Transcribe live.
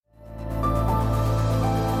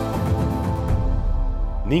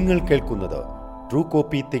നിങ്ങൾ കേൾക്കുന്നത് true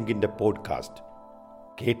copy തിങ്കിൻ്റെ podcast.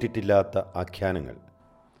 കേട്ടിട്ടില്ലാത്ത ആഖ്യാനങ്ങൾ.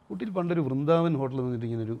 ഊട്ടിയിൽ പണ്ടൊരു വൃന്ദാവൻ ഹോട്ടൽ എന്നിട്ട്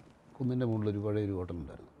ഇങ്ങനെ ഒരു കുന്നിൻ്റെ മുകളിലൊരു പഴയൊരു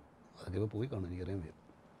ഹോട്ടലുണ്ടായിരുന്നു. അതൊക്കെ ഇപ്പോൾ പോയി കാണാൻ എനിക്കറിയാൻ വയ്യ.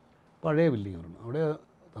 പഴയ ബിൽഡിംഗ് പറഞ്ഞു അവിടെ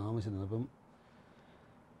താമസിക്കുന്നത്. അപ്പം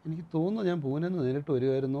എനിക്ക് തോന്നുന്നു ഞാൻ പൂനെന്ന് നേരിട്ട്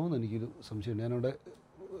വരുമായിരുന്നോ എന്ന് എനിക്കൊരു സംശയമുണ്ട്. ഞാനവിടെ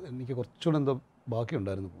എനിക്ക് കുറച്ചുകൂടെ എന്തോ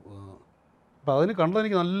ബാക്കിയുണ്ടായിരുന്നു. അപ്പോൾ അതിന് കണ്ടത്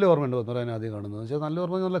എനിക്ക് നല്ല ഓർമ്മയുണ്ട്. പത്മനാഭൻ ആദ്യം കാണുന്നത് വെച്ചാൽ നല്ല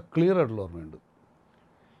ഓർമ്മ, നല്ല ക്ലിയർ ആയിട്ടുള്ള ഓർമ്മയുണ്ട്.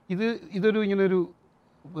 ഇതൊരു ഇങ്ങനൊരു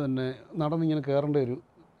പിന്നെ നടന്നിങ്ങനെ കയറേണ്ട ഒരു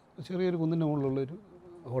ചെറിയൊരു കുന്നിൻ്റെ മുകളിലുള്ളൊരു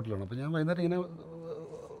ഹോട്ടലാണ്. അപ്പോൾ ഞാൻ വൈകുന്നേരം ഇങ്ങനെ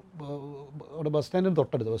അവിടെ ബസ് സ്റ്റാൻഡിന്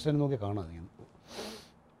തൊട്ടടുത്ത്, ബസ് സ്റ്റാൻഡിൽ നോക്കി കാണാം. ഇങ്ങനെ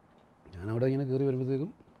ഞാനവിടെ ഇങ്ങനെ കയറി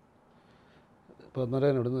വരുമ്പോഴത്തേക്കും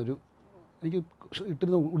പത്മനാഭൻ അവിടെ നിന്ന് എനിക്ക്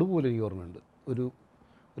ഇട്ടിരുന്ന ഉടുപ്പ് പോലെ എനിക്ക് ഓർമ്മയുണ്ട്.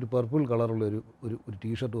 ഒരു പർപ്പിൾ കളറുള്ള ഒരു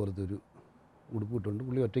ടീഷർട്ട് പോലത്തെ ഒരു ഉടുപ്പ് ഇട്ടുകൊണ്ട്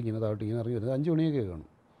പുള്ളി ഒറ്റയ്ക്ക് ഇങ്ങനെ താഴോട്ട് ഇങ്ങനെ ഇറങ്ങി വരുന്നത് 5 മണിയൊക്കെ കാണും.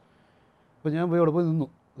 അപ്പോൾ ഞാൻ പോയി അവിടെ പോയി നിന്നു.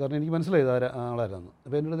 കാരണം എനിക്ക് മനസ്സിലായത് ആളാരാന്ന്.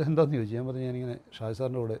 അപ്പോൾ എൻ്റെ അടുത്ത് എന്താണെന്ന് ചോദിച്ചു. ഞാൻ പറഞ്ഞു ഞാനിങ്ങനെ ഷാജി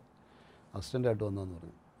സാറിൻ്റെ കൂടെ അസിസ്റ്റൻ്റായിട്ട് വന്നതെന്ന്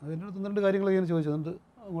പറഞ്ഞു. അപ്പോൾ എൻ്റെ അടുത്ത് 2 കാര്യങ്ങളൊക്കെ ഇങ്ങനെ ചോദിച്ചു. എന്നിട്ട്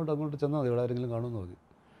അങ്ങോട്ട് ചെന്നാൽ മതി, ഇവിടെ ആരെങ്കിലും കാണുമെന്ന് പറഞ്ഞു.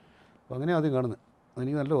 അപ്പോൾ അങ്ങനെ ആദ്യം കാണുന്നത്.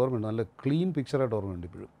 എനിക്ക് നല്ല ഓർമ്മയുണ്ട്, നല്ല ക്ലീൻ പിക്ചറായിട്ട് ഓർമ്മയുണ്ട്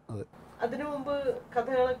ഇപ്പോഴും. അതെ, അതിനു മുമ്പ്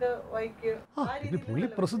കഥകളൊക്കെ വായിക്കുക. പിന്നെ പുള്ളി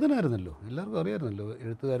പ്രസിദ്ധനായിരുന്നല്ലോ, എല്ലാവർക്കും അറിയാമായിരുന്നല്ലോ.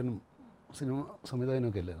 എഴുത്തുകാരനും സിനിമ സംവിധായകനും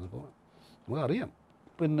ഒക്കെ അല്ലായിരുന്നു. അപ്പോൾ നമുക്കറിയാം.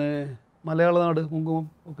 പിന്നെ മലയാള നാട്, കുങ്കുമം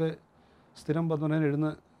ഒക്കെ സ്ഥിരം പത്മനാഭൻ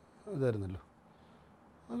എഴുതുന്ന ഇതായിരുന്നല്ലോ.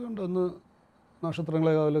 അതുകൊണ്ട് അന്ന്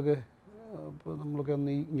നക്ഷത്രങ്ങളെ കാവലൊക്കെ ഇപ്പോൾ നമ്മളൊക്കെ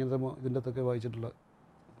അന്ന് ഇങ്ങനത്തെ ഇതിൻ്റെ അകത്തൊക്കെ വായിച്ചിട്ടുള്ള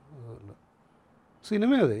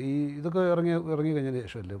സിനിമ. അതെ, ഇതൊക്കെ ഇറങ്ങി കഴിഞ്ഞതിന്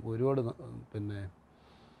ശേഷമല്ലേ ഒരുപാട്. പിന്നെ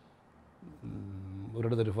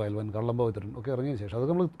ഒരിടത്തൊരു ഫയൽവാൻ, കള്ളംപവിത്രൻ ഒക്കെ ഇറങ്ങിയതിന് ശേഷം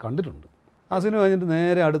അതൊക്കെ നമ്മൾ കണ്ടിട്ടുണ്ട്. ആ സിനിമ കഴിഞ്ഞിട്ട്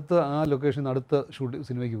നേരെ അടുത്ത ആ ലൊക്കേഷനിൽ നിന്ന് അടുത്ത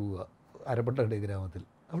സിനിമയ്ക്ക് പോവുക, അരപ്പട്ടടി ഗ്രാമത്തിൽ.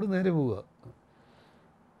 അവിടെ നേരെ പോവുക.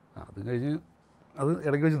 അത് കഴിഞ്ഞ് അത്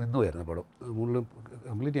ഇടയ്ക്ക് വെച്ച് നിന്ന് പോയായിരുന്നു പടം. മുകളിൽ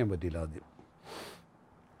കംപ്ലീറ്റ് ചെയ്യാൻ പറ്റിയില്ല ആദ്യം.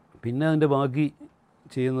 പിന്നെ അതിൻ്റെ ബാക്കി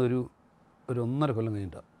ചെയ്യുന്ന ഒരു 1.5 കൊല്ലം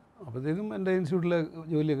കഴിഞ്ഞിട്ടാണ്. അപ്പോഴത്തേക്കും എൻ്റെ ഇൻസ്റ്റിറ്റ്യൂട്ടിലെ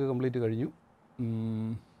ജോലിയൊക്കെ കംപ്ലീറ്റ് കഴിഞ്ഞു.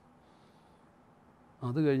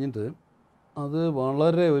 അത് കഴിഞ്ഞിട്ട് അത്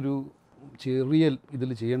വളരെ ഒരു ചെറിയ ഇതിൽ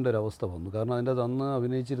ചെയ്യേണ്ട ഒരവസ്ഥ വന്നു. കാരണം അതിൻ്റെ അത് അന്ന്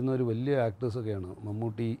അഭിനയിച്ചിരുന്ന ഒരു വലിയ ആക്ടേഴ്സൊക്കെയാണ്.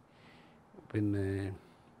 മമ്മൂട്ടി, പിന്നെ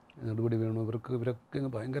നെടുമുടി വേണു, ഇവരൊക്കെ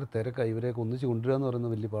ഭയങ്കര തിരക്കായി. ഇവരെയൊക്കെ ഒന്നിച്ച് കൊണ്ടുവരിക എന്ന്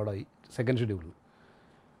പറയുന്നത് വലിയ പാടായി. സെക്കൻഡ് ഷെഡ്യൂളിൽ.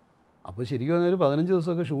 അപ്പോൾ ശരിക്കും പറഞ്ഞാൽ 15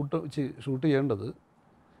 ദിവസമൊക്കെ ഷൂട്ട് ചെയ്യേണ്ടത്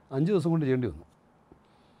 5 ദിവസം കൊണ്ട് ചെയ്യേണ്ടി വന്നു.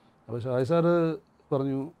 അപ്പോൾ ഷാജി സാറ്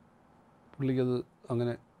പറഞ്ഞു പുള്ളിക്കത്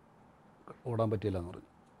അങ്ങനെ ഓടാൻ പറ്റില്ല എന്ന് പറഞ്ഞു.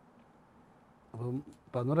 അപ്പം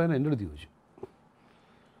പത്മനാഭൻ എൻ്റെ അടുത്ത് ചോദിച്ചു.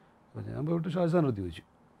 അപ്പോൾ ഞാൻ പോയിട്ട് ഷാജി സാറിൻ്റെ അടുത്ത് ചോദിച്ചു,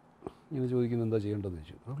 ഇങ്ങനെ ചോദിക്കുന്നത് എന്താ ചെയ്യേണ്ടതെന്ന്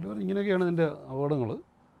ചോദിച്ചു. അപ്പോൾ പുള്ളി പറഞ്ഞു ഇങ്ങനെയൊക്കെയാണ് എൻ്റെ അപകടങ്ങൾ.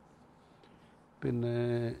 പിന്നെ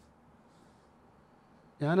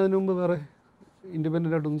ഞാനതിന് മുമ്പ് വേറെ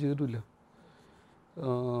ഇൻഡിപെൻഡൻ്റ് ആയിട്ടൊന്നും ചെയ്തിട്ടില്ല.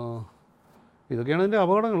 ഇതൊക്കെയാണ് എൻ്റെ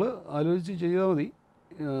അപകടങ്ങൾ, ആലോചിച്ച് ചെയ്താൽ മതി.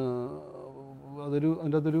 അതിൻ്റെ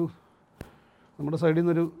അകത്തൊരു നമ്മുടെ സൈഡിൽ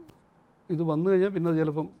നിന്നൊരു ഇത് വന്നു കഴിഞ്ഞാൽ പിന്നെ അത്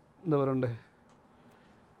ചിലപ്പം എന്താ പറയണ്ടേ,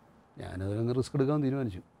 ഞാനതിനൊന്ന് റിസ്ക് എടുക്കാൻ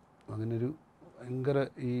തീരുമാനിച്ചു. അങ്ങനെയൊരു ഭയങ്കര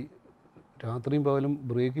ഈ രാത്രിയും പകലും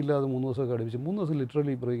ബ്രേക്കില്ലാതെ 3 ദിവസമൊക്കെ അടുപ്പിച്ച് 3 ദിവസം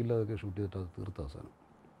ലിറ്ററലി ബ്രേക്കില്ലാതൊക്കെ ഷൂട്ട് ചെയ്തിട്ട് അത് തീർത്ത അവസാനം.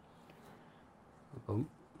 അപ്പം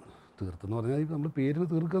തീർത്തെന്ന് പറഞ്ഞാൽ നമ്മൾ പേരിന്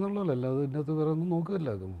തീർക്കുക എന്നുള്ളതല്ല, അല്ലാതെ ഇതിൻ്റെ അകത്ത് വേറെ ഒന്നും നോക്കുകയല്ല.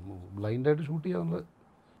 ബ്ലൈൻഡായിട്ട് ഷൂട്ട് ചെയ്യാന്നുള്ള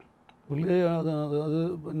പുള്ളി അത്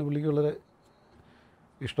പിന്നെ പുള്ളിക്ക് വളരെ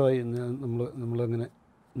ഇഷ്ടമായി. നമ്മളങ്ങനെ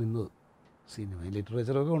നിന്നത്. സിനിമ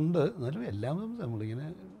ലിറ്ററേച്ചറൊക്കെ ഉണ്ട്, എന്നാലും എല്ലാം നമ്മളിങ്ങനെ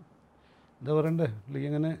എന്താ പറയണ്ടേ, പുള്ളിക്ക്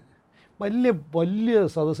അങ്ങനെ വലിയ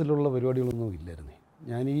സദസ്സിലുള്ള പരിപാടികളൊന്നും ഇല്ലായിരുന്നേ.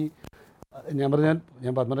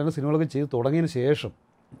 ഞാൻ പത്മനാഭൻ്റെ സിനിമകളൊക്കെ ചെയ്ത് തുടങ്ങിയതിന് ശേഷം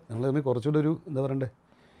ഞങ്ങൾ തമ്മിൽ കുറച്ചുകൂടെ ഒരു എന്താ പറയണ്ടേ,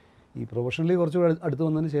 ഈ പ്രൊഫഷണലി കുറച്ചുകൂടെ അടുത്ത്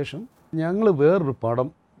വന്നതിന് ശേഷം ഞങ്ങൾ വേറൊരു പടം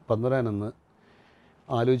പത്മനാഭൻ എന്ന്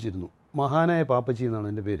ആലോചിച്ചിരുന്നു. മഹാനായ പാപ്പച്ചി എന്നാണ്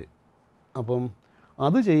എൻ്റെ പേര്. അപ്പം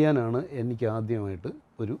അത് ചെയ്യാനാണ് എനിക്ക് ആദ്യമായിട്ട്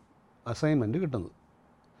ഒരു അസൈൻമെൻറ്റ് കിട്ടുന്നത്.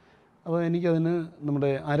 അപ്പോൾ എനിക്കതിന് നമ്മുടെ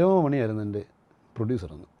അരോമണിയായിരുന്നു എൻ്റെ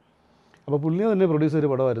പ്രൊഡ്യൂസറെന്ന്. അപ്പോൾ പുള്ളിയെ തന്നെ പ്രൊഡ്യൂസർ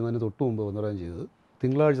പടമായിരുന്നു. അതിന് തൊട്ട് മുമ്പ് പത്മനാഭൻ ചെയ്തത്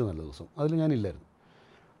തിങ്കളാഴ്ച നല്ല ദിവസം. അതിൽ ഞാനില്ലായിരുന്നു.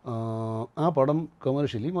 ആ പടം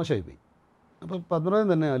കൊമേഴ്ഷ്യലി മോശമായിപ്പോയി. അപ്പോൾ പത്മനാഭൻ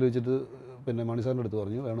തന്നെ ആലോചിച്ചിട്ട് പിന്നെ മണിസാറിൻ്റെ അടുത്ത്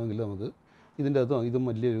പറഞ്ഞു, വേണമെങ്കിൽ നമുക്ക് ഇതിൻ്റെ അകത്തും ഇതും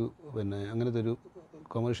വലിയൊരു പിന്നെ അങ്ങനത്തെ ഒരു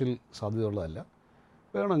കൊമേഴ്ഷ്യൽ സാധ്യതയുള്ളതല്ല,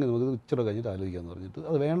 വേണമെങ്കിൽ നമുക്ക് ഇച്ചിരി കഴിഞ്ഞിട്ട് ആലോചിക്കാമെന്ന് പറഞ്ഞിട്ട്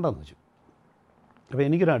അത് വേണ്ടെന്ന് വെച്ചു. അപ്പോൾ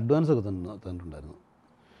എനിക്കൊരു അഡ്വാൻസ് ഒക്കെ തന്നിട്ടുണ്ടായിരുന്നു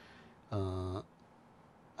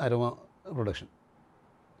അരോമ പ്രൊഡക്ഷൻ.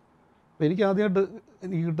 അപ്പോൾ എനിക്ക് ആദ്യമായിട്ട്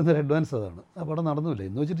എനിക്ക് കിട്ടുന്നൊരു അഡ്വാൻസ് അതാണ്. ആ പടം നടന്നുമില്ല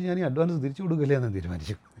എന്ന് വെച്ചിട്ട് ഞാൻ ഈ അഡ്വാൻസ് തിരിച്ചു കൊടുക്കില്ല എന്ന്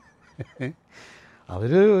തീരുമാനിച്ചു.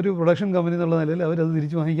 അവർ ഒരു പ്രൊഡക്ഷൻ കമ്പനി എന്നുള്ള നിലയിൽ അവരത്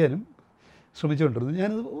തിരിച്ചു വാങ്ങിക്കാനും ശ്രമിച്ചുകൊണ്ടിരുന്നു.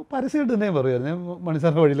 ഞാനത് പരസ്യമായിട്ട് തന്നെ പറയുമായിരുന്നു. ഞാൻ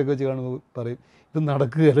മണിസാറിൻ്റെ വഴിയിലൊക്കെ വെച്ച് കാണുമ്പോൾ പറയും, ഇത്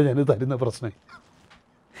നടക്കുകയല്ല, ഞാനിത് തരുന്ന പ്രശ്നമായി.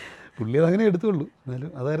 പുള്ളി അതങ്ങനെ എടുത്തുള്ളൂ.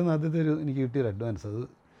 എന്നാലും അതായിരുന്നു ആദ്യത്തെ എനിക്ക് കിട്ടിയൊരു അഡ്വാൻസ്. അത്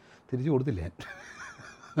തിരിച്ചു കൊടുത്തില്ല ഞാൻ.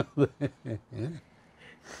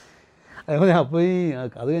 അപ്പോൾ ഈ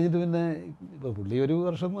അത് കഴിഞ്ഞിട്ട് പിന്നെ ഇപ്പോൾ പുള്ളി ഒരു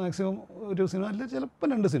വർഷം മാക്സിമം ഒരു സിനിമ, അല്ല ചിലപ്പോൾ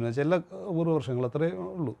 2 സിനിമ, ചില ഓരോ വർഷങ്ങൾ അത്രേ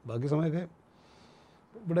ഉള്ളൂ. ബാക്കി സമയമൊക്കെ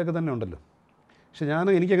ഇവിടെയൊക്കെ തന്നെ ഉണ്ടല്ലോ. പക്ഷെ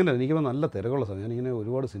എനിക്കങ്ങനെ എനിക്കിപ്പോൾ നല്ല തിരക്കുള്ള സമയം, ഞാനിങ്ങനെ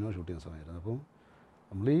ഒരുപാട് സിനിമ ഷൂട്ട് ചെയ്യുന്ന സമയമായിരുന്നു. അപ്പം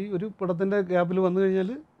നമ്മൾ ഈ ഒരു പടത്തിൻ്റെ ഗ്യാപ്പിൽ വന്നു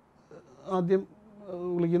കഴിഞ്ഞാൽ ആദ്യം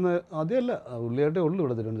വിളിക്കുന്ന, ആദ്യമല്ല പുള്ളിയായിട്ടേ ഉള്ളൂ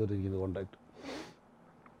ഇവിടെ തിരുവനന്തപുരത്ത് ഇരിക്കുന്നത് കോൺടാക്ട്.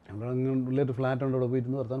 അവിടെ അങ്ങനെ പുള്ളിയായിട്ട് ഫ്ലാറ്റ് ഉണ്ട്, അവിടെ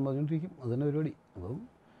പോയിരുന്ന് വർത്താനം പറഞ്ഞുകൊണ്ടിരിക്കും, അതുതന്നെ പരിപാടി. അപ്പം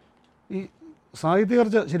ഈ സാഹിത്യ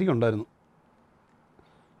ചർച്ച ശരിക്കും ഉണ്ടായിരുന്നു.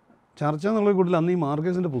 ചർച്ച എന്നുള്ള കൂടുതൽ അന്ന് ഈ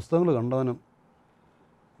മാർക്കേസിൻ്റെ പുസ്തകങ്ങൾ കണ്ടവനും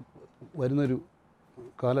വരുന്നൊരു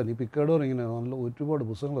കാലം. ഈ പിക്കാഡോർ ഇങ്ങനെ നല്ല ഒരുപാട്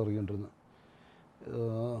പുസ്തകങ്ങൾ ഇറങ്ങിക്കൊണ്ടിരുന്നു.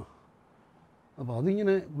 അപ്പോൾ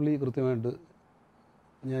അതിങ്ങനെ പുള്ളി കൃത്യമായിട്ട്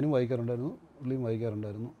ഞാനും വായിക്കാറുണ്ടായിരുന്നു, പുള്ളിയും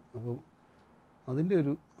വായിക്കാറുണ്ടായിരുന്നു. അപ്പം അതിൻ്റെ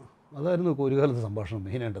അതായിരുന്നു ഒരു കാലത്തെ സംഭാഷണം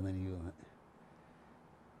മെയിനായിട്ടെന്ന് എനിക്ക് തോന്നുന്നത്.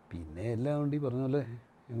 പിന്നെ എല്ലാം കൊണ്ട് ഈ പറഞ്ഞ പോലെ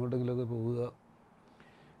എങ്ങോട്ടെങ്കിലുമൊക്കെ പോവുക,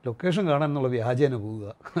 ലൊക്കേഷൻ കാണാൻ എന്നുള്ള വ്യാജേന പോവുക.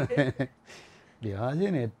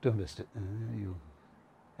 വ്യാജേന ഏറ്റവും ബെസ്റ്റ്. അയ്യോ,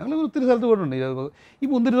 ഞങ്ങൾ ഒത്തിരി സ്ഥലത്ത് പോയിട്ടുണ്ട്. ഈ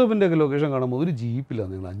മുന്തിരിത്തോപ്പിൻ്റെ ഒക്കെ ലൊക്കേഷൻ കാണുമ്പോൾ ഒരു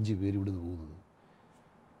ജീപ്പിലാണ് ഞങ്ങൾ 5 പേര് ഇവിടുന്ന് പോകുന്നത്.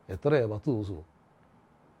 എത്രയാണ് 10 ദിവസമോ?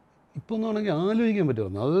 ഇപ്പോൾ ഒന്നാണെങ്കിൽ ആലോചിക്കാൻ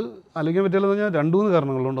പറ്റുമായിരുന്നു. അത് ആലോചിക്കാൻ പറ്റില്ലെന്ന് പറഞ്ഞാൽ 2-3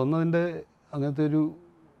 കാരണങ്ങളുണ്ട്. ഒന്ന്, അതിൻ്റെ അങ്ങനത്തെ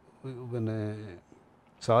പിന്നെ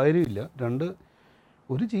സാഹചര്യമില്ല. 2,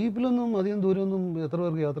 ഒരു ജീപ്പിലൊന്നും അധികം ദൂരമൊന്നും എത്ര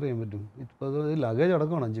പേർക്ക് യാത്ര ചെയ്യാൻ പറ്റും? ഇപ്പോൾ അത് ലഗേജ്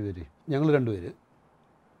അടക്കമാണ് 5 പേര്. ഞങ്ങൾ 2 പേര്,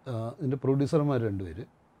 ഇതിൻ്റെ പ്രൊഡ്യൂസർമാർ 2 പേര്,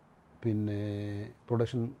 പിന്നെ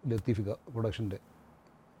പ്രൊഡക്ഷൻ ലത്തീഫിക പ്രൊഡക്ഷൻ്റെ,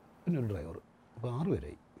 പിന്നെ ഒരു ഡ്രൈവർ. അപ്പോൾ 6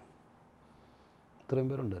 പേരായി. ഇത്രയും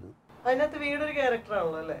പേരുണ്ടായിരുന്നു. അതിനകത്ത് വീടൊരു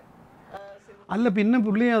ക്യാരക്ടറാണല്ലോ അല്ലേ? അല്ല, പിന്നെ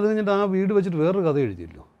പുള്ളി അത് കഴിഞ്ഞിട്ട് ആ വീട് വെച്ചിട്ട് വേറൊരു കഥ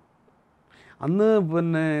എഴുതിയല്ലോ അന്ന്.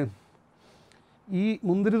 പിന്നെ ഈ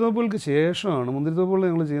മുന്തിരിത്തോപ്പുകൾക്ക് ശേഷമാണ്, മുന്തിരിത്തോപ്പുകൾ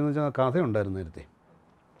ഞങ്ങൾ ചെയ്യുന്നത് വെച്ചാൽ ആ കഥയുണ്ടായിരുന്നു നേരത്തെ.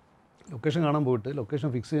 ലൊക്കേഷൻ കാണാൻ പോയിട്ട് ലൊക്കേഷൻ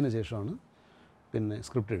ഫിക്സ് ചെയ്തതിന് ശേഷമാണ് പിന്നെ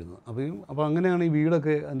സ്ക്രിപ്റ്റ് എഴുതുന്നത്. അപ്പോൾ അങ്ങനെയാണ് ഈ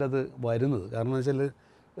വീടൊക്കെ അതിൻ്റെ അത് വരുന്നത്. കാരണം എന്ന് വെച്ചാൽ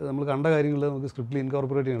നമ്മൾ കണ്ട കാര്യങ്ങൾ നമുക്ക് സ്ക്രിപ്റ്റിൽ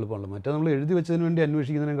ഇൻകോർപ്പറേറ്റ് ചെയ്യാൻ എളുപ്പമാണല്ലോ. മറ്റേ നമ്മൾ എഴുതി വെച്ചതിന് വേണ്ടി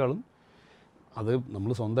അന്വേഷിക്കുന്നതിനേക്കാളും അത്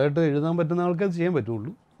നമ്മൾ സ്വന്തമായിട്ട് എഴുതാൻ പറ്റുന്ന ആൾക്കേ അത് ചെയ്യാൻ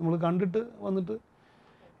പറ്റുള്ളൂ. നമ്മൾ കണ്ടിട്ട് വന്നിട്ട്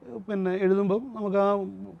പിന്നെ എഴുതുമ്പം നമുക്ക് ആ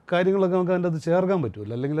കാര്യങ്ങളൊക്കെ നമുക്ക് അതിൻ്റെ അത് ചേർക്കാൻ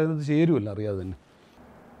പറ്റുമല്ലോ, അല്ലെങ്കിൽ അതിനകത്ത് ചേരുമല്ലോ അറിയാതെ തന്നെ.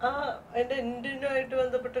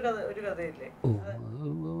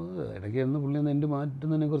 ഇടയ്ക്ക് എന്ന് പുള്ളി ഒന്ന് എൻ്റെ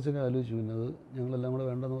മാറ്റുന്നതിനെ കുറിച്ചൊക്കെ ആലോചിച്ചു. പിന്നെ അത് ഞങ്ങളെല്ലാം കൂടെ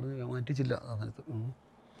വേണ്ടെന്ന് പറഞ്ഞ് മാറ്റിച്ചില്ല. അതിനകത്ത്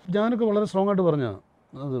ഞാനൊക്കെ വളരെ സ്ട്രോങ് ആയിട്ട് പറഞ്ഞാൽ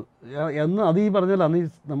അത് ഈ പറഞ്ഞാൽ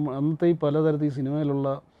അന്നത്തെ ഈ പലതരത്തിൽ ഈ സിനിമയിലുള്ള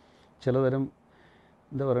ചിലതരം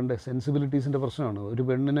എന്താ പറയണ്ടേ സെൻസിബിലിറ്റീസിൻ്റെ പ്രശ്നമാണ്. ഒരു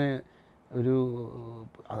പെണ്ണിനെ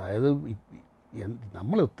അതായത്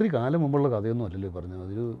നമ്മൾ ഒത്തിരി കാലം മുമ്പുള്ള കഥയൊന്നും അല്ലല്ലോ പറഞ്ഞത്.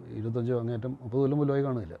 അതൊരു 25 അങ്ങേറ്റം 30 കൊല്ലം പോലുമായി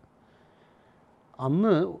കാണില്ല.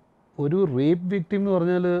 അന്ന് ഒരു റേപ്പ് വിക്ടിം എന്ന്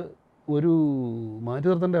പറഞ്ഞാൽ ഒരു മാറ്റി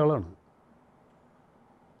നിർത്തേണ്ട ആളാണ്.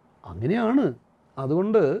 അങ്ങനെയാണ്.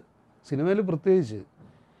 അതുകൊണ്ട് സിനിമയിൽ പ്രത്യേകിച്ച്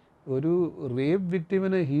ഒരു റേപ്പ്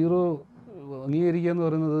വിക്ടിമിനെ ഹീറോ അംഗീകരിക്കുക എന്ന്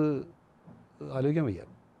പറയുന്നത് ആലോചിക്കാൻ വയ്യ.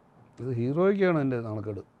 ഇത് ഹീറോയ്ക്കാണ് എൻ്റെ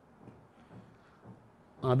നാണക്കേട്.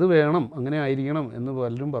 അത് വേണം, അങ്ങനെ ആയിരിക്കണം എന്ന്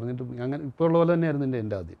പലരും പറഞ്ഞിട്ട് അങ്ങനെ ഇപ്പോൾ ഉള്ള പോലെ തന്നെയായിരുന്നു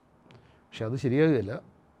എൻ്റെ ആദ്യം. പക്ഷെ അത് ശരിയാകുകയില്ല.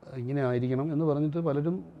 ഇങ്ങനെ ആയിരിക്കണം എന്ന് പറഞ്ഞിട്ട്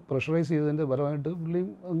പലരും പ്രഷറൈസ് ചെയ്തതിൻ്റെ ഫലമായിട്ട് പുള്ളിയും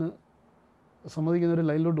അങ്ങ് സമ്മതിക്കുന്ന ഒരു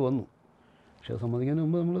ലൈനിലോട്ട് വന്നു. പക്ഷേ സമ്മതിക്കുന്നതിന്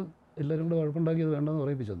മുമ്പ് നമ്മൾ എല്ലാവരും കൂടെ വഴക്കുണ്ടാക്കി അത് വേണ്ടെന്ന്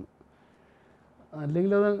പറയിപ്പിച്ചെന്ന്.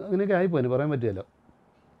 അല്ലെങ്കിൽ അത് അങ്ങനെയൊക്കെ ആയിപ്പോയി, പറയാൻ പറ്റില്ല.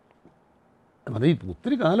 അത് ഈ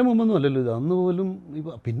ഒത്തിരി കാലം മുമ്പൊന്നും അല്ലല്ലോ ഇത്. അന്ന് പോലും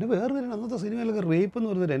പിന്നെ വേറെ കാര്യം, അന്നത്തെ സിനിമയിലൊക്കെ റേപ്പ് എന്ന്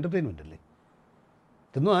പറയുന്നൊരു എൻ്റർടൈൻമെൻ്റ് അല്ലേ.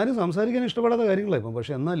 ഇതൊന്നും ആരും സംസാരിക്കാൻ ഇഷ്ടപ്പെടാത്ത കാര്യങ്ങളാണ് ഇപ്പം.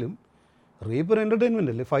 പക്ഷേ എന്നാലും റേപ്പ് ഒരു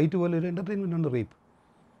എൻ്റർടൈൻമെൻ്റ് അല്ലേ. ഫൈറ്റ് പോലെ ഒരു എൻ്റർടൈൻമെൻ്റ് ഉണ്ട് റേപ്പ്.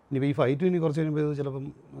 ഇനിയിപ്പോൾ ഈ ഫൈറ്റ് ഇനി കുറച്ച് കഴിയുമ്പോൾ ചിലപ്പം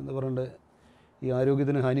എന്താ പറയണ്ടേ, ഈ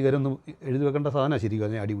ആരോഗ്യത്തിന് ഹാനികരം എന്ന് എഴുതി വെക്കേണ്ട സാധനമാണ് ശരിക്കും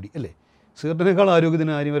അതിനെ അടിപിടി അല്ലേ. സിഗരറ്റിനേക്കാൾ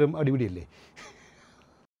ആരോഗ്യത്തിന് ഹാനികരം അടിപിടിയല്ലേ.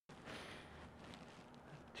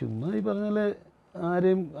 ചുമ്മാ ഈ പറഞ്ഞാൽ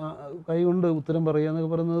ആരെയും കൈ കൊണ്ട് ഉത്തരം പറയുക എന്നൊക്കെ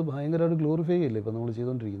പറയുന്നത് ഭയങ്കരമായിട്ട് ഗ്ലോറിഫൈ ചെയ്യില്ലേ ഇപ്പം നമ്മൾ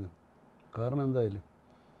ചെയ്തുകൊണ്ടിരിക്കുന്നത്. കാരണം എന്തായാലും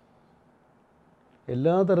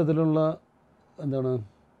എല്ലാ തരത്തിലുള്ള എന്താണ്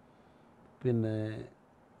പിന്നെ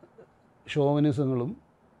ഷോവനിസങ്ങളും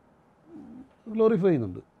ഗ്ലോറിഫൈ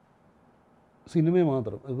ചെയ്യുന്നുണ്ട്. സിനിമയെ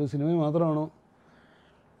മാത്രം. ഇപ്പോൾ സിനിമയെ മാത്രമാണോ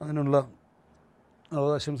അതിനുള്ള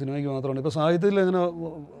അവകാശം സിനിമയ്ക്ക് മാത്രമാണ്? ഇപ്പോൾ സാഹിത്യത്തിൽ അങ്ങനെ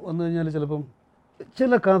വന്നു കഴിഞ്ഞാൽ ചിലപ്പം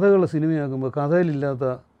ചില കഥകൾ സിനിമയാക്കുമ്പോൾ കഥയിലില്ലാത്ത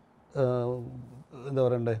എന്താ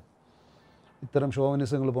പറയണ്ടേ ഇത്തരം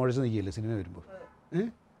ഷോവനിസങ്ങൾ മുഴച്ച് നിൽക്കുകയില്ലേ സിനിമ വരുമ്പോൾ.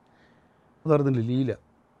 ഉദാഹരണത്തിന് ലീല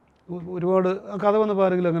ഒരുപാട് കഥ വന്നപ്പോൾ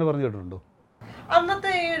ആരെങ്കിലും അങ്ങനെ പറഞ്ഞു കേട്ടിട്ടുണ്ടോ?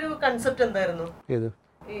 അന്നത്തെ ഈ ഒരു കൺസെപ്റ്റ് എന്തായിരുന്നു? ഏത്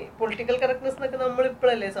ഈ പൊളിറ്റിക്കൽ കറക്റ്റ്നെസ് എന്നൊക്കെ നമ്മൾ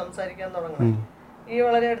ഇപ്പോഴല്ലേ സംസാരിക്കാൻ തുടങ്ങുന്നത്, ഈ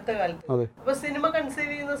വളരെ അടുത്ത കാലത്ത്. അപ്പൊ സിനിമ കൺസീവ്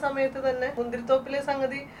ചെയ്യുന്ന സമയത്ത് തന്നെ മുന്തിരിത്തോപ്പിലെ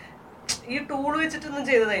സംഗതി ഈ ടൂൾ വെച്ചിട്ടൊന്നും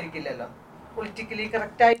ചെയ്തതായിരിക്കില്ലല്ലോ, പൊളിറ്റിക്കലി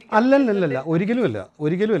കറക്റ്റ് ആയിട്ട്. അല്ലല്ല,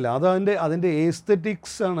 ഒരിക്കലുമല്ല. അതിൻ്റെ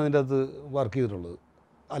എസ്തെറ്റിക്സ് ആണ് അതിൻ്റെ അകത്ത് വർക്ക് ചെയ്തിട്ടുള്ളത്.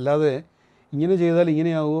 അല്ലാതെ ഇങ്ങനെ ചെയ്താൽ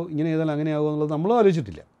ഇങ്ങനെയാവുമോ, ഇങ്ങനെ ചെയ്താൽ അങ്ങനെയാവുമോ എന്നുള്ളത് നമ്മളും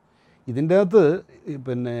ആലോചിച്ചിട്ടില്ല. ഇതിൻ്റെ അകത്ത്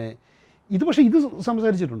പിന്നെ ഇത് പക്ഷേ ഇത്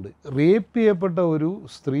സംസാരിച്ചിട്ടുണ്ട്. റേപ്പ് ചെയ്യപ്പെട്ട ഒരു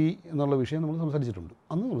സ്ത്രീ എന്നുള്ള വിഷയം നമ്മൾ സംസാരിച്ചിട്ടുണ്ട്,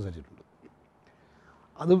 അന്ന് സംസാരിച്ചിട്ടുണ്ട്.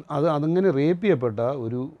 അതങ്ങനെ റേപ്പ് ചെയ്യപ്പെട്ട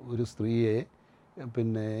ഒരു സ്ത്രീയെ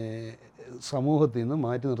പിന്നെ സമൂഹത്തിൽ നിന്ന്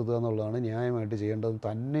മാറ്റി നിർത്തുക എന്നുള്ളതാണ് ന്യായമായിട്ട് ചെയ്യേണ്ടത്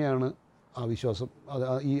തന്നെയാണ് ആ വിശ്വാസം, അത്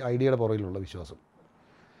ഈ ഐഡിയയുടെ പുറകിലുള്ള വിശ്വാസം.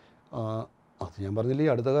 അത് ഞാൻ പറഞ്ഞില്ലേ, ഈ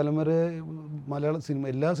അടുത്ത കാലം വരെ മലയാള സിനിമ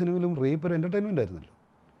എല്ലാ സിനിമയിലും റേപ്പ് ഒരു എൻ്റർടൈൻമെൻ്റ് ആയിരുന്നല്ലോ.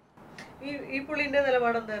 ഈ പുള്ളിന്റെ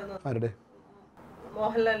നിലപാട് എന്തായിരുന്നു? ആരുടെ?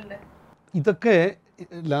 മോഹൻലാലിന്റെ. ഇതൊക്കെ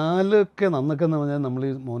ലാലൊക്കെ നന്നൊക്കെ എന്ന് പറഞ്ഞാൽ നമ്മൾ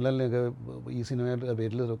ഈ മോഹൻലാലിനെയൊക്കെ ഈ സിനിമയുടെ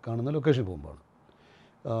പേരിൽ കാണുന്ന ലൊക്കേഷൻ പോകുമ്പോഴാണ്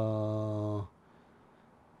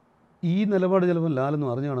ഈ നിലപാട് ചിലപ്പോൾ ലാലൊന്നും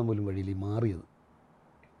അറിഞ്ഞു കാണാൻ പോലും വഴിയില്ല. ഈ മാറിയത്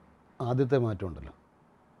ആദ്യത്തെ മാറ്റം ഉണ്ടല്ലോ,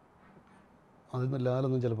 അതൊന്നും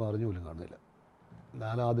ലാലൊന്നും ചിലപ്പോൾ അറിഞ്ഞു പോലും കാണുന്നില്ല.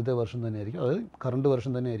 ലാൽ ആദ്യത്തെ വർഷം തന്നെയായിരിക്കും, അത് കറണ്ട്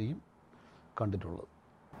വർഷം തന്നെയായിരിക്കും കണ്ടിട്ടുള്ളത്.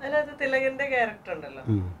 അതിനകത്ത് തിലകന്റെ ക്യാരക്ടർ ഉണ്ടല്ലോ,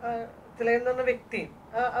 തിലകൻ എന്ന് പറഞ്ഞ വ്യക്തി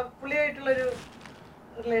പുള്ളിയായിട്ടുള്ളൊരു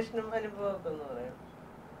റിലേഷനും അനുഭവമൊക്കെ എന്ന് പറയാം.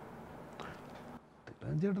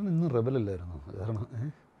 തിലകൻ ചേട്ടൻ ഇന്ന് റെബലല്ലായിരുന്നു. കാരണം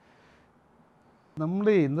നമ്മൾ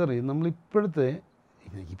എന്താ പറയുക, നമ്മളിപ്പോഴത്തെ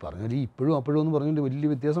ഈ പറഞ്ഞാൽ ഇപ്പോഴും അപ്പോഴും എന്ന് പറഞ്ഞുകൊണ്ട് വലിയ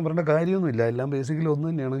വ്യത്യാസം പറയേണ്ട കാര്യമൊന്നുമില്ല, എല്ലാം ബേസിക്കലി ഒന്ന്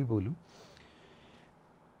തന്നെയാണെങ്കിൽ പോലും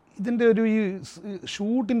ഇതിൻ്റെ ഈ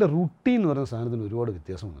ഷൂട്ടിൻ്റെ റുട്ടീൻ എന്ന് പറയുന്ന സാധനത്തിന് ഒരുപാട്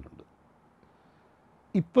വ്യത്യാസം വന്നിട്ടുണ്ട്.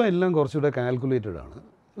 ഇപ്പോൾ എല്ലാം കുറച്ചുകൂടെ കാൽക്കുലേറ്റഡ് ആണ്.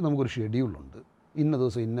 നമുക്കൊരു ഷെഡ്യൂളുണ്ട്, ഇന്ന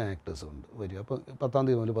ദിവസം ഇന്ന ആക്ടേഴ്സ് ഉണ്ട് വരിക. അപ്പോൾ 10-ാം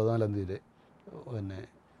തീയതി മുതൽ 14-ാം തീയതി പിന്നെ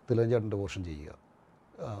തിലകൻ ചേട്ടൻ്റെ പോർഷൻ ചെയ്യുക,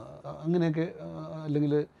 അങ്ങനെയൊക്കെ.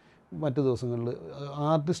 അല്ലെങ്കിൽ മറ്റു ദിവസങ്ങളിൽ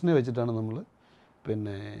ആർട്ടിസ്റ്റിനെ വെച്ചിട്ടാണ് നമ്മൾ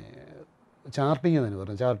പിന്നെ ചാർട്ടിങ് തന്നെ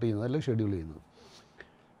പറഞ്ഞത്, ചാർട്ട് ചെയ്യുന്നത്, അല്ലെങ്കിൽ ഷെഡ്യൂൾ ചെയ്യുന്നത്.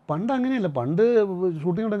 പണ്ട് അങ്ങനെയല്ല. പണ്ട്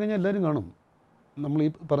ഷൂട്ടിംഗ് തുടങ്ങി എല്ലാവരും കാണും. നമ്മൾ ഈ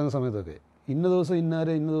പറയുന്ന സമയത്തൊക്കെ ഇന്ന ദിവസം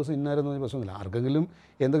ഇന്നാരെ എന്ന് പറഞ്ഞ പ്രശ്നമില്ല. ആർക്കെങ്കിലും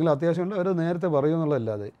എന്തെങ്കിലും അത്യാവശ്യം ഉണ്ടോ അവർ നേരത്തെ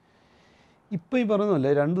പറയുമെന്നുള്ളതല്ലാതെ ഇപ്പം ഈ പറയുന്നതല്ല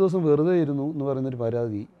 2 ദിവസം വെറുതെ ഇരുന്നു എന്ന് പറയുന്നൊരു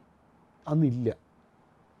പരാതി അന്നില്ല.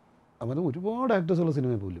 അങ്ങനെ ഒരുപാട് ആക്ടേഴ്സുള്ള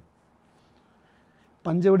സിനിമയിൽ പോലും.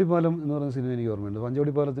 പഞ്ചവടി പാലം എന്ന് പറയുന്ന സിനിമ എനിക്ക് ഓർമ്മയുണ്ട്.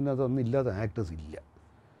 പഞ്ചവടി പാലത്തിൻ്റെ അത് അന്നില്ലാത്ത ആക്ടേഴ്സ് ഇല്ല,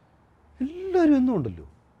 എല്ലാവരും എന്നും ഉണ്ടല്ലോ.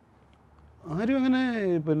 ആരും അങ്ങനെ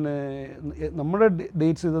പിന്നെ നമ്മുടെ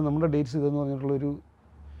ഡേറ്റ്സ് ഇതെന്ന് പറഞ്ഞിട്ടുള്ളൊരു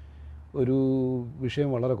വിഷയം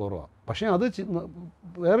വളരെ കുറവാണ്. പക്ഷേ അത്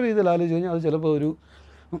വേറെ രീതിയിൽ ആലോചിച്ച് കഴിഞ്ഞാൽ അത് ചിലപ്പോൾ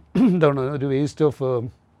എന്താണ് ഒരു വേസ്റ്റ് ഓഫ്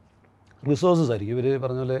റിസോഴ്സസ് ആയിരിക്കും. ഇവർ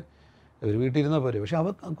പറഞ്ഞ പോലെ ഇവർ വീട്ടിലിരുന്നാൽ പോരെ, പക്ഷേ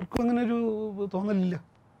അവർക്കും അങ്ങനെ ഒരു തോന്നലില്ല.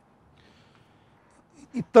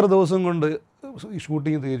 ഇത്ര ദിവസം കൊണ്ട് ഈ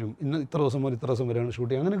ഷൂട്ടിങ് തീരും, ഇത്ര ദിവസം മുതൽ ഇത്ര ദിവസം വരെയാണ്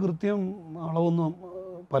ഷൂട്ടിങ്, അങ്ങനെ കൃത്യം അളവൊന്നും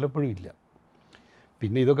പലപ്പോഴും ഇല്ല.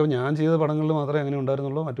 പിന്നെ ഇതൊക്കെ ഞാൻ ചെയ്ത പടങ്ങളിൽ മാത്രമേ അങ്ങനെ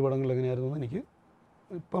ഉണ്ടായിരുന്നുള്ളൂ, മറ്റു പടങ്ങളിൽ എങ്ങനെയായിരുന്നു എനിക്ക്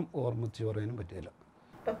ഇപ്പം ഓർമ്മിച്ച് പറയാനും പറ്റില്ല.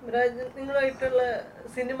 പത്മരാജ് നിങ്ങളുമായിട്ടുള്ള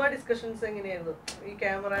സിനിമ ഡിസ്കഷൻസ് എങ്ങനെയായിരുന്നു? ഈ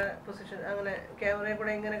ക്യാമറ പൊസിഷൻ, അങ്ങനെ ക്യാമറയെ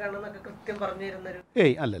കൂടെ എങ്ങനെ കാണുന്നൊക്കെ കൃത്യം പറഞ്ഞു തരുന്നൊരു?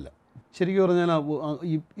 അല്ലല്ല, ശരിക്കും പറഞ്ഞാൽ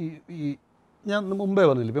ഈ ഞാൻ മുമ്പേ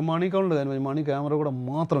പറഞ്ഞില്ല, ഇപ്പം മണിക്കൗളിൻ്റെ കാര്യം, മണി ക്യാമറ കൂടെ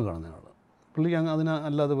മാത്രം കാണുന്ന ആൾ. പുള്ളിക്ക് അതിന്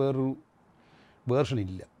അല്ലാതെ വേറൊരു വേർഷൻ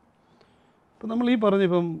ഇല്ല. ഇപ്പം നമ്മൾ ഈ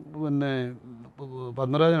പറഞ്ഞിപ്പം പിന്നെ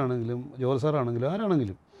പത്മരാജനാണെങ്കിലും ജോൽ സാറാണെങ്കിലും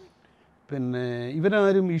ആരാണെങ്കിലും പിന്നെ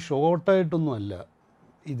ഇവരാരും ഈ ഷോർട്ടായിട്ടൊന്നും അല്ല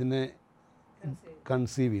ഇതിനെ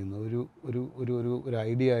കൺസീവ് ചെയ്യുന്നത്. ഒരു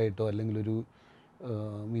ഐഡിയ ആയിട്ടോ അല്ലെങ്കിൽ ഒരു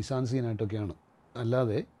മിസാൻ സീനായിട്ടൊക്കെയാണ്.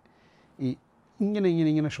 അല്ലാതെ ഈ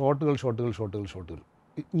ഇങ്ങനെ ഷോട്ടുകൾ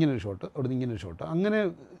ഇങ്ങനൊരു ഷോട്ട് അവിടുന്ന് ഇങ്ങനൊരു ഷോട്ട് അങ്ങനെ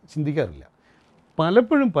ചിന്തിക്കാറില്ല.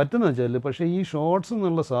 പലപ്പോഴും പറ്റുന്ന വെച്ചാൽ, പക്ഷേ ഈ ഷോർട്സ്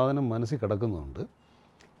എന്നുള്ള സാധനം മനസ്സിൽ കിടക്കുന്നതുകൊണ്ട്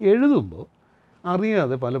എഴുതുമ്പോൾ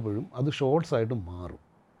അറിയാതെ പലപ്പോഴും അത് ഷോർട്സ് ആയിട്ട് മാറും.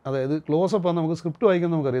 അതായത് ക്ലോസപ്പാണ്, നമുക്ക് സ്ക്രിപ്റ്റ് വായിക്കാൻ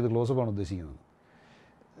നമുക്കറിയാം ക്ലോസപ്പാണ് ഉദ്ദേശിക്കുന്നത്.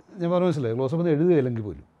 ഞാൻ പറഞ്ഞ മനസ്സിലായി, ക്ലോസപ്പ് എന്ന് എഴുതുകയില്ലെങ്കിൽ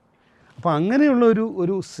പോലും. അപ്പോൾ അങ്ങനെയുള്ള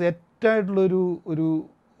ഒരു സെറ്റായിട്ടുള്ളൊരു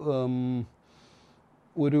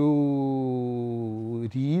ഒരു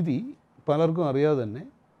രീതി പലർക്കും അറിയാതെ തന്നെ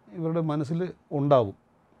ഇവരുടെ മനസ്സിൽ ഉണ്ടാവും.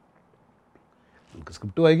 നമുക്ക്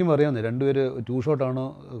സ്ക്രിപ്റ്റ് വായിക്കുമ്പോൾ അറിയാമെന്നേ, 2 പേര് 2 ഷോട്ടാണോ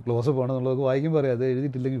ക്ലോസപ്പ് ആണോ എന്നുള്ളതൊക്കെ വായിക്കുമ്പോൾ അറിയാം, അത്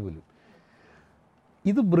എഴുതിയിട്ടില്ലെങ്കിൽ പോലും.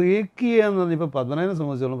 ഇത് ബ്രേക്ക് ചെയ്യാന്ന് പറഞ്ഞാൽ ഇപ്പോൾ പത്മനാഭനെ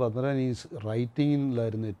സംബന്ധിച്ചോളം പത്മനാഭൻ ഈ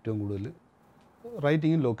റൈറ്റിങ്ങിലായിരുന്നു ഏറ്റവും കൂടുതൽ.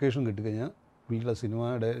 റൈറ്റിങ്ങിൽ ലൊക്കേഷൻ കിട്ടിക്കഴിഞ്ഞാൽ പുള്ളിയുടെ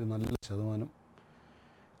സിനിമയുടെ നല്ല ശതമാനം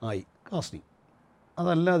ആയി കാസ്റ്റിംഗ്.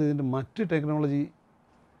 അതല്ലാതെ ഇതിൻ്റെ മറ്റ് ടെക്നോളജി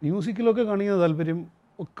മ്യൂസിക്കിലൊക്കെ കാണിക്കുന്ന താല്പര്യം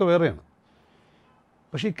ഒക്കെ വേറെയാണ്.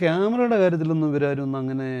 പക്ഷേ ഈ ക്യാമറയുടെ കാര്യത്തിലൊന്നും ഇവരാരും ഒന്നും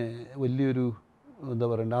അങ്ങനെ വലിയൊരു എന്താ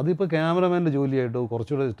പറയണ്ട, അതിപ്പോൾ ക്യാമറമാൻ്റെ ജോലിയായിട്ടോ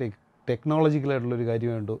കുറച്ചുകൂടെ ടെക്നോളജിക്കലായിട്ടുള്ളൊരു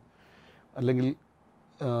കാര്യമായിട്ടോ അല്ലെങ്കിൽ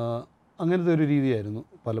അങ്ങനത്തെ ഒരു രീതിയായിരുന്നു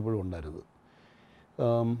പലപ്പോഴും ഉണ്ടായിരുന്നത്.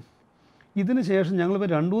 ഇതിന് ശേഷം ഞങ്ങളിപ്പോൾ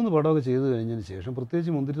 2-3 പടമൊക്കെ ചെയ്ത് കഴിഞ്ഞതിന് ശേഷം,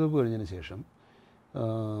 പ്രത്യേകിച്ച് മുന്തിരിത്തോപ്പ് കഴിഞ്ഞതിന് ശേഷം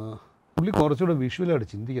പുള്ളി കുറച്ചുകൂടെ വിഷ്വലായിട്ട്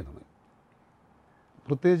ചിന്തിക്കാൻ തുടങ്ങി.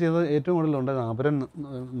 പ്രത്യേകിച്ച് അത് ഏറ്റവും കൂടുതൽ ഉണ്ടായിരുന്ന അപരൻ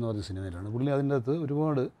എന്ന് പറഞ്ഞ സിനിമയിലാണ്. പുള്ളി അതിൻ്റെ അകത്ത്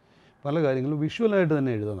ഒരുപാട് പല കാര്യങ്ങളും വിഷ്വലായിട്ട്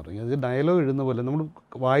തന്നെ എഴുതാൻ തുടങ്ങി. അത് ഡയലോഗ് എഴുതുന്ന പോലെ നമ്മൾ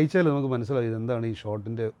വായിച്ചാൽ നമുക്ക് മനസ്സിലായത് എന്താണ് ഈ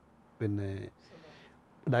ഷോട്ടിൻ്റെ പിന്നെ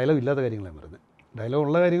ഡയലോഗ് ഇല്ലാത്ത കാര്യങ്ങളാണ് പറയുന്നത്. ഡയലോഗ്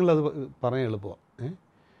ഉള്ള കാര്യങ്ങൾ അത് പറയാൻ എളുപ്പമാണ്.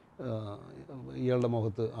 ഇയാളുടെ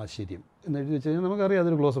മുഖത്ത് ആശ്ചര്യം എന്ന് എഴുതി വെച്ച് കഴിഞ്ഞാൽ നമുക്കറിയാം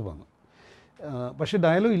അതൊരു ക്ലോസപ്പാണ്. പക്ഷേ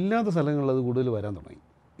ഡയലോഗ് ഇല്ലാത്ത സ്ഥലങ്ങളിൽ അത് കൂടുതൽ വരാൻ തുടങ്ങി,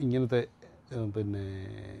 ഇങ്ങനത്തെ പിന്നെ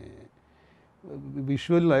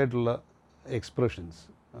വിഷ്വലായിട്ടുള്ള എക്സ്പ്രഷൻസ്.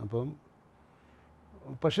 അപ്പം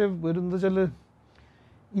പക്ഷേ എന്താ വെച്ചാൽ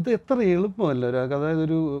ഇത് എത്ര എളുപ്പമല്ല ഒരാൾക്ക്. അതായത്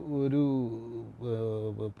ഒരു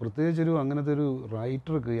പ്രത്യേകിച്ചൊരു അങ്ങനത്തെ ഒരു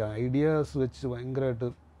റൈറ്റർക്ക് ഈ ഐഡിയാസ് വെച്ച് ഭയങ്കരമായിട്ട്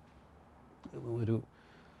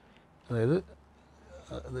അതായത്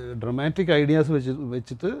ഡ്രമാറ്റിക് ഐഡിയാസ്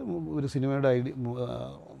വെച്ചിട്ട് ഒരു സിനിമയുടെ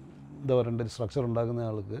എന്താ പറയണ്ട ഒരു സ്ട്രക്ചർ ഉണ്ടാക്കുന്ന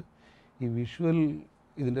ആൾക്ക് ഈ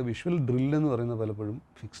ഇതിൻ്റെ വിഷ്വൽ ഡ്രില്ലെന്ന് പറയുന്നത് പലപ്പോഴും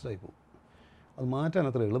ഫിക്സ്ഡായി പോകും. അത് മാറ്റാൻ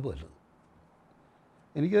അത്ര എളുപ്പമല്ല.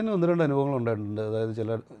 എനിക്ക് തന്നെ 1-2 അനുഭവങ്ങൾ ഉണ്ടായിട്ടുണ്ട്. അതായത്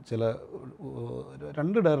ചില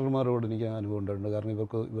 2 ഡയറക്ടർമാരോട് എനിക്ക് ആ അനുഭവം ഉണ്ടായിട്ടുണ്ട്. കാരണം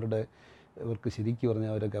ഇവർക്ക് ശരിക്കും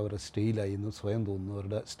പറഞ്ഞാൽ അവരുടെ സ്റ്റൈലായി എന്ന് സ്വയം തോന്നുന്നു,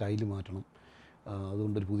 അവരുടെ സ്റ്റൈൽ മാറ്റണം,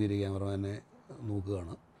 അതുകൊണ്ടൊരു പുതിയൊരു ക്യാമറമാനെ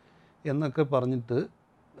നോക്കുകയാണ് എന്നൊക്കെ പറഞ്ഞിട്ട്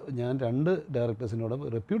ഞാൻ 2 ഡയറക്ടേഴ്സിനോട്,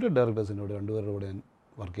 റെപ്യൂട്ടഡ് ഡയറക്ടേഴ്സിനോട് 2 പേരുടെ കൂടെ ഞാൻ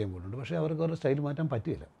വർക്ക് ചെയ്യാൻ പോയിട്ടുണ്ട്. പക്ഷേ അവർക്ക് അവരുടെ സ്റ്റൈൽ മാറ്റാൻ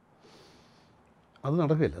പറ്റുകയില്ല, അത്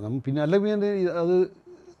നടക്കില്ല. പിന്നെ അല്ലെങ്കിൽ അത്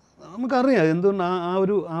നമുക്കറിയാം എന്തുകൊണ്ട്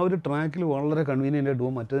ആ ഒരു ട്രാക്കിൽ വളരെ കൺവീനിയൻ്റ് ആയിട്ട്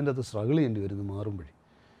പോകും, മറ്റതിൻ്റെ അകത്ത് സ്ട്രഗിൾ ചെയ്യേണ്ടി വരുന്നു മാറുമ്പോഴേ.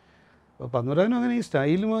 അപ്പോൾ പത്മരാജനും അങ്ങനെ ഈ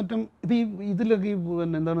സ്റ്റൈൽ മാറ്റം ഇതിലൊക്കെ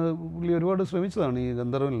പിന്നെ എന്താണ് പുള്ളി ഒരുപാട് ശ്രമിച്ചതാണ് ഈ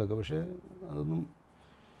ഗന്ധർവനിലൊക്കെ. പക്ഷേ അതൊന്നും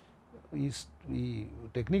ഈ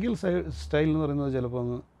ടെക്നിക്കൽ സ്റ്റൈൽ എന്ന് പറയുന്നത് ചിലപ്പോൾ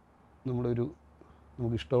അങ്ങ്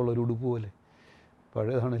നമുക്ക് ഇഷ്ടമുള്ള ഒരു ഉടുപ്പ് പോലെ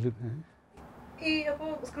പഴയതാണേലും.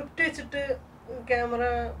 അപ്പോൾ സ്ക്രിപ്റ്റ് വെച്ചിട്ട് ക്യാമറ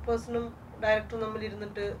പേഴ്സണും ഡയറക്ടറും തമ്മിൽ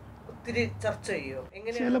ഇരുന്നിട്ട് ഒത്തിരി ചർച്ച ചെയ്യോ?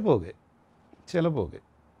 ചിലപ്പോൾ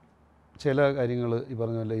ചില കാര്യങ്ങൾ ഈ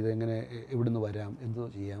പറഞ്ഞ പോലെ ഇതെങ്ങനെ എവിടുന്ന് വരാം, എന്തോ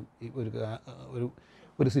ചെയ്യാം, ഈ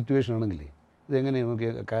ഒരു സിറ്റുവേഷൻ ആണെങ്കിലേ ഇതെങ്ങനെ നമുക്ക്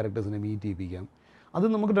ക്യാരക്ടേഴ്സിനെ മീറ്റ് ചെയ്യിപ്പിക്കാം, അത്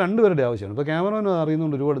നമുക്ക് 2 പേരുടെ ആവശ്യമാണ്. ഇപ്പോൾ ക്യാമറമാൻ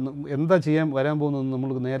അറിയുന്നതുകൊണ്ട് ഒരുപാട് എന്താ വരാൻ പോകുന്നതെന്ന്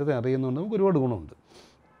നമുക്ക് നേരത്തെ അറിയുന്നതുകൊണ്ട് നമുക്ക് ഒരുപാട് ഗുണമുണ്ട്.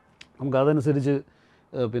 നമുക്കതനുസരിച്ച്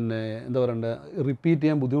പിന്നെ എന്താ പറയണ്ട റിപ്പീറ്റ്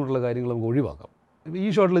ചെയ്യാൻ ബുദ്ധിമുട്ടുള്ള കാര്യങ്ങൾ നമുക്ക് ഒഴിവാക്കാം. ഈ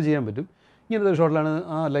ഷോട്ടിൽ ചെയ്യാൻ പറ്റും, ഇങ്ങനത്തെ ഷോട്ടിലാണ്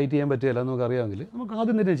ലൈറ്റ് ചെയ്യാൻ പറ്റുകയില്ല എന്ന് നമുക്ക് അറിയാമെങ്കിൽ നമുക്ക്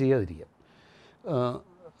ആദ്യം തന്നെ ചെയ്യാതിരിക്കാം.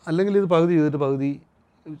 അല്ലെങ്കിൽ ഇത് പകുതി ചെയ്തിട്ട് പകുതി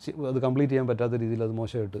അത് കംപ്ലീറ്റ് ചെയ്യാൻ പറ്റാത്ത രീതിയിൽ അത്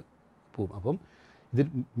മോശമായിട്ട് പോകും. അപ്പം ഇത്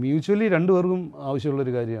മ്യൂച്വലി 2 പേർക്കും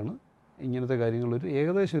ആവശ്യമുള്ളൊരു കാര്യമാണ് ഇങ്ങനത്തെ കാര്യങ്ങളൊരു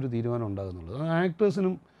ഏകദേശം ഒരു തീരുമാനം ഉണ്ടാകുന്നുള്ളത്. അത്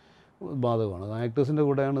ആക്ടേഴ്സിനും ബാധകമാണ്. അത് ആക്ടേഴ്സിൻ്റെ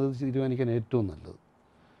കൂടെയാണ് ഇത് തീരുമാനിക്കാൻ ഏറ്റവും നല്ലത്.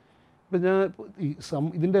 ഇപ്പം ഞാൻ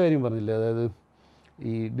ഇതിൻ്റെ കാര്യം പറഞ്ഞില്ലേ, അതായത്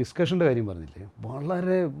ഈ ഡിസ്കഷൻ്റെ കാര്യം പറഞ്ഞില്ലേ,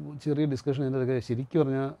 വളരെ ചെറിയ ഡിസ്കഷൻ ഇതിൻ്റെതൊക്കെ ശരിക്കും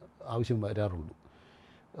പറഞ്ഞാൽ ആവശ്യം വരാറുള്ളൂ.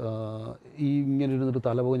 ഈ ഇങ്ങനെ ഇരുന്നിട്ട്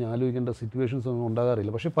തലപോഞ്ഞ് ആലോചിക്കേണ്ട സിറ്റുവേഷൻസ് ഒന്നും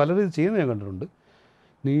ഉണ്ടാകാറില്ല. പക്ഷേ പലരും ഇത് ചെയ്യുന്നത് ഞാൻ കണ്ടിട്ടുണ്ട്.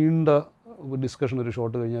 നീണ്ട ഡിസ്കഷൻ ഒരു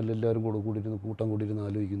ഷോട്ട് കഴിഞ്ഞാൽ എല്ലാവരും കൂട്ടം കൂടിയിരുന്ന്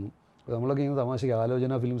ആലോചിക്കുന്നു. നമ്മളൊക്കെ ഇങ്ങനെ തമാശയ്ക്ക്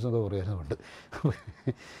ആലോചന ഫിലിംസൊക്കെ പറയാറുണ്ട്.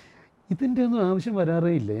 ഇതിൻ്റെ ഒന്നും ആവശ്യം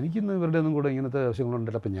വരാറേ ഇല്ല. എനിക്കിന്ന് ഇവരുടെ ഒന്നും കൂടെ ഇങ്ങനത്തെ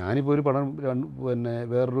ആവശ്യങ്ങളുണ്ടല്ലോ. അപ്പോൾ ഞാനിപ്പോൾ ഒരു പടം പിന്നെ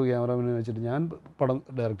വേറൊരു ക്യാമറാമാനെ വെച്ചിട്ട് ഞാൻ പടം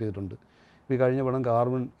ഡയറക്റ്റ് ചെയ്തിട്ടുണ്ട്. ഈ കഴിഞ്ഞ പടം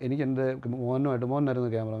കാർബൺ എനിക്ക് എൻ്റെ മോഹനായിരുന്നു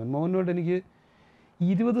ക്യാമറാമാൻ. മോഹനുമായിട്ട് എനിക്ക്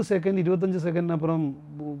 20 സെക്കൻഡ് 25 സെക്കൻഡിനപ്പുറം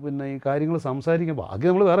പിന്നെ ഈ കാര്യങ്ങൾ സംസാരിക്കാൻ ബാക്കി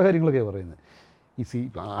നമ്മൾ വേറെ കാര്യങ്ങളൊക്കെയാണ് പറയുന്നത്.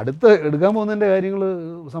 അടുത്ത് എടുക്കാൻ പോകുന്നതിൻ്റെ കാര്യങ്ങൾ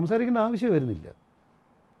സംസാരിക്കേണ്ട ആവശ്യം വരുന്നില്ല.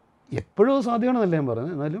 എപ്പോഴും സാധ്യമാണെന്നല്ല ഞാൻ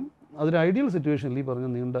പറയുന്നത്, എന്നാലും അതൊരു ഐഡിയൽ സിറ്റുവേഷനിൽ ഈ പറഞ്ഞ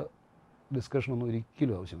നീണ്ട ഡിസ്കഷനൊന്നും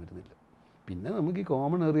ഒരിക്കലും ആവശ്യം വരുന്നില്ല. പിന്നെ നമുക്ക് ഈ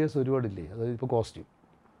കോമൺ ഏരിയാസ് ഒരുപാടില്ലേ. അതായത് ഇപ്പോൾ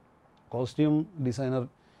കോസ്റ്റ്യൂം ഡിസൈനർ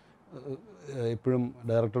എപ്പോഴും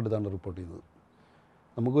ഡയറക്ടർ എടുത്താണ് റിപ്പോർട്ട് ചെയ്യുന്നത്.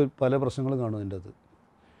 നമുക്ക് പല പ്രശ്നങ്ങളും കാണും അതിൻ്റെ അകത്ത്.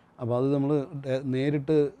 അപ്പോൾ അത് നമ്മൾ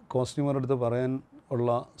നേരിട്ട് കോസ്റ്റ്യൂമറുടെ അടുത്ത് പറയാൻ ഉള്ള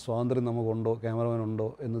സ്വാതന്ത്ര്യം നമുക്കുണ്ടോ, ക്യാമറമാനുണ്ടോ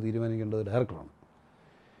എന്ന് തീരുമാനിക്കേണ്ടത് ഡയറക്ടറാണ്.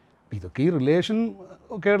 ഇതൊക്കെ ഈ റിലേഷൻ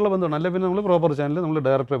ഒക്കെയുള്ള ബന്ധമാണ്. അല്ല പിന്നെ നമ്മൾ പ്രോപ്പർ ചാനലിൽ നമ്മൾ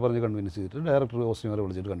ഡയറക്ടറെ പറഞ്ഞ് കൺവിൻസ് ചെയ്തിട്ട് ഡയറക്ടർ കോസ്റ്റ്യൂമറെ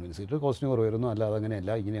വിളിച്ചിട്ട് കൺവിൻസ് ചെയ്തിട്ട് കോസ്റ്റ്യൂമർ വരുന്നു, അല്ല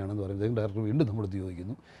അതങ്ങനെയല്ല ഇങ്ങനെയാണെന്ന് പറയുമ്പോഴത്തേക്കും ഡയറക്ടർ വീണ്ടും നമ്മളെടുത്ത്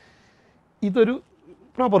ചോദിക്കുന്നു. ഇതൊരു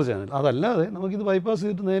പ്രോപ്പർ ചാനൽ. അതല്ലാതെ നമുക്കിത് ബൈപ്പാസ്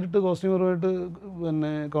ചെയ്തിട്ട് നേരിട്ട് കോസ്റ്റ്യൂമറുമായിട്ട്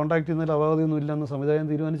പിന്നെ കോൺടാക്ട് ചെയ്യുന്നതിൽ അപാകതയൊന്നും ഇല്ലെന്ന് സംവിധാനം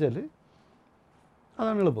തീരുമാനിച്ചാൽ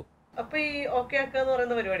അതാണ് എളുപ്പം. അപ്പോൾ ഈ ഓക്കെ ആക്കുക എന്ന്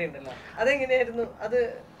പറയുന്ന പരിപാടി ഉണ്ടല്ലോ, അതെങ്ങനെയായിരുന്നു? അത്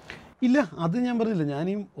ഇല്ല, അത് ഞാൻ പറഞ്ഞില്ല.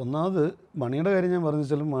 ഞാനീ ഒന്നാമത് മണിയുടെ കാര്യം ഞാൻ പറഞ്ഞു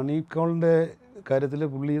വെച്ചാലും മണിക്കോളിൻ്റെ കാര്യത്തിൽ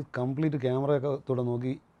പുള്ളി കംപ്ലീറ്റ് ക്യാമറയൊക്കെ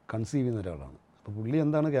നോക്കി കൺസീവ് ചെയ്യുന്ന ഒരാളാണ്. അപ്പോൾ പുള്ളി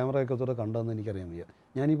എന്താണ് ക്യാമറയൊക്കെ കണ്ടതെന്ന് എനിക്കറിയാൻ വയ്യ.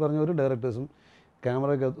 ഞാനീ പറഞ്ഞ ഒരു ഡയറക്ടേഴ്സും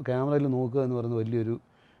ക്യാമറയിൽ നോക്കുക എന്ന് പറയുന്നത് വലിയൊരു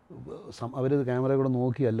അവർ ക്യാമറയെ കൂടെ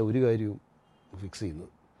നോക്കിയല്ല ഒരു കാര്യവും ഫിക്സ് ചെയ്യുന്നത്.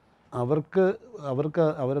 അവർക്ക്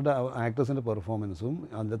അവരുടെ ആക്ടേഴ്സിൻ്റെ പെർഫോമൻസും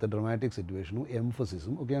അതിൻ്റെ ഡ്രമാറ്റിക് സിറ്റുവേഷനും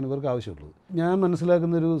എംഫസിസും ഒക്കെയാണ് ഇവർക്ക് ആവശ്യമുള്ളത്. ഞാൻ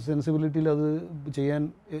മനസ്സിലാക്കുന്നൊരു സെൻസിബിലിറ്റിയിൽ അത് ചെയ്യാൻ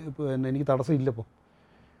പിന്നെ എനിക്ക് തടസ്സമില്ലപ്പോൾ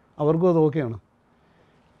അവർക്കും അത് ഓക്കെയാണ്.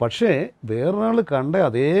 പക്ഷേ വേറൊരാൾ കണ്ട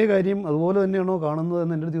അതേ കാര്യം അതുപോലെ തന്നെയാണോ കാണുന്നത്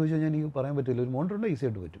എന്ന് എൻ്റെ അടുത്ത് ചോദിച്ചാൽ ഞാൻ എനിക്ക് പറയാൻ പറ്റില്ല. ഒരു മോണിറ്ററിൻ്റെ ഈസി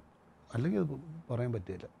ആയിട്ട് പറ്റും, അല്ലെങ്കിൽ അത് പറയാൻ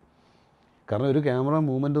പറ്റില്ല. കാരണം ഒരു ക്യാമറ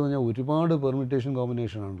മൂവ്മെൻ്റ് എന്ന് പറഞ്ഞാൽ ഒരുപാട് പെർമിറ്റേഷൻ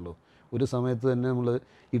കോമ്പിനേഷൻ ആണല്ലോ. ഒരു സമയത്ത് തന്നെ നമ്മൾ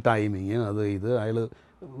ഈ ടൈമിങ് ഇത് അയാൾ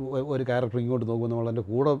ഒരു ക്യാരക്ടർ ഇങ്ങോട്ട് നോക്കുമ്പോൾ നമ്മൾ അതിൻ്റെ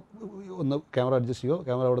കൂടെ ഒന്ന് ക്യാമറ അഡ്ജസ്റ്റ് ചെയ്യുമോ,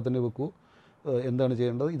 ക്യാമറ അവിടെ തന്നെ വെക്കുമോ, എന്താണ്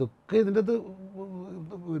ചെയ്യേണ്ടത്, ഇതൊക്കെ ഇതിൻ്റെ അകത്ത്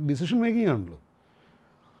ഡിസിഷൻ മേക്കിംഗ് ആണല്ലോ.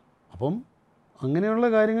 അപ്പം അങ്ങനെയുള്ള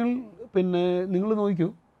കാര്യങ്ങൾ പിന്നെ നിങ്ങൾ നോക്കൂ.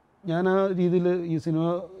 ഞാൻ ആ രീതിയിൽ ഈ സിനിമ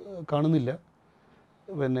കാണുന്നില്ല,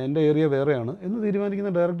 പിന്നെ എൻ്റെ ഏരിയ വേറെയാണ് എന്ന്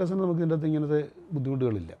തീരുമാനിക്കുന്ന ഡയറക്ടേഴ്സിന് നമുക്ക് ഇതിൻ്റെ അകത്ത് ഇങ്ങനത്തെ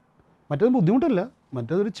ബുദ്ധിമുട്ടുകളില്ല. മറ്റേത് ബുദ്ധിമുട്ടല്ല,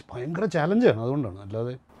 മറ്റേതൊരു ഭയങ്കര ചാലഞ്ചാണ്. അതുകൊണ്ടാണ്.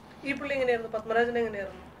 അല്ലാതെ ഈ പുള്ളി എങ്ങനെയായിരുന്നു, പത്മരാജൻ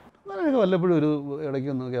എങ്ങനെയായിരുന്നു? അങ്ങനെയൊക്കെ വല്ലപ്പോഴും ഒരു ഇടയ്ക്ക്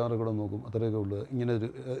ഒന്ന് ക്യാമറ കൂടെ നോക്കും, അത്രയൊക്കെ ഉള്ളൂ. ഇങ്ങനെ ഒരു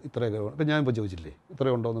ഇത്രയൊക്കെ ഇപ്പം ഞാനിപ്പോൾ ചോദിച്ചില്ലേ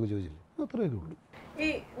ഇത്രയും ഉണ്ടോ എന്നൊക്കെ ചോദിച്ചില്ലേ, അത്രയൊക്കെ ഉള്ളൂ. ഈ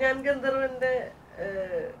ഞാൻ ഗന്ധർവൻ്റെ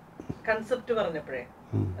കൺസെപ്റ്റ് പറഞ്ഞപ്പോഴേ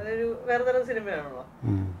അതൊരു വേറെ തരം സിനിമയാണല്ലോ,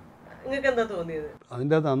 നിങ്ങൾക്ക് എന്താ തോന്നിയത്?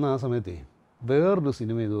 അതിൻ്റെ അകത്ത് അന്ന് ആ സമയത്തേ വേറൊരു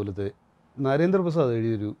സിനിമ ഇതുപോലത്തെ നരേന്ദ്രപ്രസാദ്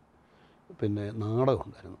എഴുതിയൊരു പിന്നെ നാടകം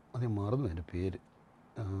ഉണ്ടായിരുന്നു. അത് ഞാൻ മറന്നു അതിൻ്റെ പേര്.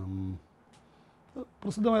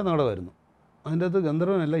 പ്രസിദ്ധമായ നാടകമായിരുന്നു. അതിൻ്റെ അകത്ത്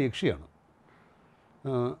ഗന്ധർവനല്ല യക്ഷിയാണ്.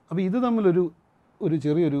 അപ്പോൾ ഇത് തമ്മിലൊരു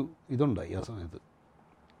ചെറിയൊരു ഇതുണ്ടായി ആ സമയത്ത്.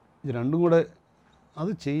 ഇത് രണ്ടും കൂടെ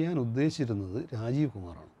അത് ചെയ്യാൻ ഉദ്ദേശിച്ചിരുന്നത് രാജീവ്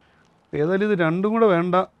കുമാറാണ്. ഏതായാലും ഇത് രണ്ടും കൂടെ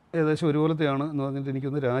വേണ്ട, ഏകദേശം ഒരുപോലത്തെയാണ് എന്ന് പറഞ്ഞിട്ട്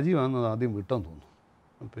എനിക്കൊന്ന് രാജീവാണെന്നത് ആദ്യം വിട്ടാൻ തോന്നുന്നു.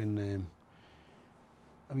 പിന്നെ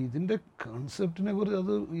അപ്പം ഇതിൻ്റെ കൺസെപ്റ്റിനെ കുറിച്ച്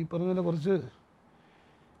അത് ഈ പറഞ്ഞ പോലെ കുറച്ച്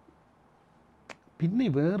പിന്നെ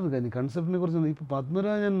വേറൊരു കാര്യം കൺസെപ്റ്റിനെ കുറിച്ച് ഇപ്പോൾ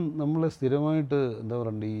പത്മരാജൻ നമ്മളെ സ്ഥിരമായിട്ട് എന്താ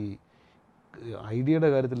പറയണ്ട ഈ ഐഡിയയുടെ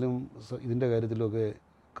കാര്യത്തിലും ഇതിൻ്റെ കാര്യത്തിലുമൊക്കെ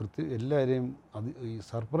എല്ലാവരെയും അത് ഈ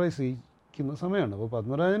സർപ്രൈസ് ചെയ്യിക്കുന്ന സമയമാണ്. അപ്പോൾ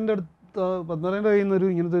പത്മരാജൻ്റെ കയ്യിൽ നിന്നൊരു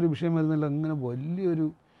ഇങ്ങനത്തെ ഒരു വിഷയം വരുന്നില്ല, അങ്ങനെ വലിയൊരു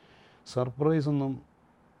സർപ്രൈസൊന്നും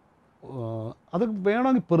അത്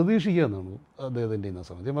വേണമെങ്കിൽ പ്രതീക്ഷിക്കുക എന്നാണ് അദ്ദേഹത്തിൻ്റെ ഇന്ന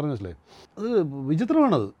സമയത്ത് ഞാൻ പറഞ്ഞു. മനസ്സിലായി, അത്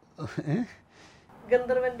വിചിത്രമാണത്.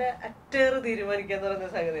 ഗന്ധർവന്റെ അറ്റേറ് തീരുമാനിക്കാന്ന് പറയുന്ന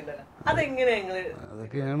സംഗതി ഉണ്ടല്ലോ,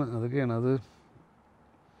 അതൊക്കെയാണ്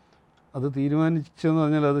അത് തീരുമാനിച്ചെന്ന്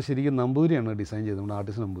പറഞ്ഞാൽ അത് ശരിക്കും നമ്പൂരിയാണ് ഡിസൈൻ ചെയ്തത്, നമ്മുടെ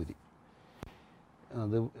ആർട്ടിസ്റ്റ് നമ്പൂരി.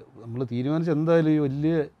 അത് നമ്മൾ തീരുമാനിച്ച് എന്തായാലും ഈ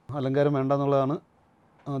വലിയ അലങ്കാരം വേണ്ടെന്നുള്ളതാണ്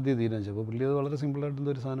ആദ്യം തീരുമാനിച്ചത്. അപ്പോൾ പുള്ളി അത് വളരെ സിമ്പിളായിട്ട്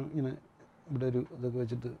എന്തൊരു സാധനം ഇങ്ങനെ ഇവിടെ ഒരു ഇതൊക്കെ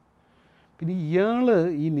വെച്ചിട്ട്. പിന്നെ ഇയാൾ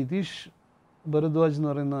ഈ നിതീഷ് ഭരദ്വാജ് എന്ന്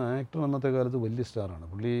പറയുന്ന ആക്ടർ അന്നത്തെ കാലത്ത് വലിയ സ്റ്റാറാണ്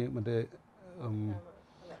പുള്ളി. മറ്റേ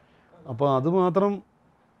അപ്പോൾ അതുമാത്രം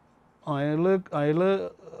അയാൾ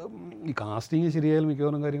ഈ കാസ്റ്റിങ് ശരിയായാലും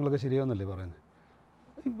മിക്കവാറും കാര്യങ്ങളൊക്കെ ശരിയാവുന്നല്ലേ പറയുന്നത്.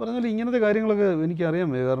 ഈ പറഞ്ഞാൽ ഇങ്ങനത്തെ കാര്യങ്ങളൊക്കെ എനിക്കറിയാൻ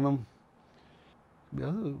വയ്യ, കാരണം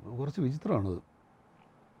അത് കുറച്ച് വിചിത്രമാണത്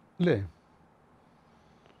അല്ലേ.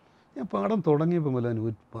 ഞാൻ പാഠം തുടങ്ങിയപ്പോൾ മുതൽ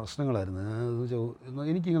അതിന് പ്രശ്നങ്ങളായിരുന്നു.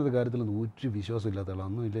 എനിക്കിങ്ങനത്തെ കാര്യത്തിലൊന്നും ഒരു വിശ്വാസം ഇല്ലാത്ത ആളാണ്,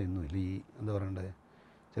 അന്നും ഇല്ല ഇന്നും ഇല്ല. ഈ എന്താ പറയണ്ടേ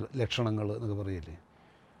ചില ലക്ഷണങ്ങൾ എന്നൊക്കെ പറയില്ലേ,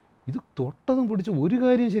 ഇത് തൊട്ടതും പിടിച്ച് ഒരു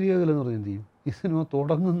കാര്യം ശരിയാകില്ലെന്ന് പറഞ്ഞാൽ എന്ത് ചെയ്യും? ഈ സിനിമ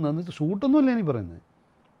തുടങ്ങുന്ന ഷൂട്ടൊന്നുമല്ല ഞാൻ പറയുന്നത്,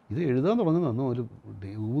 ഇത് എഴുതാൻ തുടങ്ങുന്ന അന്നും ഒരു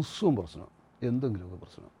ദിവസവും പ്രശ്നം, എന്തെങ്കിലുമൊക്കെ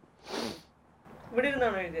പ്രശ്നം.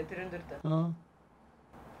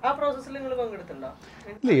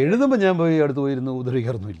 ഇല്ല, എഴുതുമ്പോൾ ഞാൻ പോയി അടുത്ത് പോയിരുന്നു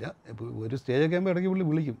ഉപദ്രവിക്കാറൊന്നുമില്ല. ഇപ്പോൾ ഒരു സ്റ്റേജൊക്കെ ആകുമ്പോൾ ഇടയ്ക്ക് പുള്ളി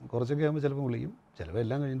വിളിക്കും, കുറച്ചൊക്കെ ആകുമ്പോൾ ചിലപ്പോൾ വിളിക്കും, ചിലപ്പോൾ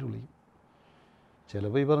എല്ലാം കഴിഞ്ഞിട്ട് വിളിക്കും,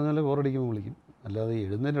 ചിലപ്പോൾ ഈ പറഞ്ഞ പോലെ ബോറടിക്കുമ്പോൾ വിളിക്കും. അല്ലാതെ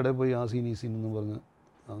എഴുതുന്നതിൻ്റെ ഇടയിൽ പോയി ആ സീൻ ഈ സീൻ എന്ന് പറഞ്ഞ്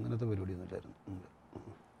അങ്ങനത്തെ പരിപാടിയൊന്നും ഇല്ലായിരുന്നു.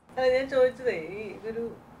 ഞാൻ ചോദിച്ചതേ ഈ ഇതൊരു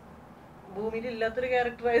ഭൂമിയിൽ ഇല്ലാത്തൊരു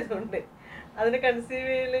ക്യാരക്ടർ ആയതുകൊണ്ട് അതിനെ കൺസീവ്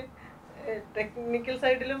ചെയ്യല് ടെക്നിക്കൽ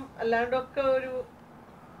സൈഡിലും അല്ലാണ്ടൊക്കെ ഒരു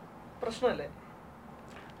പ്രശ്നമല്ലേ.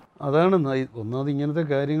 അതാണ് ഒന്നാമത് ഇങ്ങനത്തെ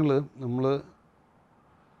കാര്യങ്ങൾ നമ്മൾ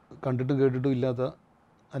കണ്ടിട്ടും കേട്ടിട്ടും ഇല്ലാത്ത,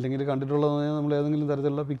 അല്ലെങ്കിൽ കണ്ടിട്ടുള്ളതെന്ന് പറഞ്ഞാൽ നമ്മൾ ഏതെങ്കിലും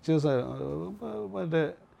തരത്തിലുള്ള പിക്ചേഴ്സ് മറ്റേ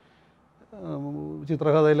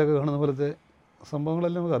ചിത്രകഥയിലൊക്കെ കാണുന്ന പോലത്തെ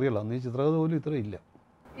സംഭവങ്ങളെല്ലാം നമുക്ക് അറിയില്ല. അന്ന് ഈ ചിത്രകഥ പോലും ഇത്ര ഇല്ല.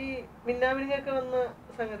 ഈ മിന്നാമിനിങ്ങൊക്കെ വന്ന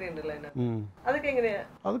സംഗതി ഉണ്ടല്ലോ, അതൊക്കെ എങ്ങനെയാ?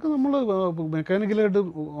 അതൊക്കെ നമ്മൾ മെക്കാനിക്കലായിട്ട്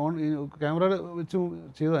ക്യാമറ വെച്ച്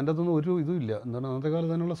ചെയ്ത് അതിൻ്റെ അകത്തൊന്നും ഒരു ഇതും ഇല്ല. എന്താണ് അന്നത്തെ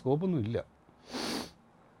കാലത്ത് അതിനുള്ള സ്കോപ്പൊന്നും ഇല്ല,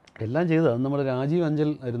 എല്ലാം ചെയ്തത്. അത് നമ്മുടെ രാജീവ് അഞ്ചൽ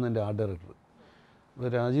ആയിരുന്നു എൻ്റെ ആർട്ട് ഡയറക്ടർ. അപ്പോൾ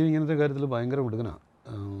രാജീവ് ഇങ്ങനത്തെ കാര്യത്തിൽ ഭയങ്കര മിടുക്കനാണ്.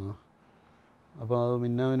 അപ്പോൾ അത്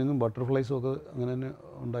മിന്നാമിനും ബട്ടർഫ്ലൈസും ഒക്കെ അങ്ങനെ തന്നെ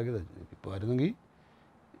ഉണ്ടാക്കിയതായിരുന്നു. ഇപ്പോൾ ആയിരുന്നെങ്കിൽ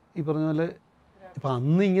ഈ പറഞ്ഞ പോലെ ഇപ്പം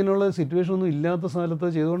അന്ന് ഇങ്ങനെയുള്ള സിറ്റുവേഷൻ ഒന്നും ഇല്ലാത്ത സ്ഥലത്ത്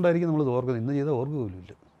ചെയ്തുകൊണ്ടായിരിക്കും നമ്മൾ ഓർക്കുന്നത്. ഇന്ന് ചെയ്താൽ ഓർക്കുക പോലും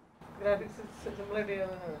ഇല്ല.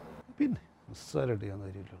 പിന്നെ നിസ്സാരമായിട്ട് ചെയ്യാൻ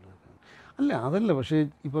കാര്യമില്ല. അല്ല അതല്ല, പക്ഷേ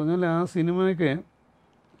ഈ പറഞ്ഞ പോലെ ആ സിനിമയൊക്കെ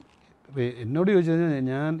എന്നോട് ചോദിച്ചു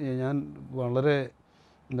കഴിഞ്ഞാൽ ഞാൻ വളരെ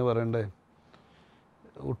എന്താ പറയണ്ടേ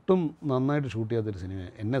ഒട്ടും നന്നായിട്ട് ഷൂട്ട് ചെയ്യാത്തൊരു സിനിമ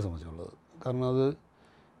എന്നെ സംബന്ധിച്ചുള്ളത്. കാരണം അത്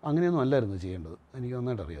അങ്ങനെയൊന്നും അല്ലായിരുന്നു ചെയ്യേണ്ടത്, എനിക്ക്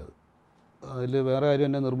നന്നായിട്ട് അറിയാതെ. അതിൽ വേറെ ആരും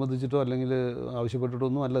എന്നെ നിർബന്ധിച്ചിട്ടോ അല്ലെങ്കിൽ ആവശ്യപ്പെട്ടിട്ടോ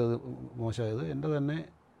ഒന്നും അല്ല ഇത് മോശമായത്. എൻ്റെ തന്നെ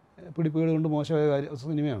പിടിപ്പുകേട് കൊണ്ട് മോശമായ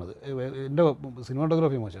സിനിമയാണത്. എൻ്റെ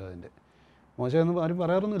സിനിമാറ്റോഗ്രാഫി മോശമായതിൻ്റെ മോശമെന്ന് ആരും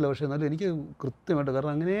പറയാറൊന്നുമില്ല. പക്ഷേ എന്നാലും എനിക്ക് കൃത്യമായിട്ട്,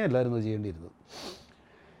 കാരണം അങ്ങനെയേ അല്ലായിരുന്നു ചെയ്യേണ്ടിയിരുന്നത്.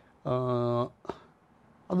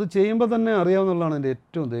 അത് ചെയ്യുമ്പോൾ തന്നെ അറിയാവുന്നതാണ് എൻ്റെ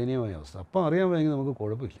ഏറ്റവും ദയനീയമായ അവസ്ഥ. അപ്പം അറിയാൻ വേണമെങ്കിൽ നമുക്ക്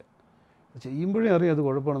കുഴപ്പമില്ല, ചെയ്യുമ്പോഴേ അറിയാം അത്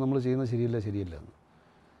കുഴപ്പമാണ്, നമ്മൾ ചെയ്യുന്നത് ശരിയല്ല എന്ന്.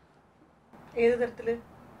 ഏത് തരത്തിൽ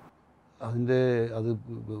അത്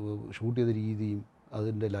ഷൂട്ട് ചെയ്ത രീതിയും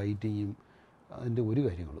അതിൻ്റെ ലൈറ്റിങ്ങും അതിൻ്റെ ഒരു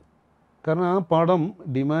കാര്യങ്ങളും കാരണം ആ പടം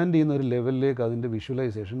ഡിമാൻഡ് ചെയ്യുന്ന ഒരു ലെവലിലേക്ക് അതിൻ്റെ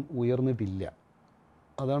വിഷ്വലൈസേഷൻ ഉയർന്നിട്ടില്ല.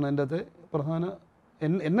 അതാണ് അതിൻ്റെ അകത്തെ പ്രധാന,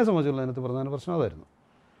 എന്നെ സംബന്ധിച്ചുള്ള അതിനകത്ത് പ്രധാന പ്രശ്നം അതായിരുന്നു.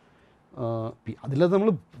 അതിലകത്ത്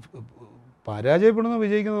നമ്മൾ പരാജയപ്പെടുന്ന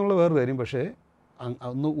വിജയിക്കുന്ന എന്നുള്ള വേറൊരു കാര്യം, പക്ഷേ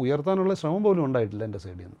ഒന്ന് ഉയർത്താനുള്ള ശ്രമം പോലും ഉണ്ടായിട്ടില്ല എൻ്റെ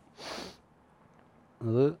സൈഡിൽ നിന്ന്.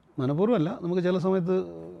 അത് മനഃപൂർവ്വമല്ല, നമുക്ക് ചില സമയത്ത്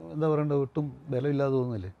എന്താ പറയണ്ടത്, ഒട്ടും ബലമില്ലാതെ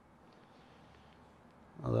തോന്നുന്നില്ലേ,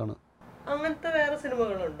 അതാണ്. അങ്ങനത്തെ വേറെ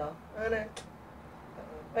സിനിമകളുണ്ടോ അങ്ങനെ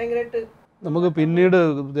ഭയങ്കരമായിട്ട് നമുക്ക് പിന്നീട്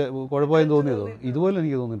കുഴപ്പമായി തോന്നിയതോ? ഇതുപോലെ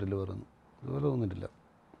എനിക്ക് തോന്നിയിട്ടില്ല, വേറെ ഇതുപോലെ തോന്നിയിട്ടില്ല.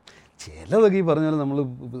 ചിലതൊക്കെ ഈ പറഞ്ഞാൽ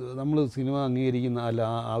നമ്മൾ സിനിമ അംഗീകരിക്കുന്ന അല്ല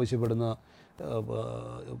ആവശ്യപ്പെടുന്ന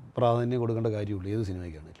പ്രാധാന്യം കൊടുക്കേണ്ട കാര്യമുള്ളൂ ഏത്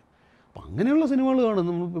സിനിമയ്ക്കാണെങ്കിലും. അപ്പം അങ്ങനെയുള്ള സിനിമകൾ കാണും.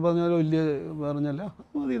 നമ്മൾ പറഞ്ഞാലോ വലിയ പറഞ്ഞാൽ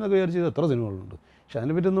മതി എന്നൊക്കെ വിചാരിച്ചത് എത്ര സിനിമകളുണ്ട്. പക്ഷെ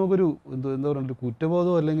അതിനെപ്പറ്റി നമുക്കൊരു എന്താ പറയുക,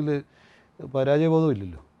 കുറ്റബോധമോ അല്ലെങ്കിൽ പരാജയബോധമോ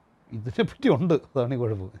ഇല്ലല്ലോ. ഇതിനെപ്പറ്റി ഉണ്ട്, അതാണ് ഈ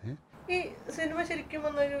കുഴപ്പം. ഈ സിനിമ ശരിക്കും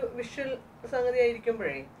വന്നൊരു വിഷ്വൽ സംഗതി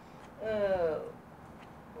ആയിരിക്കുമ്പോഴേ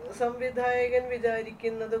സംവിധായകൻ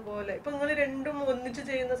വിചാരിക്കുന്നത് പോലെ ഇപ്പൊ നിങ്ങൾ രണ്ടും ഒന്നിച്ച്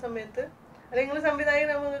ചെയ്യുന്ന സമയത്ത്, അല്ലെങ്കിൽ നിങ്ങൾ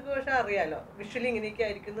സംവിധായകനാകുമ്പോൾ നിങ്ങൾക്ക് പക്ഷെ അറിയാലോ വിഷ്വലി ഇങ്ങനെയൊക്കെ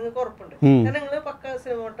ആയിരിക്കും, നിങ്ങൾക്ക് ഉറപ്പുണ്ട്. കാരണം നിങ്ങൾ പക്ക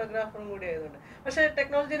സിനിമാട്ടോഗ്രാഫറും കൂടി ആയതുകൊണ്ട്. പക്ഷെ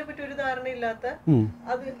ടെക്നോളജിയെ പറ്റി ഒരു ധാരണ ഇല്ലാത്ത,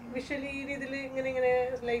 അത് വിഷ്വലി ഈ രീതിയിൽ ഇങ്ങനെ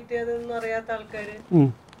ലൈറ്റ് അതൊന്നും അറിയാത്ത ആൾക്കാര്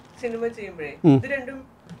സിനിമ ചെയ്യുമ്പോഴേ ഇത്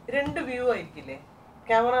രണ്ട് വ്യൂ ആയിരിക്കില്ലേ?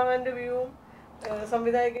 ക്യാമറാമാന്റെ വ്യൂവും അല്ല,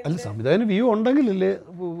 സംവിധായകന് വ്യൂ ഉണ്ടെങ്കിലല്ലേ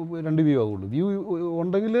രണ്ട് വ്യൂ ആവുള്ളൂ. വ്യൂ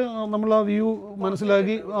ഉണ്ടെങ്കിൽ നമ്മൾ ആ വ്യൂ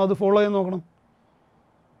മനസ്സിലാക്കി അത് ഫോളോ ചെയ്യാൻ നോക്കണം.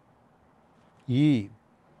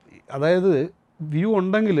 അതായത് വ്യൂ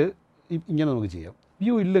ഉണ്ടെങ്കിൽ ഇങ്ങനെ നമുക്ക് ചെയ്യാം,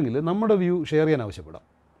 വ്യൂ ഇല്ലെങ്കിൽ നമ്മുടെ വ്യൂ ഷെയർ ചെയ്യാൻ ആവശ്യപ്പെടാം.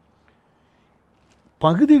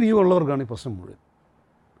 പകുതി വ്യൂ ഉള്ളവർക്കാണ് ഈ പ്രശ്നം മുഴുവൻ.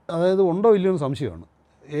 അതായത് ഉണ്ടോ ഇല്ലയോ എന്ന് സംശയമാണ്.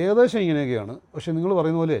 ഏകദേശം ഇങ്ങനെയൊക്കെയാണ്, പക്ഷേ നിങ്ങൾ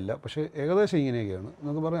പറയുന്ന പോലെയല്ല, പക്ഷേ ഏകദേശം ഇങ്ങനെയൊക്കെയാണ്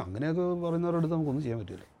എന്നൊക്കെ പറയാം. അങ്ങനെയൊക്കെ പറയുന്നവരുടെ അടുത്ത് നമുക്കൊന്നും ചെയ്യാൻ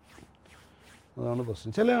പറ്റില്ല. അതാണ്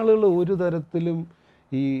പ്രശ്നം. ചില ആളുകൾ ഒരു തരത്തിലും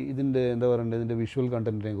ഇതിൻ്റെ എന്താ പറയണ്ടത്, ഇതിൻ്റെ വിഷ്വൽ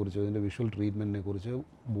കണ്ടൻറ്റിനെ കുറിച്ചോ ഇതിൻ്റെ വിഷ്വൽ ട്രീറ്റ്മെൻറ്റിനെ കുറിച്ചോ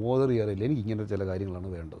ബോധർ ചെയ്യാറില്ല. എനിക്ക് ഇങ്ങനെ ചില കാര്യങ്ങളാണ്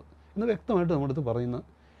വേണ്ടത് എന്ന് വ്യക്തമായിട്ട് നമ്മുടെ അടുത്ത് പറയുന്ന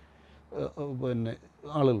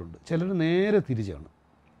ആളുകളുണ്ട്. ചിലർ നേരെ തിരിച്ചാണ്,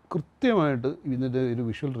 കൃത്യമായിട്ട് ഇതിൻ്റെ ഒരു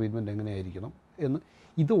വിഷ്വൽ ട്രീറ്റ്മെൻറ്റ് എങ്ങനെയായിരിക്കണം എന്ന്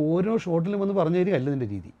ഇത് ഓരോ ഷോട്ടിലും വന്ന് പറഞ്ഞു തരികയല്ല ഇതിൻ്റെ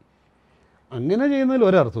രീതി. അങ്ങനെ ചെയ്യുന്നതിൽ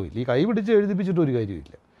ഒരർത്ഥമില്ല. ഈ കൈ പിടിച്ച് എഴുതിപ്പിച്ചിട്ട് ഒരു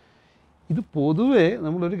കാര്യമില്ല. ഇത് പൊതുവേ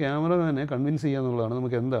നമ്മളൊരു ക്യാമറമാനെ കൺവിൻസ് ചെയ്യുക എന്നുള്ളതാണ്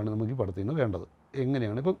നമുക്ക് എന്താണ് നമുക്ക് ഈ പടത്തിൽ നിന്ന് വേണ്ടത്,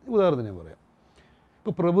 എങ്ങനെയാണ്. ഇപ്പം ഉദാഹരണത്തിന് ഞാൻ പറയാം.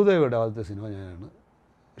 ഇപ്പോൾ പ്രഭുദേവയുടെ ആദ്യത്തെ സിനിമ ഞാനാണ്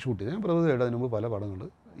ഷൂട്ട് ചെയ്തത്. ഞാൻ പ്രഭുദേവയുടെ അതിന് മുമ്പ് പല പടങ്ങൾ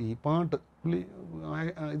ഈ പാട്ട് പുള്ളി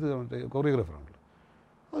ഇത് കൊറിയോഗ്രാഫറാണല്ലോ,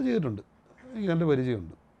 അത് ചെയ്തിട്ടുണ്ട്, എനിക്ക് നല്ല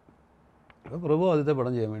പരിചയമുണ്ട്. അപ്പോൾ പ്രഭു ആദ്യത്തെ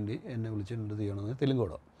പടം ചെയ്യാൻ വേണ്ടി എന്നെ വിളിച്ചിട്ടുണ്ട് ചെയ്യണമെന്ന്, തെലുങ്ക്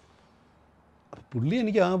പടം. പുള്ളി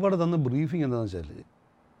എനിക്ക് ആ പടം തന്ന ബ്രീഫിംഗ് എന്താണെന്ന് വെച്ചാൽ,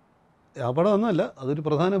 ആ പടം ഒന്നുമല്ല, അതൊരു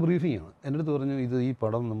പ്രധാന ബ്രീഫിങ്ങാണ്. എൻ്റെ അടുത്ത് പറഞ്ഞു, ഈ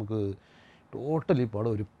പടം നമുക്ക് ടോട്ടലി പടം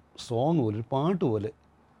ഒരു സോങ് പോലെ, ഒരു പാട്ട് പോലെ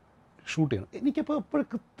ഷൂട്ട് ചെയ്യണം. എനിക്കപ്പോൾ അപ്പോഴും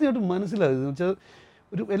കൃത്യമായിട്ട് മനസ്സിലായത് എന്ന് വെച്ചാൽ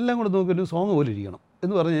ഒരു എല്ലാം കൂടെ നോക്കി ഒരു സോങ് പോലെ ഇരിക്കണം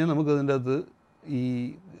എന്ന് പറഞ്ഞു കഴിഞ്ഞാൽ നമുക്ക് അതിൻ്റെ അകത്ത്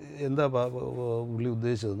എന്താ പുള്ളി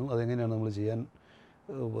ഉദ്ദേശിച്ചതെന്നും അതെങ്ങനെയാണ് നമ്മൾ ചെയ്യാൻ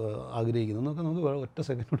ആഗ്രഹിക്കുന്നതെന്നൊക്കെ നമുക്ക് ഒറ്റ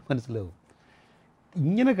സെക്കൻഡ് കൊണ്ട് മനസ്സിലാവും.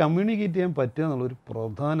 ഇങ്ങനെ കമ്മ്യൂണിക്കേറ്റ് ചെയ്യാൻ പറ്റുക എന്നുള്ളൊരു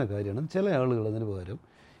പ്രധാന കാര്യമാണ്. ചില ആളുകൾ അതിന് പകരം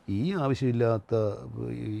ഈ ആവശ്യമില്ലാത്ത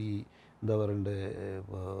എന്താ പറയണ്ടേ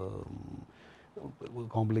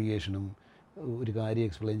കോംപ്ലിക്കേഷനും ഒരു കാര്യം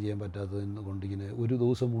എക്സ്പ്ലെയിൻ ചെയ്യാൻ പറ്റാത്തതിനെ കൊണ്ട് ഇങ്ങനെ ഒരു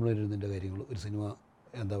ദിവസം മുഴുവൻ ഇരുന്നതിൻ്റെ കാര്യങ്ങൾ ഒരു സിനിമ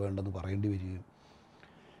എന്താ വേണ്ടെന്ന് പറയേണ്ടി വരികയും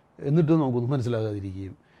എന്നിട്ട് നമുക്കൊന്നും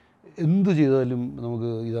മനസ്സിലാകാതിരിക്കുകയും എന്ത് ചെയ്താലും നമുക്ക്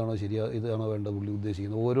ഇതാണോ ഇതാണോ വേണ്ട പുള്ളി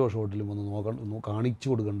ഉദ്ദേശിക്കുന്നത് ഓരോ ഷോട്ടിലും ഒന്ന് കാണിച്ചു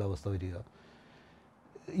കൊടുക്കേണ്ട അവസ്ഥ വരിക.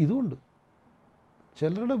 ഇതുകൊണ്ട്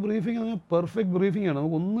ചിലരുടെ ബ്രീഫിംഗ് എന്ന് പറഞ്ഞാൽ പെർഫെക്റ്റ് ബ്രീഫിംഗാണ്,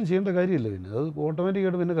 നമുക്കൊന്നും ചെയ്യേണ്ട കാര്യമില്ല. പിന്നെ അത്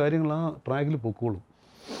ഓട്ടോമാറ്റിക്കായിട്ട് പിന്നെ കാര്യങ്ങൾ ആ ട്രാക്കിൽ പൊക്കോളും.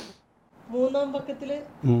 മൂന്നാം പക്കത്തിൽ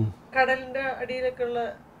കടലിന്റെ അടിയിലൊക്കെ ഉള്ള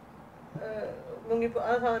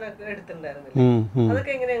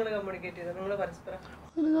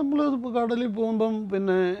നമ്മൾ കടലിൽ പോകുമ്പം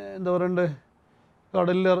പിന്നെ എന്താ പറയണ്ടേ,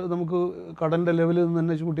 കടലിൽ നമുക്ക് കടലിൻ്റെ ലെവലിൽ നിന്ന്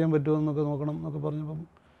തന്നെ ഷൂട്ട് ചെയ്യാൻ പറ്റുമോ എന്നൊക്കെ നോക്കണം എന്നൊക്കെ പറഞ്ഞപ്പം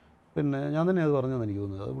പിന്നെ ഞാൻ തന്നെ അത് പറഞ്ഞതെന്ന് എനിക്ക്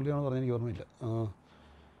തോന്നുന്നത്. അത് പുള്ളിയാണ് പറഞ്ഞത്, എനിക്ക് ഓർമ്മയില്ല.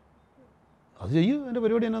 അത് ചെയ്യും, എൻ്റെ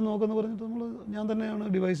പരിപാടി എന്നാ നോക്കുമെന്ന് പറഞ്ഞിട്ട് ഞാൻ തന്നെയാണ്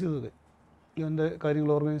ഡിവൈസ് ചെയ്തത്, എൻ്റെ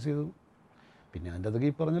കാര്യങ്ങൾ ഓർഗനൈസ് ചെയ്തു. പിന്നെ അതിൻ്റെ അതൊക്കെ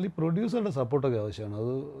ഈ പറഞ്ഞാൽ ഈ പ്രൊഡ്യൂസറുടെ സപ്പോർട്ടൊക്കെ ആവശ്യമാണ്.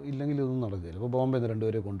 അത് ഇല്ലെങ്കിൽ ഇതൊന്നും നടക്കില്ല. ഇപ്പോൾ ബോംബെ നിന്ന്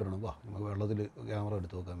രണ്ടുപേരെ കൊണ്ടുവരണം, നമുക്ക് വെള്ളത്തിൽ ക്യാമറ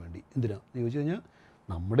എടുത്ത് നോക്കാൻ വേണ്ടി. എന്തിനാണ് എന്ന് ചോദിച്ചു കഴിഞ്ഞാൽ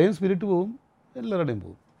നമ്മുടെയും സ്പിരിറ്റ് പോവും, എല്ലാവരുടെയും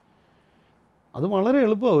പോവും. അത് വളരെ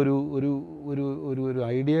എളുപ്പമാണ് ഒരു ഒരു ഒരു ഒരു ഒരു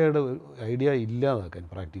ഐഡിയ ഇല്ലാതാക്കാൻ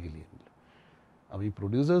പ്രാക്ടിക്കലി. അപ്പോൾ ഈ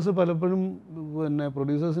പ്രൊഡ്യൂസേഴ്സ് പലപ്പോഴും പിന്നെ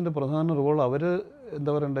പ്രൊഡ്യൂസേഴ്സിൻ്റെ പ്രധാന റോൾ അവർ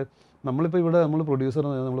എന്താ പറയണ്ടേ, നമ്മളിപ്പോൾ ഇവിടെ നമ്മൾ പ്രൊഡ്യൂസർ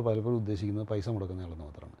നമ്മൾ പലപ്പോഴും ഉദ്ദേശിക്കുന്നത് പൈസ മുടക്കുന്നയാളെന്ന്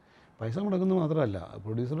മാത്രമാണ്. പൈസ മുടക്കുന്നത് മാത്രമല്ല,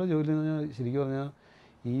 പ്രൊഡ്യൂസറുടെ ജോലി എന്ന് പറഞ്ഞാൽ ശരിക്കും പറഞ്ഞാൽ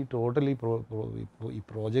ഈ ടോട്ടലി ഈ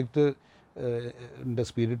പ്രോജക്റ്റ്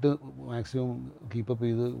സ്പിരിറ്റ് മാക്സിമം കീപ്പപ്പ്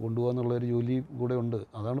ചെയ്ത് കൊണ്ടുപോകാന്നുള്ളൊരു ജോലി കൂടെ ഉണ്ട്.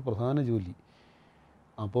 അതാണ് പ്രധാന ജോലി.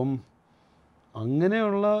 അപ്പം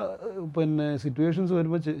അങ്ങനെയുള്ള പിന്നെ സിറ്റുവേഷൻസ്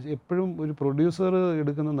വരുമ്പോൾ എപ്പോഴും ഒരു പ്രൊഡ്യൂസർ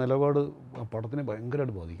എടുക്കുന്ന നിലപാട് ആ പടത്തിനെ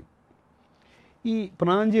ഭയങ്കരമായിട്ട് ബാധിക്കും. ഈ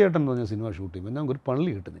പ്രാഞ്ചിയേട്ടൻ എന്ന് പറഞ്ഞ സിനിമ ഷൂട്ട് ചെയ്യുമ്പോൾ ഞങ്ങൾക്കൊരു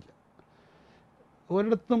പള്ളി കിട്ടുന്നില്ല,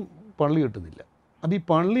 ഒരിടത്തും പള്ളി കിട്ടുന്നില്ല. അപ്പോൾ ഈ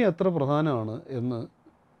പള്ളി എത്ര പ്രധാനമാണ് എന്ന്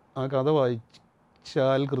ആ കഥ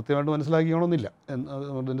വായിച്ചാൽ കൃത്യമായിട്ട് മനസ്സിലാക്കിക്കണമെന്നില്ല.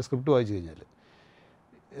 അതിൻ്റെ സ്ക്രിപ്റ്റ് വായിച്ചു കഴിഞ്ഞാൽ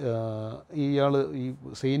ഇയാൾ ഈ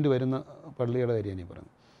സെയിൻറ്റ് വരുന്ന പള്ളിയുടെ കാര്യമാണ് ഈ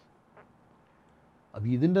പറയുന്നത്. അപ്പോൾ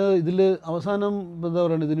ഇതിൽ അവസാനം എന്താ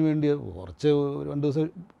പറയുക, ഇതിന് വേണ്ടി കുറച്ച് 2 ദിവസം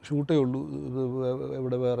ഷൂട്ടേ ഉള്ളൂ.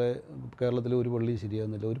 ഇവിടെ വേറെ കേരളത്തിലെ ഒരു പള്ളി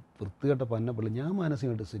ശരിയാകുന്നില്ല, ഒരു വൃത്തികെട്ട പന്ന പള്ളി. ഞാൻ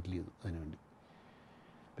മാനസികമായിട്ട് സെറ്റിൽ ചെയ്തു അതിനുവേണ്ടി.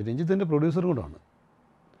 പിന്നെ രഞ്ജിത്തിൻ്റെ പ്രൊഡ്യൂസറും കൂടാണ്.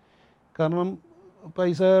 കാരണം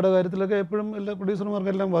പൈസയുടെ കാര്യത്തിലൊക്കെ എപ്പോഴും എല്ലാ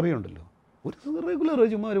പ്രൊഡ്യൂസർമാർക്കെല്ലാം പറയുണ്ടല്ലോ, ഒരു റെഗുലർ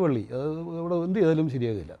ചുമ്മാ ഒരു പള്ളി അത് ഇവിടെ എന്ത് ചെയ്താലും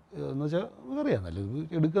ശരിയാകില്ല എന്ന് വെച്ചാൽ നമുക്കറിയാം, നല്ലത്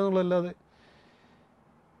എടുക്കുക എന്നുള്ളതല്ലാതെ.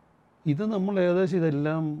 ഇത് നമ്മൾ ഏകദേശം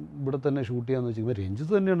ഇതെല്ലാം ഇവിടെ തന്നെ ഷൂട്ട് ചെയ്യാമെന്ന് വെച്ചാൽ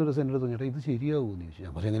രഞ്ജിത്ത് തന്നെയാണ് ഒരു സെൻറ്റർ തോന്നിയിട്ട് ഇത് ശരിയാകുമെന്ന് ചോദിച്ചു.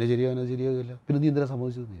 ഞാൻ പറഞ്ഞു എങ്ങനെ ശരിയാകാനത് ശരിയാകില്ല, പിന്നെ നീ എന്തിനാ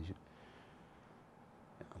സമ്മതിച്ചതെന്ന് ചോദിച്ചു.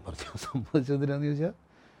 ഞാൻ പറഞ്ഞു സമ്മതിച്ചതിനാന്ന് ചോദിച്ചാൽ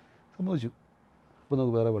സമ്മതിച്ചു, അപ്പോൾ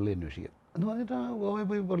നമുക്ക് വേറെ പള്ളി അന്വേഷിക്കാം എന്ന് പറഞ്ഞിട്ടാണ് ഗോവയിൽ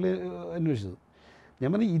പോയി പള്ളി അന്വേഷിച്ചത്. ഞാൻ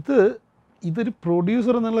പറഞ്ഞു ഇതൊരു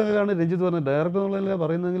പ്രൊഡ്യൂസർ എന്നുള്ളതിലാണ് രഞ്ജിത്ത് പറഞ്ഞത്, ഡയറക്ടർ എന്നുള്ളതിലാണ്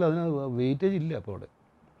പറയുന്നതെങ്കിൽ അതിന് വെയിറ്റേജ് ഇല്ല അപ്പോൾ അവിടെ,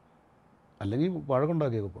 അല്ലെങ്കിൽ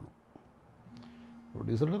വഴക്കുണ്ടാക്കിയൊക്കെ പോകണം.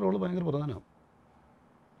 പ്രൊഡ്യൂസറുടെ റോള് ഭയങ്കര പ്രധാനമാണ്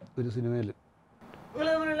ഒരു സിനിമയിൽ. നിങ്ങൾ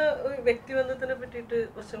തമ്മിലുള്ള വ്യക്തിബന്ധത്തിനെ പറ്റിയിട്ട്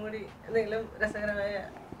കുറച്ചും കൂടി എന്തെങ്കിലും രസകരമായ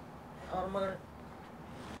ഓർമ്മകൾ?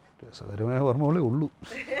 രസകരമായ ഓർമ്മകളേ ഉള്ളൂ.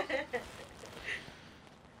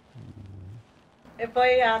 ഇപ്പോൾ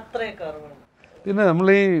ഈ യാത്രയൊക്കെ ഓർമ്മയുണ്ട്? പിന്നെ നമ്മൾ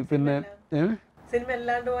ഈ പിന്നെ സിനിമ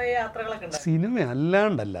അല്ലാണ്ട് പോയ യാത്രകളൊക്കെ ഉണ്ട്? സിനിമ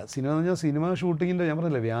അല്ലാണ്ടല്ല, സിനിമ എന്ന് പറഞ്ഞാൽ സിനിമ ഷൂട്ടിങ്ങിൻ്റെ ഞാൻ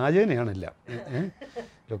പറഞ്ഞില്ല വ്യാജേനയാണില്ല,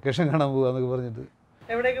 ലൊക്കേഷൻ കാണാൻ പോകുക എന്നൊക്കെ പറഞ്ഞിട്ട്.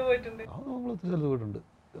 എവിടെയൊക്കെ പോയിട്ടുണ്ട്? അത് നമ്മൾ ഒത്തിരി സ്ഥലത്ത് പോയിട്ടുണ്ട്.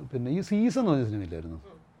 പിന്നെ ഈ സീസൺ എന്ന് പറഞ്ഞ സിനിമയില്ലായിരുന്നു,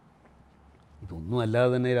 ഇതൊന്നും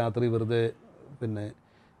അല്ലാതെ തന്നെ രാത്രി വെറുതെ പിന്നെ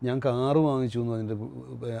ഞാൻ കാറ് വാങ്ങിച്ചു എന്ന് പറഞ്ഞിട്ട്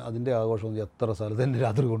അതിൻ്റെ ആഘോഷം എത്ര സ്ഥലത്ത് തന്നെ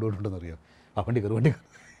രാത്രി കൊണ്ടുപോയിട്ടുണ്ടെന്ന് അറിയാം. ആ വണ്ടി കയറി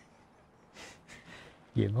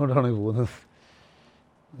എങ്ങോട്ടാണ് പോകുന്നത്.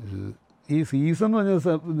 ഈ സീസൺ എന്ന് പറഞ്ഞ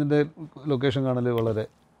ഇതിൻ്റെ ലൊക്കേഷൻ കാണൽ വളരെ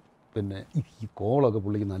പിന്നെ ഈ കോളൊക്കെ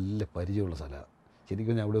പുള്ളിക്ക് നല്ല പരിചയമുള്ള സ്ഥലമാണ്.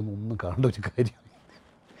 ശരിക്കും ഞാൻ അവിടെ ഒന്നും കാണേണ്ട ഒരു കാര്യമാണ്.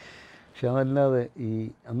 പക്ഷെ അതല്ലാതെ ഈ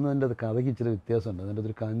അന്ന് എൻ്റെ അത് കഥയ്ക്ക് ഇച്ചിരി വ്യത്യാസമുണ്ട്. അതിൻ്റെ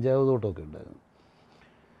ഒരു കഞ്ചാവ് തോട്ടമൊക്കെ ഉണ്ടായിരുന്നു.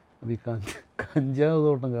 അപ്പോൾ ഈ കഞ്ചാവ്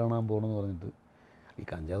തോട്ടം കാണാൻ പോകണമെന്ന് പറഞ്ഞിട്ട്, ഈ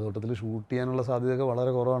കഞ്ചാവ് തോട്ടത്തിൽ ഷൂട്ട് ചെയ്യാനുള്ള സാധ്യതയൊക്കെ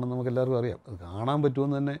വളരെ കുറവാണെന്ന് നമുക്ക് എല്ലാവർക്കും അറിയാം. അത് കാണാൻ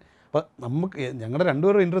പറ്റുമെന്ന് തന്നെ അപ്പം നമുക്ക് ഞങ്ങളുടെ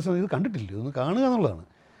രണ്ടുപേരും ഇൻട്രസ്റ്റ് ഇത് കണ്ടിട്ടില്ല, ഇതൊന്ന് കാണുക എന്നുള്ളതാണ്.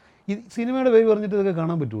 ഈ സിനിമയുടെ പേര് പറഞ്ഞിട്ട് ഇതൊക്കെ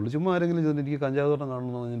കാണാൻ പറ്റുള്ളൂ. ചുമ്മാ ആരെങ്കിലും ചെന്നിട്ട് എനിക്ക് കഞ്ചാവ് തോട്ടം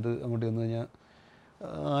കാണണമെന്ന് പറഞ്ഞിട്ട് അങ്ങോട്ട് ചെന്ന് കഴിഞ്ഞാൽ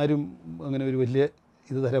ആരും അങ്ങനെ ഒരു വലിയ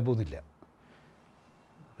ഇത് തരാൻ പോകുന്നില്ല.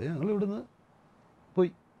 അപ്പോൾ ഞങ്ങൾ ഇവിടുന്ന്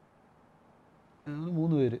പോയി, ഞങ്ങൾ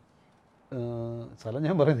 3 പേര്, സ്ഥലം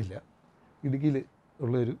ഞാൻ പറയുന്നില്ല, ഇടുക്കിയിൽ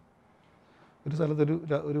ഉള്ളൊരു സ്ഥലത്തൊരു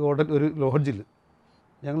ഒരു ഹോട്ടൽ, ഒരു ലോഡ്ജിൽ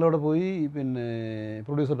ഞങ്ങളവിടെ പോയി. പിന്നെ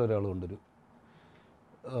പ്രൊഡ്യൂസറുടെ ഒരാൾ കൊണ്ടൊരു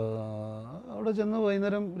അവിടെ ചെന്ന്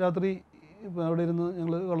വൈകുന്നേരം രാത്രി ഇപ്പം അവിടെ ഇരുന്ന്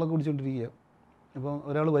ഞങ്ങൾ വെള്ളം കുടിച്ചുകൊണ്ടിരിക്കുക. അപ്പം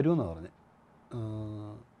ഒരാൾ വരുമെന്നാണ് പറഞ്ഞത്.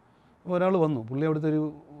 അപ്പോൾ ഒരാൾ വന്നു. പുള്ളി അവിടുത്തെ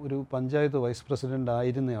ഒരു പഞ്ചായത്ത് വൈസ് പ്രസിഡൻ്റ്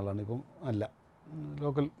ആയിരുന്നയാളാണ്, ഇപ്പം അല്ല,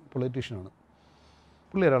 ലോക്കൽ പൊളിറ്റീഷ്യനാണ്.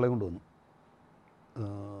 പുള്ളി ഒരാളെ കൊണ്ടുവന്നു.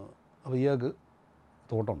 അപ്പോൾ ഇയാൾക്ക്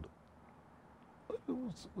തോട്ടമുണ്ട്,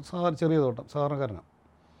 ചെറിയ തോട്ടം, സാധാരണക്കാരനാണ്.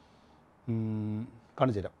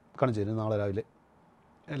 കാണിച്ചു തരാം നാളെ രാവിലെ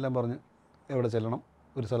എല്ലാം പറഞ്ഞ് എവിടെ ചെല്ലണം,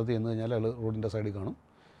 ഒരു സ്ഥലത്ത് ചെന്ന് കഴിഞ്ഞാൽ അയാൾ റോഡിൻ്റെ സൈഡിൽ കാണും,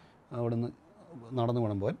 അവിടെ നിന്ന് നടന്ന്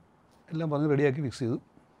വേണം പോകാൻ, എല്ലാം പറഞ്ഞ് റെഡിയാക്കി ഫിക്സ് ചെയ്തു.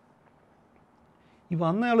 ഈ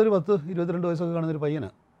വന്നയാളൊരു 10-22 വയസ്സൊക്കെ കാണുന്നൊരു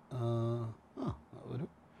പയ്യനാണ്, ഒരു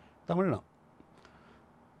തമിഴനാണ്.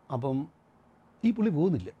 അപ്പം ഈ പുള്ളി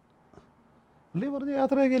പോകുന്നില്ല. പുള്ളി പറഞ്ഞ്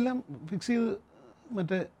യാത്രയൊക്കെ എല്ലാം ഫിക്സ് ചെയ്ത്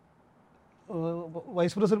മറ്റേ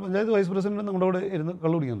പഞ്ചായത്ത് വൈസ് പ്രസിഡൻറ്റ് നമ്മുടെ അവിടെ ഇരുന്ന്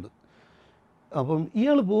കള്ളു കുടിക്കുന്നുണ്ട്. അപ്പം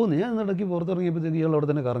ഇയാൾ പോകുന്നു. ഞാൻ ഇടയ്ക്ക് പുറത്തിറങ്ങിയപ്പോഴത്തേക്ക് ഇയാൾ അവിടെ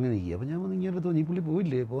തന്നെ കറങ്ങി നിൽക്കുക. അപ്പം ഞാൻ വന്ന് ഇങ്ങനെ തോന്നി ഈ പുള്ളി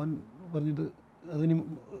പോയില്ലേ പോകാൻ പറഞ്ഞിട്ട്. അതിന്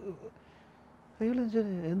അയാൾ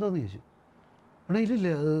എന്താണെന്ന് ചോദിച്ചു. എടാ ഇല്ലില്ല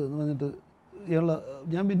അത് എന്ന് പറഞ്ഞിട്ട്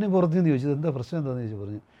ഞാൻ പിന്നെ പുറത്തു നിന്ന് ചോദിച്ചത് എന്താ പ്രശ്നം എന്താണെന്ന് ചോദിച്ചു.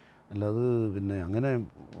 പറഞ്ഞു അല്ല അത് പിന്നെ അങ്ങനെ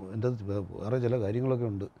എൻ്റെ വേറെ ചില കാര്യങ്ങളൊക്കെ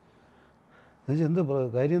ഉണ്ട്. എന്നുവെച്ചാൽ എന്താ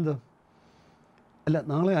കാര്യം എന്താ? അല്ല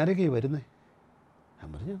നാളെ ആരൊക്കെയാണ് വരുന്നത്? ഞാൻ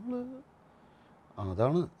പറഞ്ഞു ഞങ്ങൾ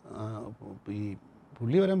അതാണ് ഈ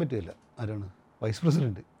പുള്ളി വരാൻ പറ്റുകയില്ല. ആരാണ്? Vice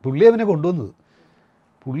president. പുള്ളി അവനെ കൊണ്ടുവന്നത്,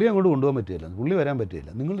 പുള്ളി അങ്ങോട്ട് കൊണ്ടുപോകാൻ പറ്റുകയില്ല, പുള്ളി വരാൻ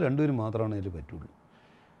പറ്റുകയില്ല, നിങ്ങൾ രണ്ടുപേരും മാത്രമാണ് അതിൽ പറ്റുള്ളൂ,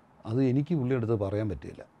 അത് എനിക്ക് പുള്ളിയുടെ അടുത്ത് പറയാൻ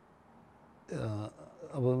പറ്റുകയില്ല.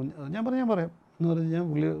 അപ്പോൾ ഞാൻ പറയാം എന്ന് പറഞ്ഞ് ഞാൻ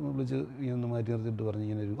പുള്ളിയെ വിളിച്ച് ഇങ്ങനെ മാറ്റി നിർത്തിയിട്ട് പറഞ്ഞ്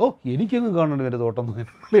ഇങ്ങനെ എനിക്കൊന്നും കാണണ്ട എൻ്റെ തോട്ടം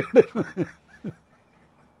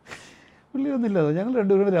പുള്ളി ഒന്നുമില്ല. ഞങ്ങൾ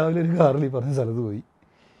രണ്ടുപേരും രാവിലെ ഒരു കാറിൽ പറഞ്ഞ സ്ഥലത്ത് പോയി.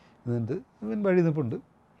 എന്നിട്ട് വഴി നിൽപ്പുണ്ട്.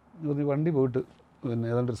 വണ്ടി പോയിട്ട് പിന്നെ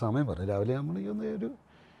ഏതാണ്ടൊരു സമയം പറഞ്ഞു. രാവിലെ നമ്മൾ ഒരു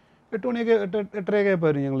 8 മണിയൊക്കെ 8:30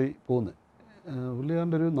 ആയപ്പോഴായിരുന്നു ഞങ്ങൾ ഈ പോകുന്നത്.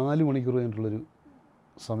 പുള്ളിക്കാരൻ്റെ ഒരു 4 മണിക്കൂർ കഴിഞ്ഞിട്ടുള്ളൊരു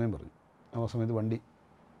സമയം പറഞ്ഞു. ആ സമയത്ത് വണ്ടി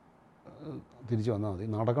തിരിച്ച് വന്നാൽ മതി,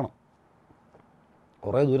 നടക്കണം,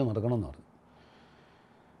 കുറേ ദൂരം നടക്കണം എന്ന് പറഞ്ഞു.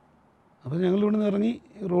 അപ്പോൾ ഞങ്ങൾ ഇവിടെ നിന്ന് ഇറങ്ങി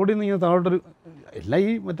റോഡിൽ നിന്ന് ഇങ്ങനെ താഴോട്ടൊരു എല്ലാം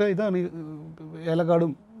ഈ മറ്റേ ഇതാണ് ഈ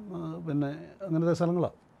ഏലക്കാടും പിന്നെ അങ്ങനത്തെ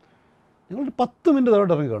സ്ഥലങ്ങളാണ്. ഞങ്ങളൊരു 10 മിനിറ്റ്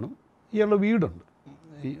താഴോട്ട് ഇറങ്ങി കാണും. ഇയാളുടെ വീടുണ്ട്,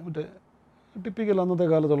 ഈ മറ്റേ ടിപ്പിക്കൽ അന്നത്തെ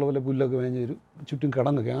കാലത്തുള്ള പോലെ പുല്ലൊക്കെ മേഞ്ഞൊരു ചുറ്റും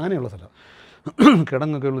കിടങ്ങൊക്കെ ആനയുള്ള സ്ഥലം,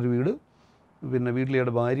 കിടങ്ങൊക്കെ ഉള്ളൊരു വീട്. പിന്നെ വീട്ടിൽ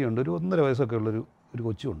ഇയാളുടെ ഭാര്യയുണ്ട്, ഒരു 1.5 വയസ്സൊക്കെ ഉള്ളൊരു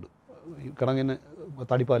കൊച്ചുണ്ട്. ഈ കിടങ്ങിന്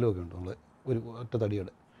തടിപ്പാലമൊക്കെ ഉണ്ട്, നമ്മൾ ഒരു ഒറ്റ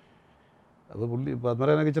തടിയുടെ. അപ്പോൾ പുള്ളി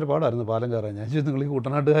പത്മനാഭനൊക്കെ ഇച്ചിരി പാടായിരുന്നു പാലം കയറാൻ. ഞാൻ ചോദിച്ചു നിങ്ങൾ ഈ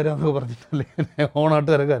കുട്ടനാട്ടുകാരാന്നൊക്കെ പറഞ്ഞിട്ടല്ലേ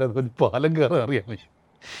ഓണാട്ടുകാരൊക്കെ പാലം കയറാൻ അറിയാൻ പറ്റും.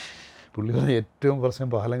 പുള്ളി പറഞ്ഞ ഏറ്റവും പ്രശ്നം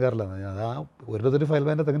പാലം കയറിലാണ്. അത് ആ ഓരോരുത്തർ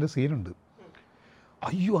ഫയൽമാൻ്റെ അങ്ങനെ സീനുണ്ട്.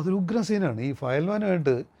 അയ്യോ അതൊരു ഉഗ്രം സീനാണ്. ഈ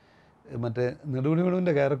ഫയൽമാനുമായിട്ട് മറ്റേ നെടുമുടി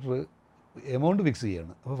വേണുവിൻ്റെ ക്യാരക്ടർ എമൗണ്ട് ഫിക്സ്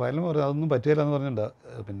ചെയ്യാണ്. അപ്പോൾ ഫയൽമാൻ പറഞ്ഞു അതൊന്നും പറ്റില്ല എന്ന് പറഞ്ഞിട്ടുണ്ട്.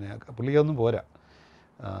 പിന്നെ പുള്ളിക്കൊന്നും പോരാ,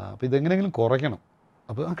 അപ്പോൾ ഇതെങ്ങനെയെങ്കിലും കുറയ്ക്കണം.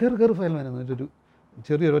 അപ്പോൾ ആ കയറി ഫയൽമാൻ എന്നിട്ടൊരു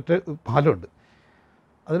ചെറിയൊരു ഒറ്റ പാലമുണ്ട്,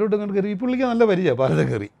 അതിലോട്ട് അങ്ങോട്ട് കയറി. ഈ പുള്ളിക്ക് നല്ല പരിചയമാണ് പാലത്തെ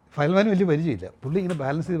കയറി, ഫയൽമാന് വലിയ പരിചയമില്ല. പുള്ളി ഇങ്ങനെ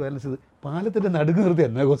ബാലൻസ് ചെയ്ത് പാലത്തിൻ്റെ നടുക്ക് നിർത്തി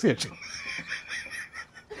നെഗോസിയേഷൻ.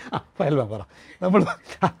 ഫയൽമാൻ പറ നമ്മൾ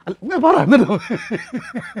പറ എന്നിട്ടോ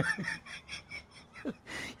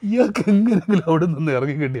ഇയാൾക്ക് എങ്ങനെയെങ്കിലും അവിടെ നിന്ന്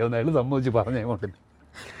ഇറങ്ങി കിട്ടിയാൽ അയാൾ സമ്മതിച്ച് പറഞ്ഞ എമൗണ്ടിന്.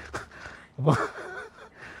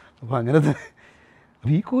 അപ്പോൾ അങ്ങനത്തെ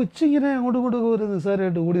ഈ കൊച്ചിങ്ങനെ അങ്ങോട്ടും ഇങ്ങോട്ടും ഒരു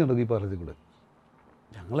നിസ്സാരമായിട്ട് ഓടി നടക്കും ഈ പാലത്തിൽ കൂടെ.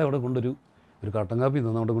 ഞങ്ങളവിടെ കൊണ്ടൊരു കട്ടൻ കാപ്പി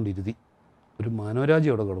നിന്ന് അവിടെ കൊണ്ട് ഇരുത്തി. ഒരു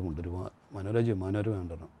മനോരാജ്യം അവിടെ കിടക്കുന്നുണ്ട്, ഒരു മനോരമ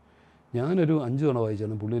ഉണ്ടെന്ന്. ഞാനൊരു 5 തവണ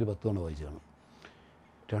വായിച്ചാണ്, പുള്ളി ഒരു 10 തവണ വായിച്ചാണ്.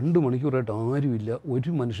 2 മണിക്കൂറായിട്ട് ആരുമില്ല,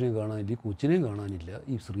 ഒരു മനുഷ്യനെയും കാണാനില്ല, ഈ കൊച്ചിനെയും കാണാനില്ല,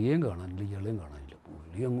 ഈ സ്ത്രീയെയും കാണാനില്ല, ഇയാളെയും കാണാനില്ല.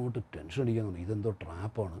 പുള്ളി അങ്ങോട്ട് ടെൻഷൻ അടിക്കാൻ തുടങ്ങി. ഇതെന്തോ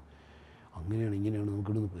ട്രാപ്പാണ്, അങ്ങനെയാണ് ഇങ്ങനെയാണ്,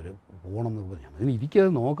 നമുക്കിവിടുന്ന് പോകണം എന്നൊക്കെ പറഞ്ഞു. അതിന്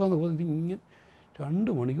ഇരിക്കാതെ നോക്കാമെന്നൊക്കെ പറഞ്ഞിട്ട് ഇങ്ങനെ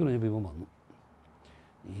 2 മണിക്കൂർ കഴിഞ്ഞപ്പോൾ ഇവൻ വന്നു.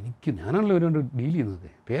 ഞാനാണല്ലോ ഇവരോട് ഡീൽ ചെയ്യുന്നത്,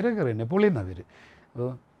 പേരൊക്കെ അറിയാം, നെപ്പോളിയൻ എന്നാണ് പേര്. അപ്പോൾ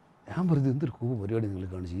ഞാൻ പറഞ്ഞത് എന്തൊരു പരിപാടി നിങ്ങൾ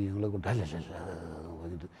കാണിച്ച് ഞങ്ങളെ കൊണ്ട് അല്ല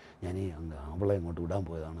പറഞ്ഞിട്ട് ഞാൻ അവളെ അങ്ങോട്ട് വിടാൻ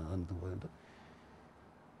പോയതാണ് അതെന്ന് പോയിട്ട്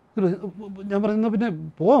ഞാൻ പറഞ്ഞാൽ പിന്നെ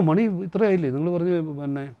പോവാം, മണി ഇത്രയായില്ലേ നിങ്ങൾ പറഞ്ഞ്.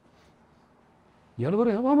 പിന്നെ ഇയാൾ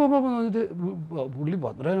പറയാം എന്നിട്ട് പുള്ളി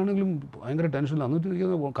പത്രാണെങ്കിലും ഭയങ്കര ടെൻഷനിൽ. എന്നിട്ട്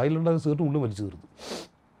കയ്യിലുണ്ടാകുന്ന സീർട്ട് മുള്ളും വലിച്ചു തീർത്തു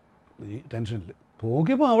ഈ ടെൻഷനിൽ.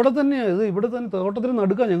 നോക്കിയപ്പോൾ അവിടെ തന്നെയാണ്, ഇത് ഇവിടെ തന്നെ തോട്ടത്തിന്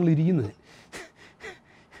നടുക്കാൻ ഞങ്ങൾ ഇരിക്കുന്നത്.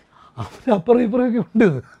 അവരപ്പുറം ഇപ്പുറമൊക്കെ ഉണ്ട്,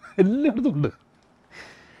 എല്ലായിടത്തും ഉണ്ട്.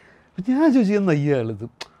 ഞാൻ ചോദിച്ചെന്ന അയ്യാളിത്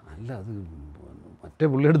അല്ല, അത് മറ്റേ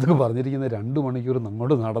പുള്ളിയെടുത്തൊക്കെ പറഞ്ഞിരിക്കുന്നത് 2 മണിക്കൂർ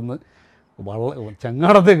നമ്മോട് നടന്ന്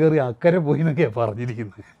ചങ്ങാടത്തെ കയറി അക്കരെ പോയി എന്നൊക്കെയാണ്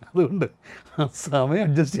പറഞ്ഞിരിക്കുന്നത്. അതുകൊണ്ട് ആ സമയം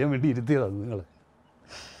അഡ്ജസ്റ്റ് ചെയ്യാൻ വേണ്ടി ഇരുത്തിയതാണ് നിങ്ങൾ.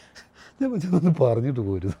 ഞാൻ ഒന്ന് പറഞ്ഞിട്ട്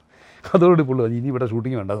പോരുന്നു. അതോടെ പുള്ളി ഇനി ഇവിടെ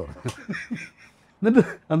ഷൂട്ടിങ് വേണ്ടെന്ന് പറഞ്ഞു.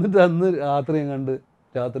 എന്നിട്ട് അന്ന്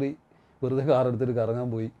രാത്രി വെറുതെ കാറെടുത്തിട്ട് കറങ്ങാൻ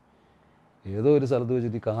പോയി. ഏതോ ഒരു സ്ഥലത്ത്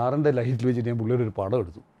വെച്ചിട്ട് ഈ കാറിൻ്റെ ലൈറ്റിൽ വെച്ചിട്ട് ഞാൻ പുള്ളിയുടെ ഒരു പടം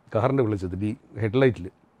എടുത്തു, കാറിൻ്റെ വെളിച്ചത്തിൽ ഈ ഹെഡ്ലൈറ്റിൽ.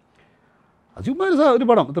 അത് ചുമ്മാ ഒരു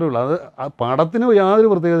പടം അത്രേ ഉള്ളൂ. അത് ആ പടത്തിന് യാതൊരു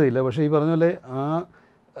പ്രത്യേകതയില്ല. പക്ഷേ ഈ പറഞ്ഞ പോലെ ആ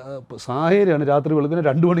സാഹചര്യമാണ് രാത്രി വെളുപ്പിന്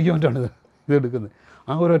 2 മണിക്ക് മറ്റാണ് ഇതെടുക്കുന്നത്.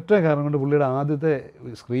 ആ ഒരൊറ്റ കാരണം കൊണ്ട് പുള്ളിയുടെ ആദ്യത്തെ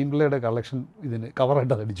സ്ക്രീൻ പ്ലേയുടെ കളക്ഷൻ ഇതിന്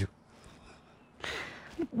കവറായിട്ട് അതടിച്ചു.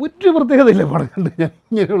 ഒരു പ്രത്യേകതയില്ല പടം കണ്ട്. ഞാൻ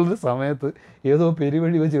ഇങ്ങനെയുള്ളൊരു സമയത്ത് ഏതോ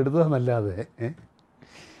പെരുവഴി വെച്ച് എടുത്തതെന്നല്ലാതെ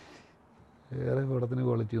വേറെ പടത്തിന്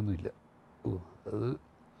ക്വാളിറ്റി ഒന്നുമില്ല. അത്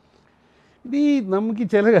ഈ നമുക്ക്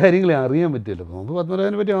ചില കാര്യങ്ങളെ അറിയാൻ പറ്റില്ല. നമുക്ക്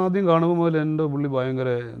പത്മനാഭനെ പറ്റി ആദ്യം കാണുമ്പോൾ മുതൽ എൻ്റെ പുള്ളി ഭയങ്കര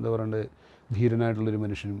എന്താ പറയണ്ടേ ധീരനായിട്ടുള്ളൊരു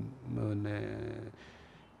മനുഷ്യനും, പിന്നെ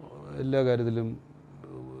എല്ലാ കാര്യത്തിലും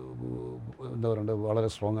എന്താ പറയണ്ടേ വളരെ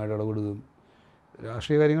സ്ട്രോങ് ആയിട്ട് ഇടപെടുകയും,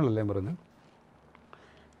 രാഷ്ട്രീയ കാര്യങ്ങളല്ല ഞാൻ പറയുന്നത്,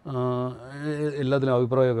 എല്ലാത്തിലും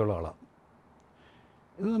അഭിപ്രായമൊക്കെ ഉള്ള ആളാണ്.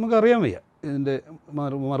 ഇത് നമുക്കറിയാൻ വയ്യ, ഇതിൻ്റെ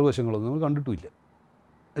മറുവശങ്ങളൊന്നും നമ്മൾ കണ്ടിട്ടുമില്ല.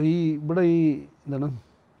 ഇവിടെ എന്താണ്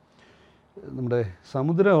നമ്മുടെ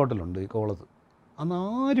സമുദ്ര ഹോട്ടലുണ്ട് ഈ കോളത്ത്, അന്ന്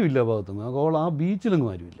ആരുമില്ല ആ ഭാഗത്തുനിന്ന്. ആ ബീച്ചിലൊന്നും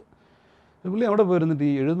ആരുമില്ല. പുള്ളി അവിടെ പോയിരുന്നിട്ട്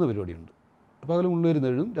ഈ എഴുതുന്ന പരിപാടിയുണ്ട്. അപ്പോൾ അതിൽ ഉള്ളിരുന്ന്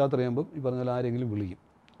എഴുതും, രാത്രിയാകുമ്പം ഈ പറഞ്ഞാൽ ആരെങ്കിലും വിളിക്കും.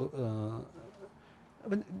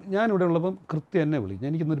 അപ്പം ഞാനിവിടെ ഉള്ളപ്പം കൃത്യം എന്നെ വിളിക്കും.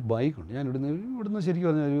 എനിക്കിന്നൊരു ബൈക്കുണ്ട്, ഞാൻ ഇവിടുന്ന് ശരിക്കും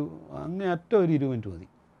പറഞ്ഞാൽ അങ്ങേ അറ്റം ഒരു 20 മിനിറ്റ് മതി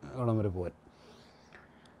അവിടം വരെ പോകാൻ.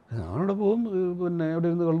 ഞാനവിടെ പോകും, പിന്നെ അവിടെ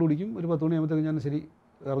ഇരുന്ന് കള്ളു കുടിക്കും. ഒരു 10 മണിയാകുമ്പോഴത്തേക്ക് ഞാൻ ശരി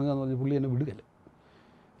ഇറങ്ങുകയെന്ന് പറഞ്ഞ് പുള്ളി എന്നെ വിടുകയല്ല.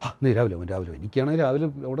 നീ രാവിലെ എനിക്കാണെങ്കിൽ രാവിലെ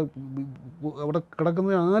അവിടെ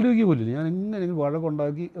കിടക്കുന്നത് ആലോചിക്കുക പോലില്ല. ഞാൻ എങ്ങനെയെങ്കിലും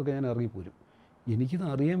വഴക്കുണ്ടാക്കി ഒക്കെ ഞാൻ ഇറങ്ങിപ്പോരും. എനിക്കിത്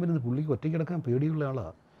അറിയാൻ പറ്റുന്നത് പുള്ളിക്ക് ഒറ്റയ്ക്ക് കിടക്കാൻ പേടിയുള്ള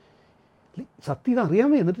ആളാണ്. സത്യം ഇത് അറിയാൻ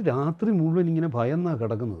വയ്യ. എന്നിട്ട് രാത്രി മുഴുവൻ ഇങ്ങനെ ഭയന്നാണ്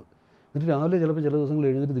കിടക്കുന്നത്. എന്നിട്ട് രാവിലെ ചിലപ്പോൾ ചില ദിവസങ്ങൾ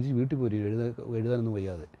എഴുന്നേറ്റ് തിരിച്ച് വീട്ടിൽ പോരും, എഴുതാനൊന്നും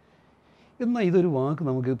വയ്യാതെ. എന്നാൽ ഇതൊരു വാക്ക്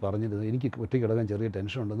നമുക്ക് പറഞ്ഞിരുന്നത് എനിക്ക് ഒറ്റയ്ക്ക് കിടക്കാൻ ചെറിയ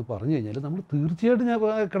ടെൻഷൻ ഉണ്ടെന്ന് പറഞ്ഞു കഴിഞ്ഞാൽ നമ്മൾ തീർച്ചയായിട്ടും ഞാൻ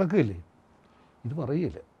കിടക്കുകയില്ലേ. ഇത്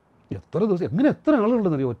പറയുകയില്ല. എത്ര ദിവസം എത്ര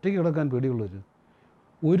ആളുകളുണ്ടെന്നറിയോ ഒറ്റയ്ക്ക് കിടക്കാൻ പേടിയുള്ളവർ?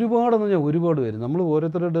 ഒരുപാടെന്ന് പറഞ്ഞാൽ ഒരുപാട് പേര്. നമ്മൾ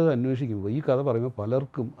ഓരോരുത്തരുടെ അന്വേഷിക്കുമ്പോൾ ഈ കഥ പറയുമ്പോൾ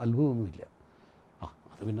പലർക്കും അത്ഭുതമൊന്നുമില്ല.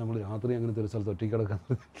 പിന്നെ നമ്മൾ രാത്രി അങ്ങനത്തെ ഒരു സ്ഥലത്ത് ഒറ്റയ്ക്ക് കിടക്കാൻ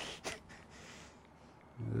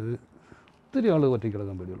ഒത്തിരി ആൾ ഒറ്റയ്ക്ക്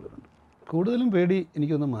കിടക്കാൻ പേടിയുള്ളവരുണ്ട്. കൂടുതലും പേടി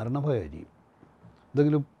എനിക്കൊന്ന് മരണഭയമായിരിക്കും.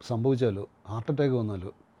 എന്തെങ്കിലും സംഭവിച്ചാലോ, ഹാർട്ട് അറ്റാക്ക്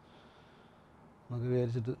വന്നാലോ എന്നൊക്കെ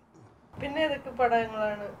വിചാരിച്ചിട്ട്. പിന്നെ ഏതൊക്കെ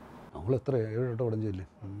പടങ്ങളാണ് നമ്മൾ എത്ര 7-8 പടം ചെയ്യില്ലേ?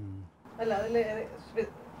 അല്ല അതിൽ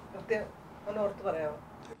കൃത്യം ഓർത്ത് പറയാമോ?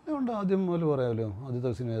 എല്ലാം ഉണ്ട്. ആദ്യം പോലെ പറയാമല്ലോ.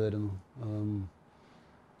 ആദ്യത്തെ സിനിമ ഏതായിരുന്നു?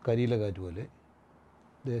 കരിയിലെ കാറ്റ് പോലെ,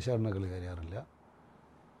 ദേശാടനക്കളി കരയാറില്ല,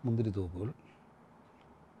 മുന്തിരിത്തോപ്പുകൾ,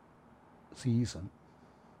 സീസൺ,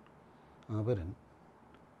 അപരൻ,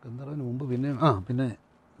 ഗന്ധർവന് മുമ്പ് പിന്നെ പിന്നെ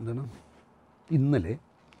എന്താണ് ഇന്നലെ,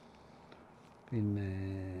 പിന്നെ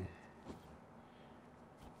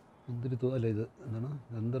അല്ല ഇത് എന്താണ്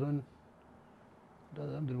ഗന്ധർവൻ.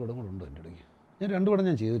 അതാണ്ട് ഒരു പടം കൂടെ ഉണ്ടോ എൻ്റെ ഇടയ്ക്ക്? ഞാൻ 2 പടം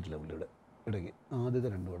ഞാൻ ചെയ്തിട്ടില്ല പുള്ളിയുടെ ഇടയ്ക്ക്. ആദ്യത്തെ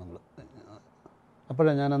 2 പടങ്ങൾ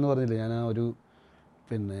അപ്പോഴാണ് ഞാനന്ന് പറഞ്ഞില്ലേ, ഞാൻ ആ ഒരു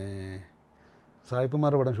പിന്നെ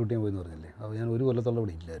സായിപ്പന്മാരുടെ പടം ഷൂട്ട് ചെയ്യാൻ പോയെന്ന് പറഞ്ഞില്ലേ, അപ്പോൾ ഞാൻ ഒരു കൊല്ലത്തോളം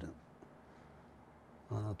ഇവിടെ ഇല്ലായിരുന്നു.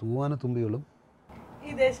 തൂവാനത്തുമ്പികളും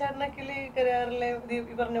ഈ ദേശാടനക്കിളി കരയാറിലെ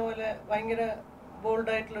ഈ പറഞ്ഞ പോലെ ഭയങ്കര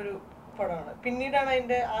ബോൾഡായിട്ടുള്ളൊരു പടമാണ്. പിന്നീടാണ്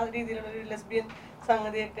അതിൻ്റെ ആ രീതിയിലുള്ളൊരു ലെസ്ബിയൻ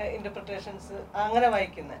സംഗതിയൊക്കെ ഇൻ്റർപ്രിട്ടേഷൻസ് അങ്ങനെ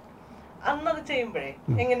വായിക്കുന്നത്. അന്നത് ചെയ്യുമ്പോഴേ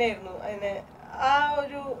എങ്ങനെയായിരുന്നു അതിനെ? ആ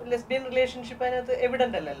ഒരു ലെസ്ബിയൻ റിലേഷൻഷിപ്പ് അതിനകത്ത്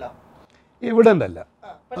എവിഡൻ്റ് അല്ലല്ലോ. എവിഡൻ്റ് അല്ല,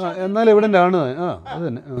 എന്നാൽ എവിഡൻ്റ് ആണ്. അത്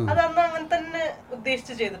തന്നെ. അത് അന്ന് അങ്ങനെ തന്നെ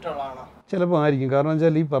ഉദ്ദേശിച്ച് ചെയ്തിട്ടുള്ളതാണോ? ചിലപ്പോൾ ആയിരിക്കും. കാരണം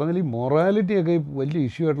വെച്ചാൽ ഈ പറഞ്ഞാൽ ഈ മൊറാലിറ്റിയൊക്കെ വലിയ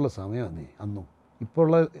ഇഷ്യൂ ആയിട്ടുള്ള സമയമാണ് അന്നും. ഇപ്പോൾ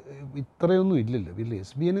ഉള്ള ഇത്രയൊന്നും ഇല്ലല്ലോ. ഈ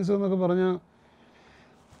ലെസ്ബിയനിസം എന്നൊക്കെ പറഞ്ഞാൽ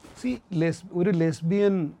ഒരു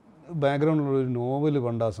ലെസ്ബിയൻ ബാക്ക്ഗ്രൗണ്ടിലുള്ള ഒരു നോവൽ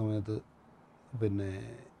പണ്ട് ആ സമയത്ത് പിന്നെ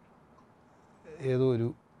ഏതോ ഒരു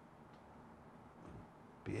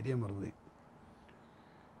പേര് ഞാൻ മറന്നുപോയി.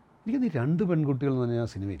 എനിക്കത് 2 പെൺകുട്ടികൾ എന്ന് പറഞ്ഞാൽ ആ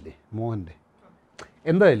സിനിമയില്ലേ മോഹൻ്റെ.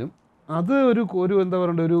 എന്തായാലും അത് ഒരു എന്താ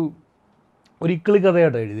പറയണ്ട ഒരു ഇക്കിളി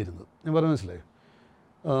കഥയായിട്ടാണ് എഴുതിയിരുന്നത്. ഞാൻ പറഞ്ഞ മനസ്സിലായോ?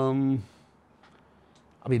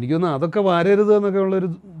 അപ്പോൾ എനിക്കൊന്ന് അതൊക്കെ വരരുത് എന്നൊക്കെ ഉള്ളൊരു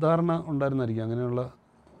ധാരണ ഉണ്ടായിരുന്നായിരിക്കും. അങ്ങനെയുള്ള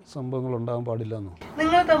സംഭവങ്ങൾ ഉണ്ടാകാൻ പാടില്ല എന്നോ.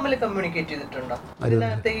 നിങ്ങൾ തമ്മിൽ കമ്മ്യൂണിക്കേറ്റ് ചെയ്തിട്ടുണ്ടോ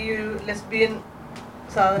അതിനകത്ത് ഈ ഒരു ലെസ്ബിയൻ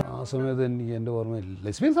സാധനം? ആ സമയത്ത് എനിക്ക് എൻ്റെ ഓർമ്മയില്ല.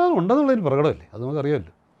 ലെസ്ബിയൻ സാധനം ഉണ്ടെന്നുള്ളതിന് പ്രകടമല്ലേ, അത്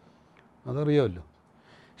നമുക്കറിയാമല്ലോ, അതറിയാമല്ലോ.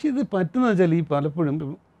 പക്ഷെ ഇത് പറ്റുന്ന വെച്ചാൽ ഈ പലപ്പോഴും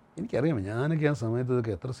എനിക്കറിയാം, ഞാനൊക്കെ ആ സമയത്ത്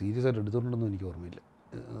ഇതൊക്കെ എത്ര സീരിയസ് ആയിട്ട് എടുത്തിട്ടുണ്ടെന്നും എനിക്ക് ഓർമ്മയില്ല.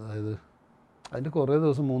 അതായത് അതിൻ്റെ കുറേ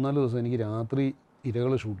ദിവസം 3-4 ദിവസം എനിക്ക് രാത്രി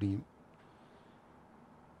ഇരകൾ ഷൂട്ട് ചെയ്യും.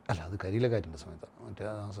 അല്ല, അത് കരിയിലെ കാറ്റിൻ്റെ സമയത്താണ്, മറ്റേ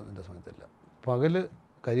ആ സമയത്തിൻ്റെ സമയത്തല്ല. പകൽ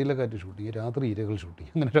കരിയിലെ കാറ്റ് ഷൂട്ട് ചെയ്യും, രാത്രി ഇരകൾ ഷൂട്ട്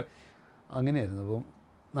ചെയ്യും. അങ്ങനെയായിരുന്നു. അപ്പം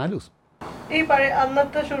 4 ദിവസം. ഈ പഴയ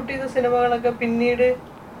അന്നത്തെ ഷൂട്ട് ചെയ്ത സിനിമകളൊക്കെ പിന്നീട്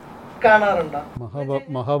കാണാറുണ്ടോ?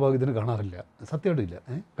 മഹാഭാഗ്യത്തിന് കാണാറില്ല, സത്യമായിട്ടും ഇല്ല.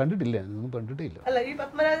 കണ്ടിട്ടില്ല, ഒന്നും കണ്ടിട്ടേ ഇല്ല. അല്ല, ഈ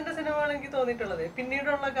പത്മരാജന്റെ സിനിമകൾ എനിക്ക് തോന്നിയിട്ടുള്ളത്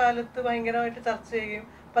പിന്നീടുള്ള കാലത്ത് ഭയങ്കരമായിട്ട് ചർച്ച ചെയ്യുകയും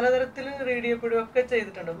പലതരത്തിലും റീഡ് ചെയ്യപ്പെടുകയും ഒക്കെ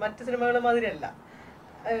ചെയ്തിട്ടുണ്ട്. മറ്റ് സിനിമകൾ മാതിരിയല്ല.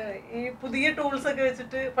 ഈ പുതിയ ടൂൾസ് ഒക്കെ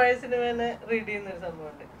വെച്ചിട്ട് പഴയ സിനിമേനെ റീഡ് ചെയ്യുന്ന ഒരു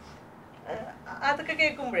സംഭവമുണ്ട്. അതൊക്കെ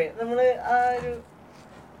കേൾക്കുമ്പോഴേ നമ്മൾ ആ ഒരു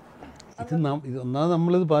ഒന്നാമത്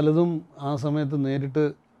നമ്മളിത് പലതും ആ സമയത്ത് നേരിട്ട്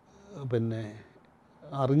പിന്നെ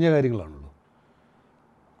അറിഞ്ഞ കാര്യങ്ങളാണല്ലോ.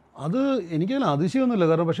 അത് എനിക്കതിൽ അതിശയമൊന്നുമില്ല.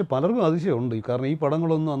 കാരണം പക്ഷേ പലർക്കും അതിശയമുണ്ട്. കാരണം ഈ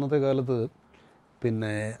പടങ്ങളൊന്നും അന്നത്തെ കാലത്ത്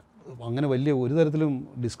പിന്നെ അങ്ങനെ വലിയ ഒരു തരത്തിലും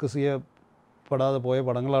ഡിസ്കസ് ചെയ്യപ്പെടാതെ പോയ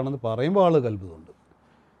പടങ്ങളാണെന്ന് പറയുമ്പോൾ ആൾ കൽപ്പിതമുണ്ട്.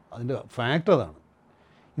 അതിൻ്റെ ഫാക്റ്റ് അതാണ്.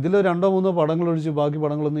 ഇതിൽ 2-3 പടങ്ങളൊഴിച്ച് ബാക്കി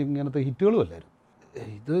പടങ്ങളൊന്നും ഇങ്ങനത്തെ ഹിറ്റുകളും അല്ലായിരുന്നു.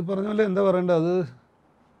 ഇത് പറഞ്ഞ പോലെ എന്താ പറയേണ്ടത്, അത്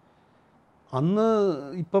അന്ന്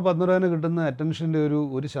ഇപ്പോൾ പത്മരാജന് കിട്ടുന്ന അറ്റൻഷൻ്റെ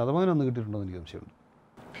ഒരു ശതമാനം അന്ന് കിട്ടിയിട്ടുണ്ടോ എന്ന് എനിക്ക് സംശയമുണ്ട്.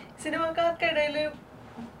 സിനിമക്കാർക്കിടയിൽ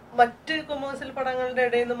മറ്റ് കൊമേഴ്സ്യൽ പടങ്ങളുടെ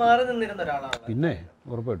ഇടയിൽ നിന്ന് മാറി നിന്നിരുന്ന ഒരാളാണ്. പിന്നെ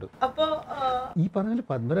ഉറപ്പായിട്ടും. അപ്പോൾ ഈ പറഞ്ഞ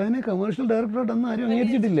പത്മരാജനെ കമേഴ്ഷ്യൽ ഡയറക്ടറായിട്ട് അന്ന് ആരും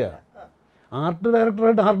അംഗീകരിച്ചിട്ടില്ല. ആർട്ട്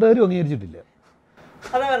ഡയറക്ടറായിട്ട് ആർട്ടുകാരും അംഗീകരിച്ചിട്ടില്ല.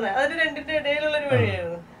 അതാ പറഞ്ഞത്, അതിന് രണ്ടിൻ്റെ ഇടയിലുള്ളൊരു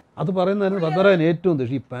വഴിയായിരുന്നു. അത് പറയുന്നതായിരുന്നു പത്മരാജൻ ഏറ്റവും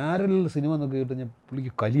ദേഷ്യം. ഈ പാരലൽ സിനിമ എന്നൊക്കെ കേട്ട് ഞാൻ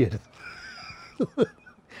പുള്ളിക്ക് കലിയായിരുന്നു,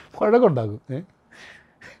 വഴക്കുണ്ടാകും.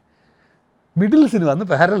 മിഡിൽ സിനിമ, അന്ന്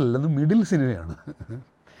പാരലൽ, അന്ന് മിഡിൽ സിനിമയാണ്.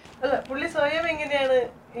 അല്ല, പുള്ളി സ്വയം എങ്ങനെയാണ്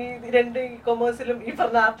ഈ രണ്ട് കൊമേഴ്സിലും ഈ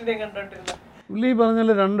പറഞ്ഞ ആർട്ടിനെയും കണ്ടോണ്ടിരുന്നത്? പുള്ളി പറഞ്ഞാൽ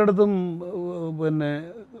 2 പിന്നെ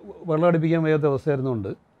വെള്ളമടിപ്പിക്കാൻ വയ്യാത്ത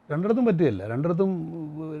അവസ്ഥയായിരുന്നുകൊണ്ട് 2 പറ്റുകയില്ല. 2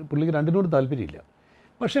 പുള്ളിക്ക് 2 താല്പര്യമില്ല.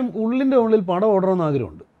 പക്ഷേ ഉള്ളിൻ്റെ ഉള്ളിൽ പടം ഓടണമെന്ന്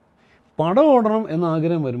ആഗ്രഹമുണ്ട്. പടം ഓടണം എന്ന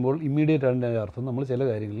ആഗ്രഹം വരുമ്പോൾ ഇമ്മീഡിയറ്റ് അതിൻ്റെ അർത്ഥം നമ്മൾ ചില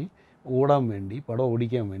കാര്യങ്ങളിൽ ഓടാൻ വേണ്ടി, പടം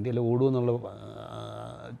ഓടിക്കാൻ വേണ്ടി, അല്ലെങ്കിൽ ഓടുമെന്നുള്ള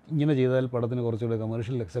ഇങ്ങനെ ചെയ്താൽ പടത്തിന് കുറച്ചുകൂടെ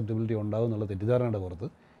കമേഴ്ഷ്യൽ അക്സെപ്റ്റബിലിറ്റി ഉണ്ടാകും എന്നുള്ള തെറ്റിദ്ധാരണയുടെ പുറത്ത്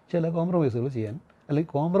ചില കോംപ്രമൈസുകൾ ചെയ്യാൻ,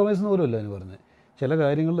 അല്ലെങ്കിൽ കോംപ്രമൈസ് എന്ന് പോലും അല്ല എന്ന് പറഞ്ഞത്, ചില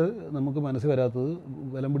കാര്യങ്ങൾ നമുക്ക് മനസ്സിൽ വരാത്തത്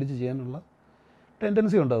ബലം പിടിച്ച് ചെയ്യാനുള്ള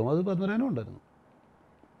ടെൻഡൻസി ഉണ്ടാകും. അത് പത്മരാജനും ഉണ്ടായിരുന്നു,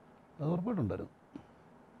 അത് ഉറപ്പായിട്ടുണ്ടായിരുന്നു.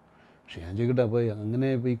 പക്ഷേ ഞാൻ ചോദിക്കട്ടെ, അപ്പോൾ അങ്ങനെ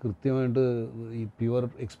ഇപ്പോൾ ഈ കൃത്യമായിട്ട് ഈ പ്യുവർ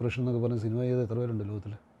എക്സ്പ്രഷൻ എന്നൊക്കെ പറഞ്ഞ സിനിമ ചെയ്ത് എത്ര പേരുണ്ട്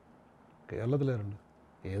ലോകത്തിൽ? കേരളത്തിലാരുണ്ട്?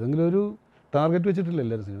 ഏതെങ്കിലും ഒരു ടാർഗറ്റ് വെച്ചിട്ടില്ല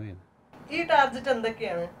എല്ലാവരും സിനിമ ചെയ്യുന്നത്. ഈ ടാർഗറ്റ്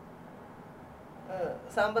എന്തൊക്കെയാണ്?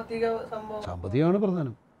 സാമ്പത്തിക സംഭവം? സാമ്പത്തികമാണ്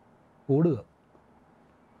പ്രധാനം, ഓടുക,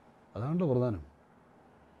 അതാണല്ലോ പ്രധാനം.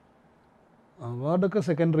 അവാർഡൊക്കെ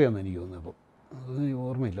സെക്കൻഡറി ആണെന്ന് എനിക്ക് തോന്നുന്നത്. അപ്പോൾ അത്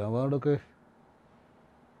ഓർമ്മയില്ല. അവാർഡൊക്കെ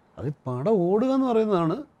അത് പടം ഓടുക എന്ന്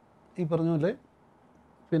പറയുന്നതാണ് ഈ പറഞ്ഞ പോലെ.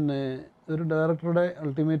 പിന്നെ ഒരു ഡയറക്ടറുടെ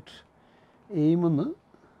അൾട്ടിമേറ്റ് എയിമെന്ന്,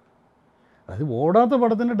 അതായത് ഓടാത്ത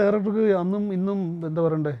പടത്തിൻ്റെ ഡയറക്ടർക്ക് അന്നും ഇന്നും എന്താ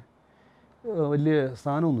പറയണ്ടേ, വലിയ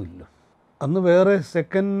സ്ഥാനമൊന്നുമില്ല. അന്ന് വേറെ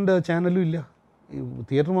സെക്കൻഡ് ചാനലും ഇല്ല, ഈ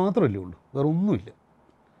തിയേറ്റർ മാത്രമല്ലേ ഉള്ളൂ, വേറെ ഒന്നുമില്ല.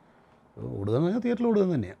 ഓടുക എന്ന് പറഞ്ഞാൽ തിയേറ്ററിൽ ഓടുക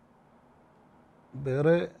തന്നെയാണ്,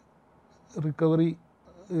 വേറെ റിക്കവറി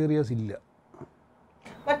ഏരിയാസ് ഇല്ല.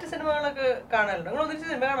 മറ്റ് സിനിമകളൊക്കെ കാണാറുണ്ടോ? നിങ്ങൾ ഒന്നിച്ച്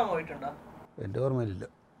സിനിമ കാണാൻ പോയിട്ടുണ്ടോ? എൻ്റെ ഓർമ്മയിലില്ല,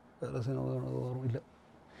 വേറെ സിനിമ ഓർമ്മയില്ല.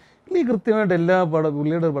 ഈ കൃത്യമായിട്ട് എല്ലാ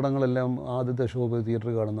പുള്ളിയുടെ പടങ്ങളെല്ലാം ആദ്യത്തെ ഷോ പോയി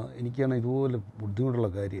തിയേറ്ററിൽ കാണുന്ന എനിക്കാണ് ഇതുപോലെ ബുദ്ധിമുട്ടുള്ള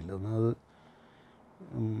കാര്യമില്ല. അത്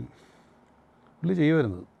പുള്ളി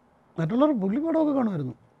ചെയ്യുമായിരുന്നത്. മറ്റുള്ളവർ പുള്ളി പടമൊക്കെ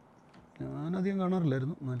കാണുമായിരുന്നു, ഞാനധികം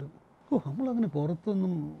കാണാറില്ലായിരുന്നു. എന്നാലും നമ്മളങ്ങനെ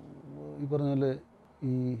പുറത്തൊന്നും ഈ പറഞ്ഞ പോലെ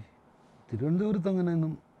ഈ തിരുവനന്തപുരത്ത്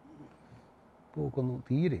അങ്ങനെയൊന്നും പോക്കൊന്നും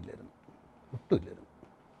തീരെ ഇല്ലായിരുന്നു, ഒട്ടുമില്ലായിരുന്നു.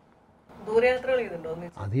 ദൂരയാത്രകൾ ചെയ്തിട്ടുണ്ടോ?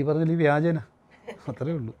 അത് ഈ പറഞ്ഞാൽ ഈ വ്യാജന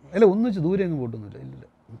അത്രേ ഉള്ളൂ. അല്ല, ഒന്നിച്ച് ദൂരെ അങ്ങ് പോയിട്ടൊന്നുമില്ല. ഇല്ല,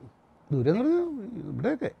 ദൂരെ എന്ന് പറഞ്ഞാൽ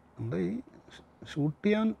ഇവിടെയൊക്കെ നമ്മുടെ ഈ ഷൂട്ട്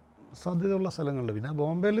ചെയ്യാൻ സാധ്യതയുള്ള സ്ഥലങ്ങളിൽ. പിന്നെ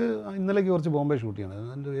ബോംബെയിൽ ഇന്നലേക്ക് കുറച്ച് ബോംബെ ഷൂട്ട് ചെയ്യണം,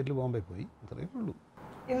 അതിൻ്റെ പേരിൽ ബോംബെ പോയി, അത്രയേ ഉള്ളൂ.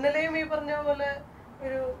 ഇന്നലെയും ഈ പറഞ്ഞ പോലെ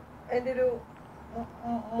ഒരു അതിൻ്റെ ഒരു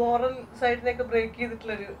മോറൽ സൈഡിനെയൊക്കെ ബ്രേക്ക്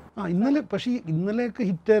ചെയ്തിട്ടുള്ളൊരു ഇന്നലെ. പക്ഷേ ഇന്നലെയൊക്കെ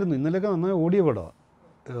ഹിറ്റായിരുന്നു, ഇന്നലെയൊക്കെ നന്നായി ഓടിയ പടമാണ്.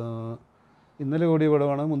 ഇന്നലെ ഓടിയ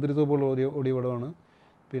പടമാണ്, മുന്തിരിത്തോപ്പോൾ ഓടിയ പടമാണ്,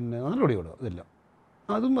 പിന്നെ നല്ല ഓടിയ പടമാണ് ഇതെല്ലാം.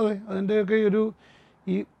 അതും അതെ, അതിൻ്റെയൊക്കെ ഒരു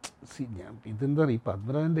ഈ ഇതെന്താ ഈ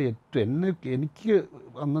പത്മരാജൻ്റെ എനിക്ക്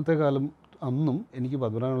അന്നത്തെ കാലം അന്നും എനിക്ക്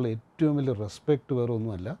പത്മരാജനുള്ള ഏറ്റവും വലിയ റെസ്പെക്റ്റ് വേറെ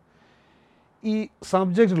ഒന്നുമല്ല, ഈ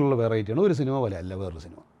സബ്ജക്റ്റിലുള്ള വെറൈറ്റിയാണ്. ഒരു സിനിമ പോലെ അല്ല വേറൊരു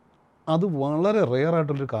സിനിമ. അത് വളരെ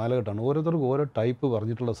റെയറായിട്ടുള്ളൊരു കാലഘട്ടമാണ്. ഓരോരുത്തർക്കും ഓരോ ടൈപ്പ്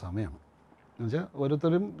പറഞ്ഞിട്ടുള്ള സമയമാണ്. എന്നുവെച്ചാൽ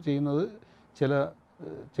ഓരോരുത്തരും ചെയ്യുന്നത്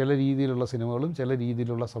ചില രീതിയിലുള്ള സിനിമകളും ചില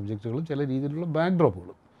രീതിയിലുള്ള സബ്ജക്റ്റുകളും ചില രീതിയിലുള്ള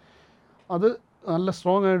ബാക്ക്ഡ്രോപ്പുകളും. അത് നല്ല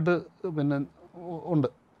സ്ട്രോങ് ആയിട്ട് പിന്നെ ഉണ്ട്,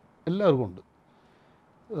 എല്ലാവർക്കും ഉണ്ട്.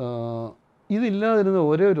 ഇതില്ലാതിരുന്ന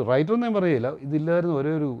ഒരേ ഒരു റൈറ്ററെന്ന് ഞാൻ പറയുകയില്ല, ഇതില്ലാതിരുന്ന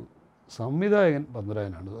ഒരേ ഒരു സംവിധായകൻ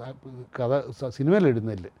പത്മരാജനാണ്. കഥ സിനിമയിൽ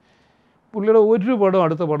എഴുതുന്നതിൽ പുള്ളിയുടെ ഒരു പടം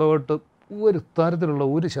അടുത്ത പടമായിട്ട് ഒരു തരത്തിലുള്ള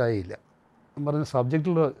ഒരു ചായയില്ല. ഞാൻ പറഞ്ഞ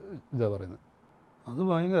സബ്ജക്റ്റിലുള്ള ഇതാണ് പറയുന്നത്. അത്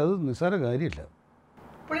ഭയങ്കര, അത് നിസ്സാര കാര്യമില്ല.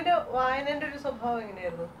 പുള്ളിയുടെ വായനൻ്റെ ഒരു സ്വഭാവം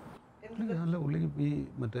എങ്ങനെയായിരുന്നു? നല്ല പുള്ളി ഈ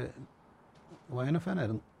മറ്റേ വായന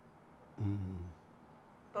ഫാനായിരുന്നു.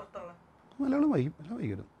 മലയാളം വായിക്കും, എല്ലാം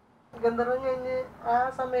വായിക്കും. ഗന്ധർവൻ കഴിഞ്ഞ് ആ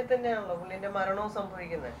സമയത്ത് തന്നെയാണല്ലോ പുള്ളിൻ്റെ മരണവും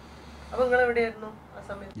സംഭവിക്കുന്നത്. അപ്പോൾ നിങ്ങൾ എവിടെയായിരുന്നു ആ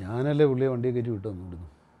സമയത്ത്? ഞാനല്ലേ പുള്ളിയെ വണ്ടിയെ കയറ്റി വിട്ടു വന്നിടുന്നു.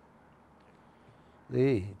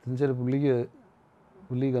 ഇതെന്ന് വെച്ചാൽ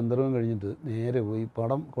പുള്ളി ഗന്ധർവൻ കഴിഞ്ഞിട്ട് നേരെ പോയി,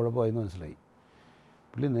 പടം കുഴപ്പമായെന്ന് മനസ്സിലായി.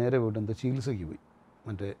 പുള്ളി നേരെ പോയിട്ട് എന്താ ചികിത്സയ്ക്ക് പോയി,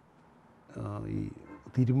 മറ്റേ ഈ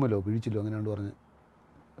തിരുമ്മലോ പിഴിച്ചിലോ അങ്ങനെയാണ്ട് പറഞ്ഞ്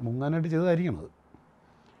മുങ്ങാനായിട്ട് ചെയ്തതായിരിക്കണം അത്.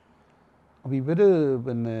 അപ്പോൾ ഇവർ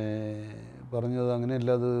പിന്നെ പറഞ്ഞത്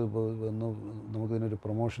അങ്ങനെയല്ല, അത് വന്ന് നമുക്കിതിനൊരു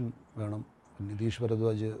പ്രൊമോഷൻ വേണം, നിതീഷ്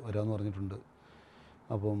ഭരദ്വാജ് വരാമെന്ന് പറഞ്ഞിട്ടുണ്ട്,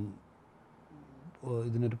 അപ്പം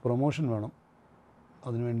ഇതിനൊരു പ്രൊമോഷൻ വേണം,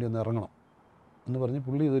 അതിനുവേണ്ടി ഒന്ന് ഇറങ്ങണം എന്ന് പറഞ്ഞ്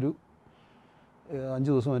പുള്ളി ഇതൊരു 5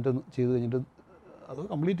 ദിവസം മറ്റോ ചെയ്ത് കഴിഞ്ഞിട്ട് അത്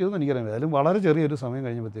കംപ്ലീറ്റ് ചെയ്തെന്ന് എനിക്കറിയാം. ഏതായാലും വളരെ ചെറിയൊരു സമയം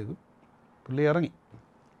കഴിഞ്ഞപ്പോഴത്തേക്കും പുള്ളി ഇറങ്ങി,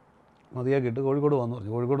 മതിയാക്കിയിട്ട് കോഴിക്കോട് വന്നു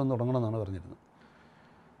പറഞ്ഞു. കോഴിക്കോട് ഒന്ന് തുടങ്ങണമെന്നാണ് പറഞ്ഞിരുന്നത്.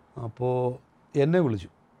 അപ്പോൾ എന്നെ വിളിച്ചു.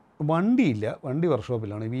 വണ്ടിയില്ല, വണ്ടി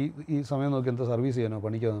വർക്ക്ഷോപ്പിലാണ്. ഈ സമയം നോക്കി എന്താ സർവീസ് ചെയ്യാനോ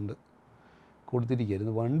പണിക്കാന്നുണ്ട്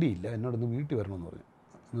കൊടുത്തിരിക്കുകയായിരുന്നു. വണ്ടിയില്ല, എന്നോടൊന്ന് വീട്ടിൽ വരണമെന്ന് പറഞ്ഞു.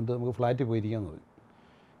 എന്നിട്ട് നമുക്ക് ഫ്ലാറ്റിൽ പോയിരിക്കാമെന്ന് പറഞ്ഞു.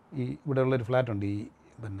 ഇവിടെയുള്ളൊരു ഫ്ലാറ്റുണ്ട് ഈ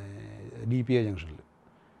പിന്നെ DPI ജംഗ്ഷനിൽ.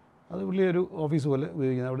 അത് പുള്ളി ഒരു ഓഫീസ് പോലെ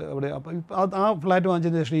ഉപയോഗിക്കുന്നത്. അവിടെ അപ്പം ആ ഫ്ലാറ്റ്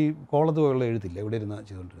വാങ്ങിച്ചതിന് ശേഷം ഈ കോളത്ത് പോയുള്ള എഴുത്തില്ല, ഇവിടെ ഇരുന്ന്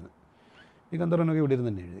ചെയ്തുകൊണ്ടിരുന്നത്. ഈ ഗന്ധർവനൊക്കെ ഇവിടെ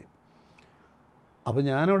ഇരുന്ന് തന്നെ എഴുതി. അപ്പോൾ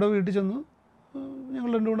ഞാനവിടെ വീട്ടിൽ ചെന്നു, ഞങ്ങൾ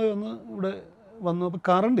രണ്ടും കൂടെ ഇവിടെ വന്നു. അപ്പോൾ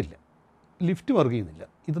കറണ്ടില്ല, ലിഫ്റ്റ് വർക്ക് ചെയ്യുന്നില്ല.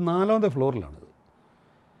 ഇത് 4ാമത്തെ ഫ്ലോറിലാണിത്.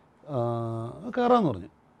 കയറാമെന്ന്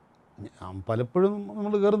പറഞ്ഞു. പലപ്പോഴും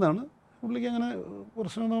നമ്മൾ കയറുന്നതാണ്, പുള്ളിക്ക് അങ്ങനെ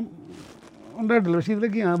പ്രശ്നമൊന്നും ഉണ്ടായിട്ടില്ല. പക്ഷേ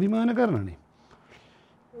ഇതിലേക്ക് അഭിമാനക്കാരനാണ്.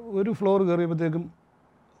 ഒരു ഫ്ലോർ കയറിയപ്പോഴത്തേക്കും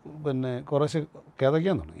പിന്നെ കുറേശ്ശെ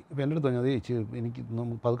കിതയ്ക്കാൻ തുടങ്ങി. അപ്പോൾ എൻ്റെ അടുത്ത് പറഞ്ഞു, അത് എനിക്ക്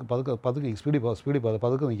പതുക്കെ സ്പീഡിൽ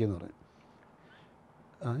പതുക്കെ നിൽക്കുമെന്ന് പറഞ്ഞു.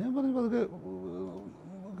 ഞാൻ പറഞ്ഞു പതുക്കെ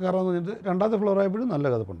കയറാമെന്ന് പറഞ്ഞിട്ട് 2ാമത്തെ ഫ്ലോർ ആയപ്പോഴും നല്ല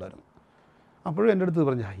കിതപ്പുണ്ടായിരുന്നു. അപ്പോഴും എൻ്റെ അടുത്ത്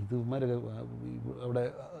പറഞ്ഞു, ഇതുമാരൊക്കെ അവിടെ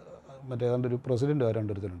മറ്റേ ഏതാണ്ട് ഒരു പ്രസിഡൻറ്റ്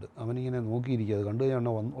ആരാണ്ട് ഒരുത്തരുണ്ട്, അവനിങ്ങനെ നോക്കിയിരിക്കുക, അത് കണ്ടു കഴിഞ്ഞാൽ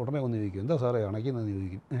ഉടനെ വന്ന് ചോദിക്കും, എന്താ സാറേ അണയ്ക്കുന്നതെന്ന്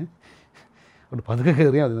ചോദിക്കും. അവിടെ പതുക്കെ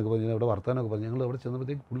കയറിയാൽ മതി എന്നൊക്കെ പറഞ്ഞു അവിടെ വർത്താനമൊക്കെ പറഞ്ഞു. ഞങ്ങൾ അവിടെ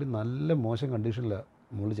ചെന്നപ്പോഴത്തേക്ക് പുള്ളി നല്ല മോശം കണ്ടീഷനിലാണ്.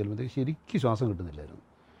 മുകളിൽ ചെല്ലുമ്പോഴത്തേക്ക് ശരിക്കും ശ്വാസം കിട്ടുന്നില്ലായിരുന്നു.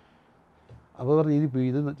 അപ്പോൾ പറഞ്ഞു,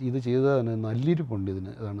 ഇത് ചെയ്താൽ നല്ലിരിപ്പുണ്ട്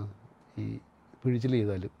ഇതിന്, അതാണ് ഈ പിഴിച്ചിൽ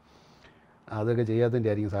ചെയ്താലും. അതൊക്കെ ചെയ്യാത്തതിൻ്റെ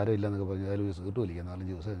ആയിരിക്കും, സാരമില്ല എന്നൊക്കെ പറഞ്ഞു അയാൾ ഒരു സീട്ട് വലിക്കുക.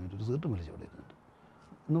 4-5 ദിവസം കഴിഞ്ഞിട്ട് ഒരു സീട്ടും വലിച്ചു അവിടെ ഇരുന്നിട്ട്.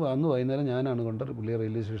 അന്ന് വൈകുന്നേരം ഞാനാണ് കൊണ്ട് പുള്ളിയെ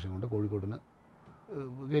റെയിൽവേ സ്റ്റേഷൻ കൊണ്ട് കോഴിക്കോട്ടിന്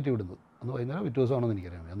കയറ്റി വിടുന്നത്. അന്ന് വൈകുന്നേരം പിറ്റേ ദിവസമാണെന്ന്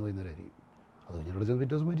എനിക്കറിയാം, അന്ന് വൈകുന്നേരം ആയിരിക്കും. അത് കഴിഞ്ഞിട്ട് ചെന്ന്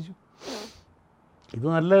പിറ്റേ ദിവസം മരിച്ചു. ഇത്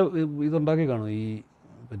നല്ല ഇതുണ്ടാക്കി കാണും ഈ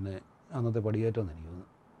പിന്നെ അന്നത്തെ പടിയേറ്റമെന്ന് എനിക്ക് തോന്നുന്നു.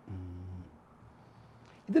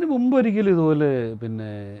 ഇതിന് മുമ്പ് ഒരിക്കലും ഇതുപോലെ പിന്നെ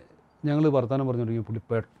ഞങ്ങൾ വർത്തമാനം പറഞ്ഞുകൊണ്ടിരിക്കും പുള്ളി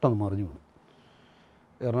പെട്ടെന്ന് മറിഞ്ഞു വീണു.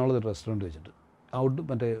 എറണാകുളത്ത് റെസ്റ്റോറൻറ്റ് വെച്ചിട്ട്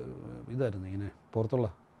മറ്റേ ഇതായിരുന്നു ഇങ്ങനെ പുറത്തുള്ള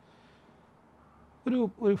ഒരു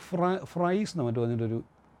ഫ്രൈസ് എന്ന് മറ്റു പറഞ്ഞിട്ടൊരു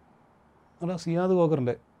അവിടെ സിയാദ്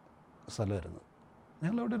കോക്കറിൻ്റെ സ്ഥലമായിരുന്നു.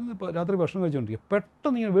 ഞങ്ങളവിടെ ഇരുന്ന് ഇപ്പോൾ രാത്രി ഭക്ഷണം കഴിച്ചുകൊണ്ടിരിക്കുക.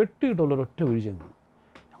 പെട്ടെന്ന് ഇങ്ങനെ വെട്ടിയിട്ടുള്ള ഒരൊറ്റ വീഴ്ച ഞങ്ങൾ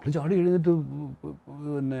ചാടി എഴുന്നേറ്റ്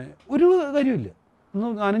പിന്നെ ഒരു കാര്യമില്ല,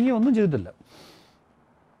 ഒന്നും ചെയ്തിട്ടില്ല.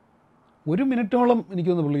 1 മിനിറ്റോളം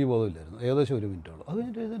എനിക്കൊന്ന് പുള്ളിക്ക് ബോധമില്ലായിരുന്നു, ഏകദേശം 1 മിനിറ്റോളം. അത്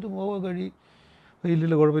കഴിഞ്ഞിട്ട് എഴുന്നേറ്റ് പോകാൻ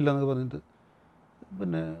ഇല്ലില്ല കുഴപ്പമില്ല എന്നൊക്കെ പറഞ്ഞിട്ട്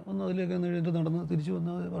പിന്നെ ഒന്ന് അതിലേക്ക് ഒന്ന് എഴുന്നേറ്റ് നടന്ന് തിരിച്ച്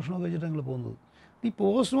വന്ന് ഭക്ഷണമൊക്കെ കഴിച്ചിട്ട് ഞങ്ങൾ പോകുന്നത്. ഈ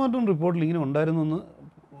പോസ്റ്റ്മോർട്ടം റിപ്പോർട്ടിൽ ഇങ്ങനെ ഉണ്ടായിരുന്നെന്ന്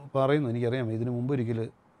പറയുന്നു. എനിക്കറിയാം ഇതിന് മുമ്പ് ഒരിക്കൽ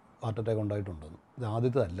ഹാർട്ട് അറ്റാക്ക് ഉണ്ടായിട്ടുണ്ടെന്ന്. ഇത്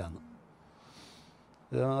ആദ്യത്തെ അല്ല എന്ന്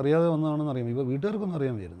അറിയാതെ വന്നതാണെന്ന് അറിയാം. ഇപ്പോൾ വീട്ടുകാർക്കൊന്നും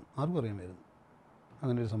അറിയാമായിരുന്നു, ആർക്കും അറിയാമായിരുന്നു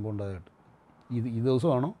അങ്ങനെ ഒരു സംഭവം ഉണ്ടായിട്ട്. ഈ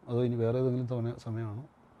ദിവസമാണോ അതോ ഇനി വേറെ ഏതെങ്കിലും സമയമാണോ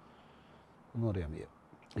ഒന്നും അറിയാൻ വയ്യ.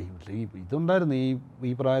 ഇതുണ്ടായിരുന്നു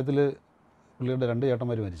ഈ പ്രായത്തിൽ പുള്ളിയുടെ 2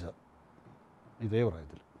 ചേട്ടന്മാർ മരിച്ച ഇതേ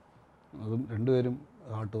പ്രായത്തിൽ. അതും 2 പേരും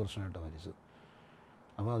ഹാർട്ട് പ്രശ്നമായിട്ടാണ് മരിച്ചത്.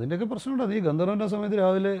 അപ്പോൾ അതിൻ്റെയൊക്കെ പ്രശ്നമുണ്ട്. അത് ഈ ഗന്ധർവൻ്റെ സമയത്ത്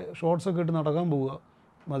രാവിലെ ഷോർട്സൊക്കെ ഇട്ട് നടക്കാൻ പോവുക.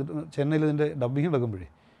 ചെന്നൈയിൽ ഇതിൻ്റെ ഡബ്ബിങ് നടക്കുമ്പോഴേ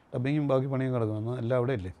ഡബ്ബിങ്ങും ബാക്കി പണിയും കിടക്കും. എന്നാൽ എല്ലാം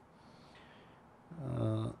അവിടെ അല്ലേ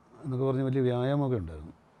എന്നൊക്കെ പറഞ്ഞ് വലിയ വ്യായാമമൊക്കെ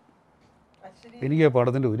ഉണ്ടായിരുന്നു. എനിക്ക് ആ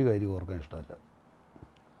പടത്തിൻ്റെ ഒരു കാര്യം ഓർക്കാൻ ഇഷ്ടമല്ല,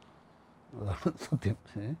 അതാണ് സത്യം.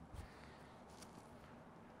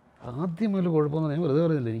 ആദ്യം മുതൽ കുഴപ്പമൊന്നും ഞാൻ വെറുതെ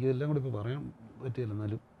പറയുന്നില്ല, എനിക്കിതെല്ലാം കൂടി ഇപ്പോൾ പറയാൻ പറ്റിയില്ല.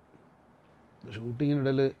 എന്നാലും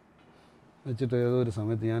ഷൂട്ടിങ്ങിനിടയിൽ വെച്ചിട്ട് ഏതോ ഒരു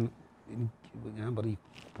സമയത്ത് ഞാൻ പറയും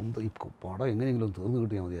ഈ പടം എങ്ങനെയെങ്കിലും ഒന്ന് തീർന്നു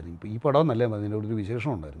കിട്ടിയാൽ മതിയായിരുന്നു. ഇപ്പോൾ ഈ പടം എന്നല്ല മതി, അതിൻ്റെ ഒരു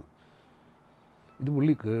വിശേഷം ഉണ്ടായിരുന്നു. ഇത്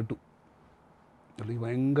പുള്ളി കേട്ടു, പുള്ളി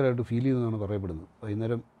ഭയങ്കരമായിട്ട് ഫീൽ ചെയ്തെന്നാണ് പറയപ്പെടുന്നത്.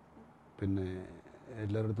 വൈകുന്നേരം പിന്നെ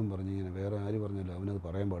എല്ലാവരുടെ പറഞ്ഞു ഇങ്ങനെ വേറെ ആര് പറഞ്ഞല്ലോ അവനത്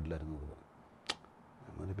പറയാൻ പാടില്ലായിരുന്നു.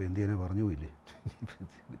 അവനിപ്പോൾ എന്ത് ചെയ്യാനേ പറഞ്ഞു പോയില്ലേ.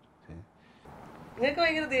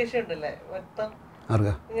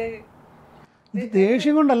 ആർക്കാ ഇത്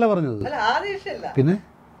ദേഷ്യം കൊണ്ടല്ല പറഞ്ഞത്, പിന്നെ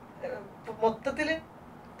മൊത്തത്തില്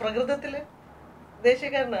പ്രകൃതത്തില്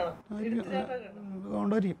ദേഷ്യക്കാരനാണ്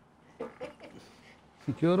കൊണ്ടായിരിക്കും.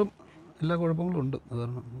 മിക്കവാറും എല്ലാ കുഴപ്പങ്ങളും ഉണ്ട്.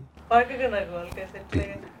 കാരണം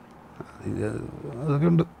അതൊക്കെ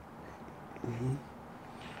ഉണ്ട്.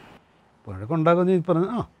 വഴക്കുണ്ടാക്കുന്ന പറഞ്ഞ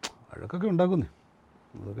വഴക്കൊക്കെ ഉണ്ടാക്കുന്നേ.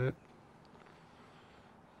 അതൊക്കെ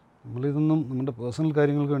നമ്മളിതൊന്നും നമ്മുടെ പേഴ്സണൽ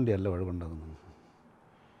കാര്യങ്ങൾക്ക് വേണ്ടിയല്ല വഴക്കുണ്ടാക്കുന്നത്.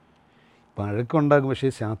 വഴക്കുണ്ടാക്കും, പക്ഷേ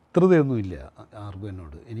ശത്രുതയൊന്നുമില്ല ആർക്കും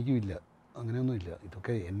എന്നോട്, എനിക്കുമില്ല, അങ്ങനെയൊന്നുമില്ല.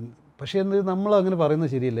 ഇതൊക്കെ പക്ഷേ നമ്മൾ അങ്ങനെ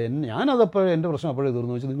പറയുന്നത് ശരിയല്ല. ഞാനതപ്പോഴേ എൻ്റെ പ്രശ്നം അപ്പോഴേ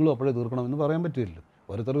തീർന്നു വെച്ചാൽ നിങ്ങളും അപ്പോഴേ തീർക്കണം എന്ന് പറയാൻ പറ്റില്ലല്ലോ.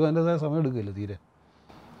 ഓരോരുത്തർക്കും അതിൻ്റെതായ സമയം എടുക്കില്ല തീരെ.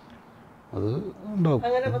 അത് ഉണ്ടാവും.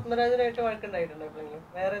 പത്മരാജനുമായിട്ട്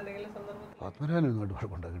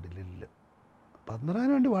വഴക്കുണ്ടാക്കിയിട്ടില്ല.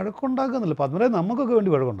 പത്മരാജന് വേണ്ടി വഴക്കുണ്ടാക്കുന്നില്ല, പത്മരാജൻ നമുക്കൊക്കെ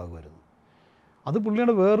വേണ്ടി വഴക്കുണ്ടാക്കുമായിരുന്നു. അത്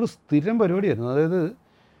പുള്ളിയുടെ വേറൊരു സ്ഥിരം പരിപാടിയായിരുന്നു. അതായത്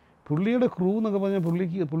പുള്ളിയുടെ ക്രൂ എന്നൊക്കെ പറഞ്ഞാൽ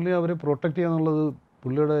പുള്ളി അവരെ പ്രൊട്ടക്റ്റ് ചെയ്യുക എന്നുള്ളത്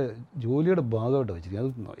പുള്ളിയുടെ ജോലിയുടെ ഭാഗമായിട്ട് വെച്ചിരിക്കും. അത്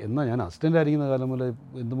എന്നാൽ ഞാൻ അസിസ്റ്റൻ്റ് ആയിരിക്കുന്ന കാലം മുതലേ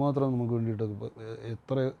എന്തുമാത്രം നമുക്ക് വേണ്ടിയിട്ട്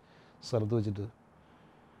എത്ര സ്ഥലത്ത് വെച്ചിട്ട്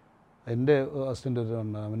എൻ്റെ അസിസ്റ്റൻ്റ്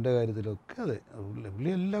ഉണ്ട്, അവൻ്റെ കാര്യത്തിലൊക്കെ അതെ. പുള്ളി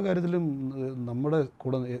എല്ലാ കാര്യത്തിലും നമ്മുടെ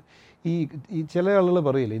കൂടെ. ഈ ചില ആളുകൾ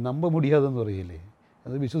പറയില്ലേ ഈ നമ്പ മുടിയാതെന്ന് പറയില്ലേ,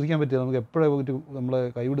 അത് വിശ്വസിക്കാൻ പറ്റില്ല, നമുക്ക് എപ്പോഴാണ് പോയിട്ട് നമ്മളെ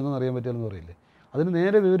കൈവിടുന്നതെന്ന് അറിയാൻ പറ്റില്ലെന്ന് പറയില്ലേ. അതിന്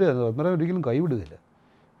നേരെ വിവരമായിരുന്നു. പത്മരാജൻ ഒരിക്കലും കൈവിടുകയില്ല.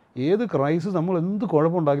 ഏത് ക്രൈസിസ് നമ്മൾ എന്ത്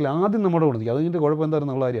കുഴപ്പമുണ്ടാക്കില്ല ആദ്യം നമ്മുടെ കൂടെ നിൽക്കും. അതിൻ്റെ കുഴപ്പം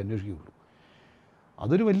എന്തായിരുന്നു എന്നുള്ള കാര്യം അന്വേഷിക്കുകയുള്ളൂ.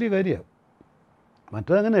 അതൊരു വലിയ കാര്യമാണ്.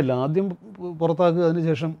 മറ്റതങ്ങനെയല്ല, ആദ്യം പുറത്താക്കുക, അതിന്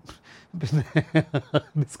ശേഷം പിന്നെ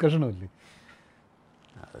ഡിസ്കഷനുമില്ലേ.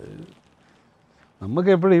 നമുക്ക്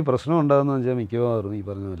എപ്പോഴും ഈ പ്രശ്നം ഉണ്ടാകുന്നതെന്ന് വെച്ചാൽ മിക്കവാറും ഈ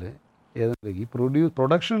പറഞ്ഞ പോലെ ഏതെങ്കിലും ഈ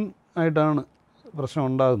പ്രൊഡക്ഷൻ ആയിട്ടാണ് പ്രശ്നം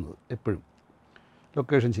ഉണ്ടാകുന്നത് എപ്പോഴും.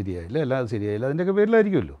 ലൊക്കേഷൻ ശരിയായില്ല, അല്ലാതെ ശരിയായില്ല, അതിൻ്റെയൊക്കെ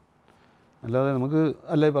പേരിലായിരിക്കുമല്ലോ. അല്ലാതെ നമുക്ക്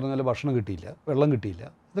അല്ലേ പറഞ്ഞ പോലെ ഭക്ഷണം കിട്ടിയില്ല, വെള്ളം കിട്ടിയില്ല,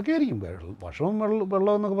 ഇതൊക്കെ ആയിരിക്കും. ഭക്ഷണം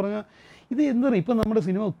വെള്ളം എന്നൊക്കെ പറഞ്ഞാൽ ഇത് എന്താണ് ഇപ്പം നമ്മുടെ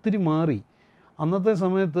സിനിമ ഒത്തിരി മാറി. അന്നത്തെ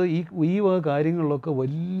സമയത്ത് ഈ വക കാര്യങ്ങളിലൊക്കെ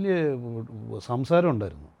വലിയ സംസാരം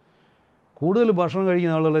ഉണ്ടായിരുന്നു. കൂടുതൽ ഭക്ഷണം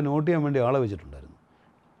കഴിക്കുന്ന ആളുകളെ നോട്ട് ചെയ്യാൻ വേണ്ടി ആളെ വെച്ചിട്ടുണ്ടായിരുന്നു.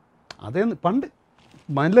 അതേ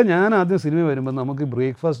പണ്ട് ഞാൻ ആദ്യം സിനിമ വരുമ്പോൾ നമുക്ക്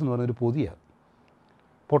ബ്രേക്ക്ഫാസ്റ്റ് എന്ന് പറഞ്ഞൊരു പൊതിയാണ്,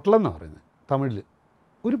 പൊട്ടലെന്നാണ് പറയുന്നത് തമിഴിൽ.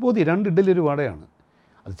 ഒരു പൊതി, 2 ഇഡ്ഡലി ഒരു വടയാണ്.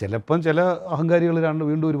 അത് ചിലപ്പം ചില അഹങ്കാരികൾ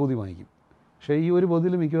വീണ്ടും ഒരു പൊതി വാങ്ങിക്കും. പക്ഷേ ഈ ഒരു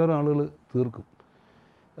പൊതിയിൽ മിക്കവാറും ആളുകൾ തീർക്കും.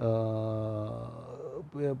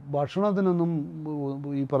 ഭക്ഷണത്തിനൊന്നും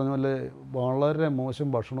ഈ പറഞ്ഞ പോലെ വളരെ മോശം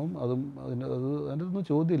ഭക്ഷണവും അതിൻ്റെ ഒന്നും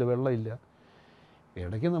ചോദ്യമില്ല, വെള്ളമില്ല.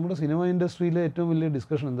 ഇടയ്ക്ക് നമ്മുടെ സിനിമ ഇൻഡസ്ട്രിയിലെ ഏറ്റവും വലിയ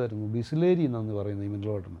ഡിസ്കഷൻ എന്തായിരുന്നു, ബിസ്ലേരി എന്നാണ് പറയുന്നത് ഈ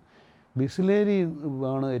മിനറൽ വാട്ടറിന്. ബിസ്ലേരി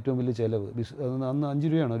ആണ് ഏറ്റവും വലിയ ചിലവ്. അന്ന് 5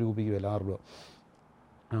 രൂപയാണ് ഒരു കുപ്പിക്ക് വില, 6 രൂപ.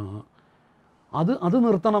 അത്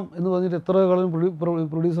നിർത്തണം എന്ന് പറഞ്ഞിട്ട് എത്ര കാലം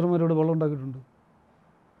പ്രൊഡ്യൂസർമാരോട് വെള്ളം ഉണ്ടാക്കിയിട്ടുണ്ട്,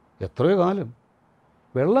 എത്രയോ കാലം.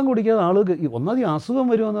 വെള്ളം കുടിക്കാതെ ആളുകൾ ഒന്നാമത് അസുഖം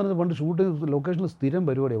വരുമെന്ന് പറഞ്ഞാൽ പണ്ട് ഷൂട്ട് ലൊക്കേഷനിൽ സ്ഥിരം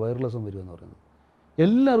പരിപാടിയാണ് വൈറലസം വരുമെന്ന് പറയുന്നത്.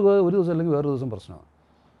 എല്ലാവർക്കും ഒരു ദിവസം അല്ലെങ്കിൽ വേറൊരു ദിവസം പ്രശ്നമാണ്.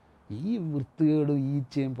 ഈ വൃത്തികേട്,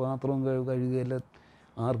 ഈച്ചയും പാത്രവും കഴുകുകയില്ല,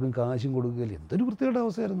 ആർക്കും കാശും കൊടുക്കുകയില്ല, എന്തൊരു വൃത്തികേട്ട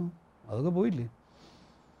അവസ്ഥയായിരുന്നു. അതൊക്കെ പോയില്ലേ.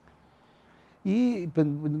 ഈ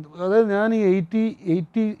അതായത് ഞാൻ ഈ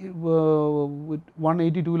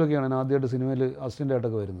 81-82 ഞാൻ ആദ്യമായിട്ട് സിനിമയിൽ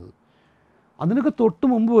അസിസ്റ്റൻ്റായിട്ടൊക്കെ വരുന്നത്. അതിനൊക്കെ തൊട്ട്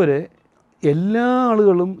മുമ്പ് വരെ എല്ലാ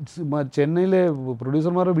ആളുകളും ചെന്നൈയിലെ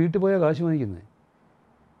പ്രൊഡ്യൂസർമാരുടെ വീട്ടിൽ പോയാൽ കാശ് വാങ്ങിക്കുന്നത്.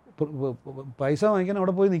 പൈസ വാങ്ങിക്കാൻ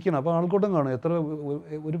അവിടെ പോയി നിൽക്കണം. അപ്പോൾ ആൾക്കൂട്ടം കാണും. എത്ര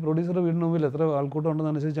ഒരു പ്രൊഡ്യൂസറുടെ വീടിന് മുമ്പിൽ എത്ര ആൾക്കൂട്ടം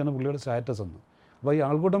ഉണ്ടെന്നനുസരിച്ചാണ് പുള്ളിയുടെ സ്റ്റാറ്റസ് എന്ന്. അപ്പോൾ ഈ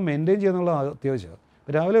ആൾക്കൂട്ടം മെയിൻറ്റെയിൻ ചെയ്യുന്നുള്ള അത്യാവശ്യമാണ്.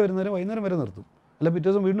 രാവിലെ വരുന്നവരെ വൈകുന്നേരം വരെ നിർത്തും, അല്ല പിറ്റേ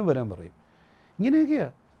ദിവസം വീണ്ടും വരാൻ പറയും.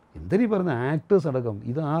 ഇങ്ങനെയൊക്കെയാണ് എന്തിനീ പറയുന്ന ആക്ടേഴ്സ് അടക്കം.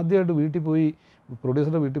 ഇത് ആദ്യമായിട്ട് വീട്ടിൽ പോയി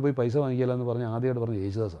പ്രൊഡ്യൂസറുടെ വീട്ടിൽ പോയി പൈസ വാങ്ങിക്കില്ല എന്ന് പറഞ്ഞ് ആദ്യമായിട്ട് പറഞ്ഞ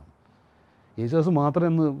യേശുദാസാണ്. യേശുദാസിന്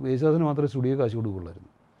മാത്രമേ സ്റ്റുഡിയോ കാശ്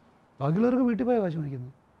കൊടുക്കുള്ളായിരുന്നു. ബാക്കിയുള്ളവർക്ക് വീട്ടിൽ പോയാൽ കാശ്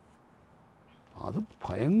വാങ്ങിക്കുന്നത്. അത്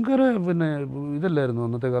ഭയങ്കര ഇതല്ലായിരുന്നു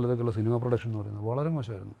അന്നത്തെ കാലത്തേക്കുള്ള സിനിമ പ്രൊഡക്ഷൻ എന്ന് പറയുന്നത്. വളരെ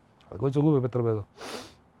മോശമായിരുന്നു. അതൊക്കെ വെച്ച് നോക്കുമ്പോൾ എത്ര ഭേദം.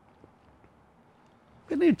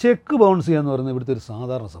 പിന്നെ ഈ ചെക്ക് ബൗൺസ് ചെയ്യാന്ന് പറയുന്നത് ഇവിടുത്തെ ഒരു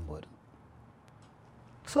സാധാരണ സംഭവമായിരുന്നു.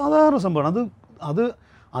 സാധാരണ സംഭവമാണ് അത്.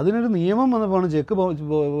 അതിനൊരു നിയമം വന്നപ്പോഴാണ് ചെക്ക്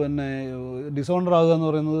ഡിസോണർ ആകുക എന്ന്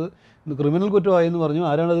പറയുന്നത് ക്രിമിനൽ കുറ്റമായെന്ന് പറഞ്ഞു.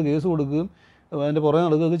 ആരാണത് കേസ് കൊടുക്കുകയും അതിൻ്റെ പുറകെ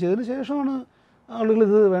നടക്കുകയൊക്കെ ചെയ്തതിന് ശേഷമാണ് ആളുകൾ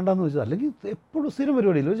ഇത് വേണ്ടാന്ന് വെച്ചത്. അല്ലെങ്കിൽ എപ്പോഴും സ്ഥിരം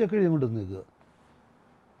പരിപാടിയില്ല, ഒരു ചെക്ക് എഴുതി കൊണ്ട് നിൽക്കുക.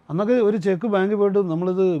 അന്നൊക്കെ ഒരു ചെക്ക് ബാങ്കിൽ പോയിട്ട്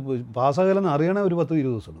നമ്മളിത് പാസ്സാകലെന്ന് അറിയണേ ഒരു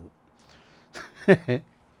 10-20 ദിവസം എടുക്കും.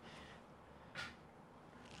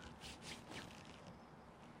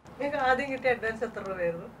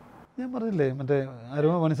 ഞാൻ പറഞ്ഞില്ലേ മറ്റേ ആരോ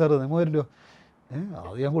മണിസാറ് 3000 രൂപ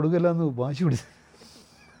അത് ഞാൻ കൊടുക്കില്ല എന്ന് വാശി പിടിച്ച്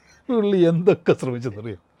പുള്ളി എന്തൊക്കെ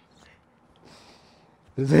ശ്രമിച്ചെന്നറിയാം.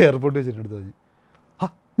 എയർപോർട്ടിൽ വെച്ചിട്ട് എടുത്ത് പറഞ്ഞു,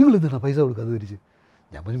 നിങ്ങൾ എന്താണ് പൈസ കൊടുക്കുക അത് തിരിച്ച്.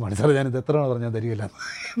 ഞാൻ പറഞ്ഞു മണിസാറ് ഞാനിത് എത്രയാണ് പറഞ്ഞാൽ തരികയില്ല.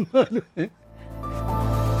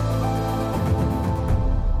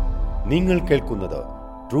 നിങ്ങൾ കേൾക്കുന്നത്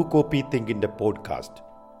ട്രൂ കോപ്പി തിങ്കിൻ്റെ പോഡ്കാസ്റ്റ്.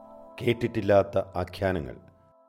 കേട്ടിട്ടില്ലാത്ത ആഖ്യാനങ്ങൾ.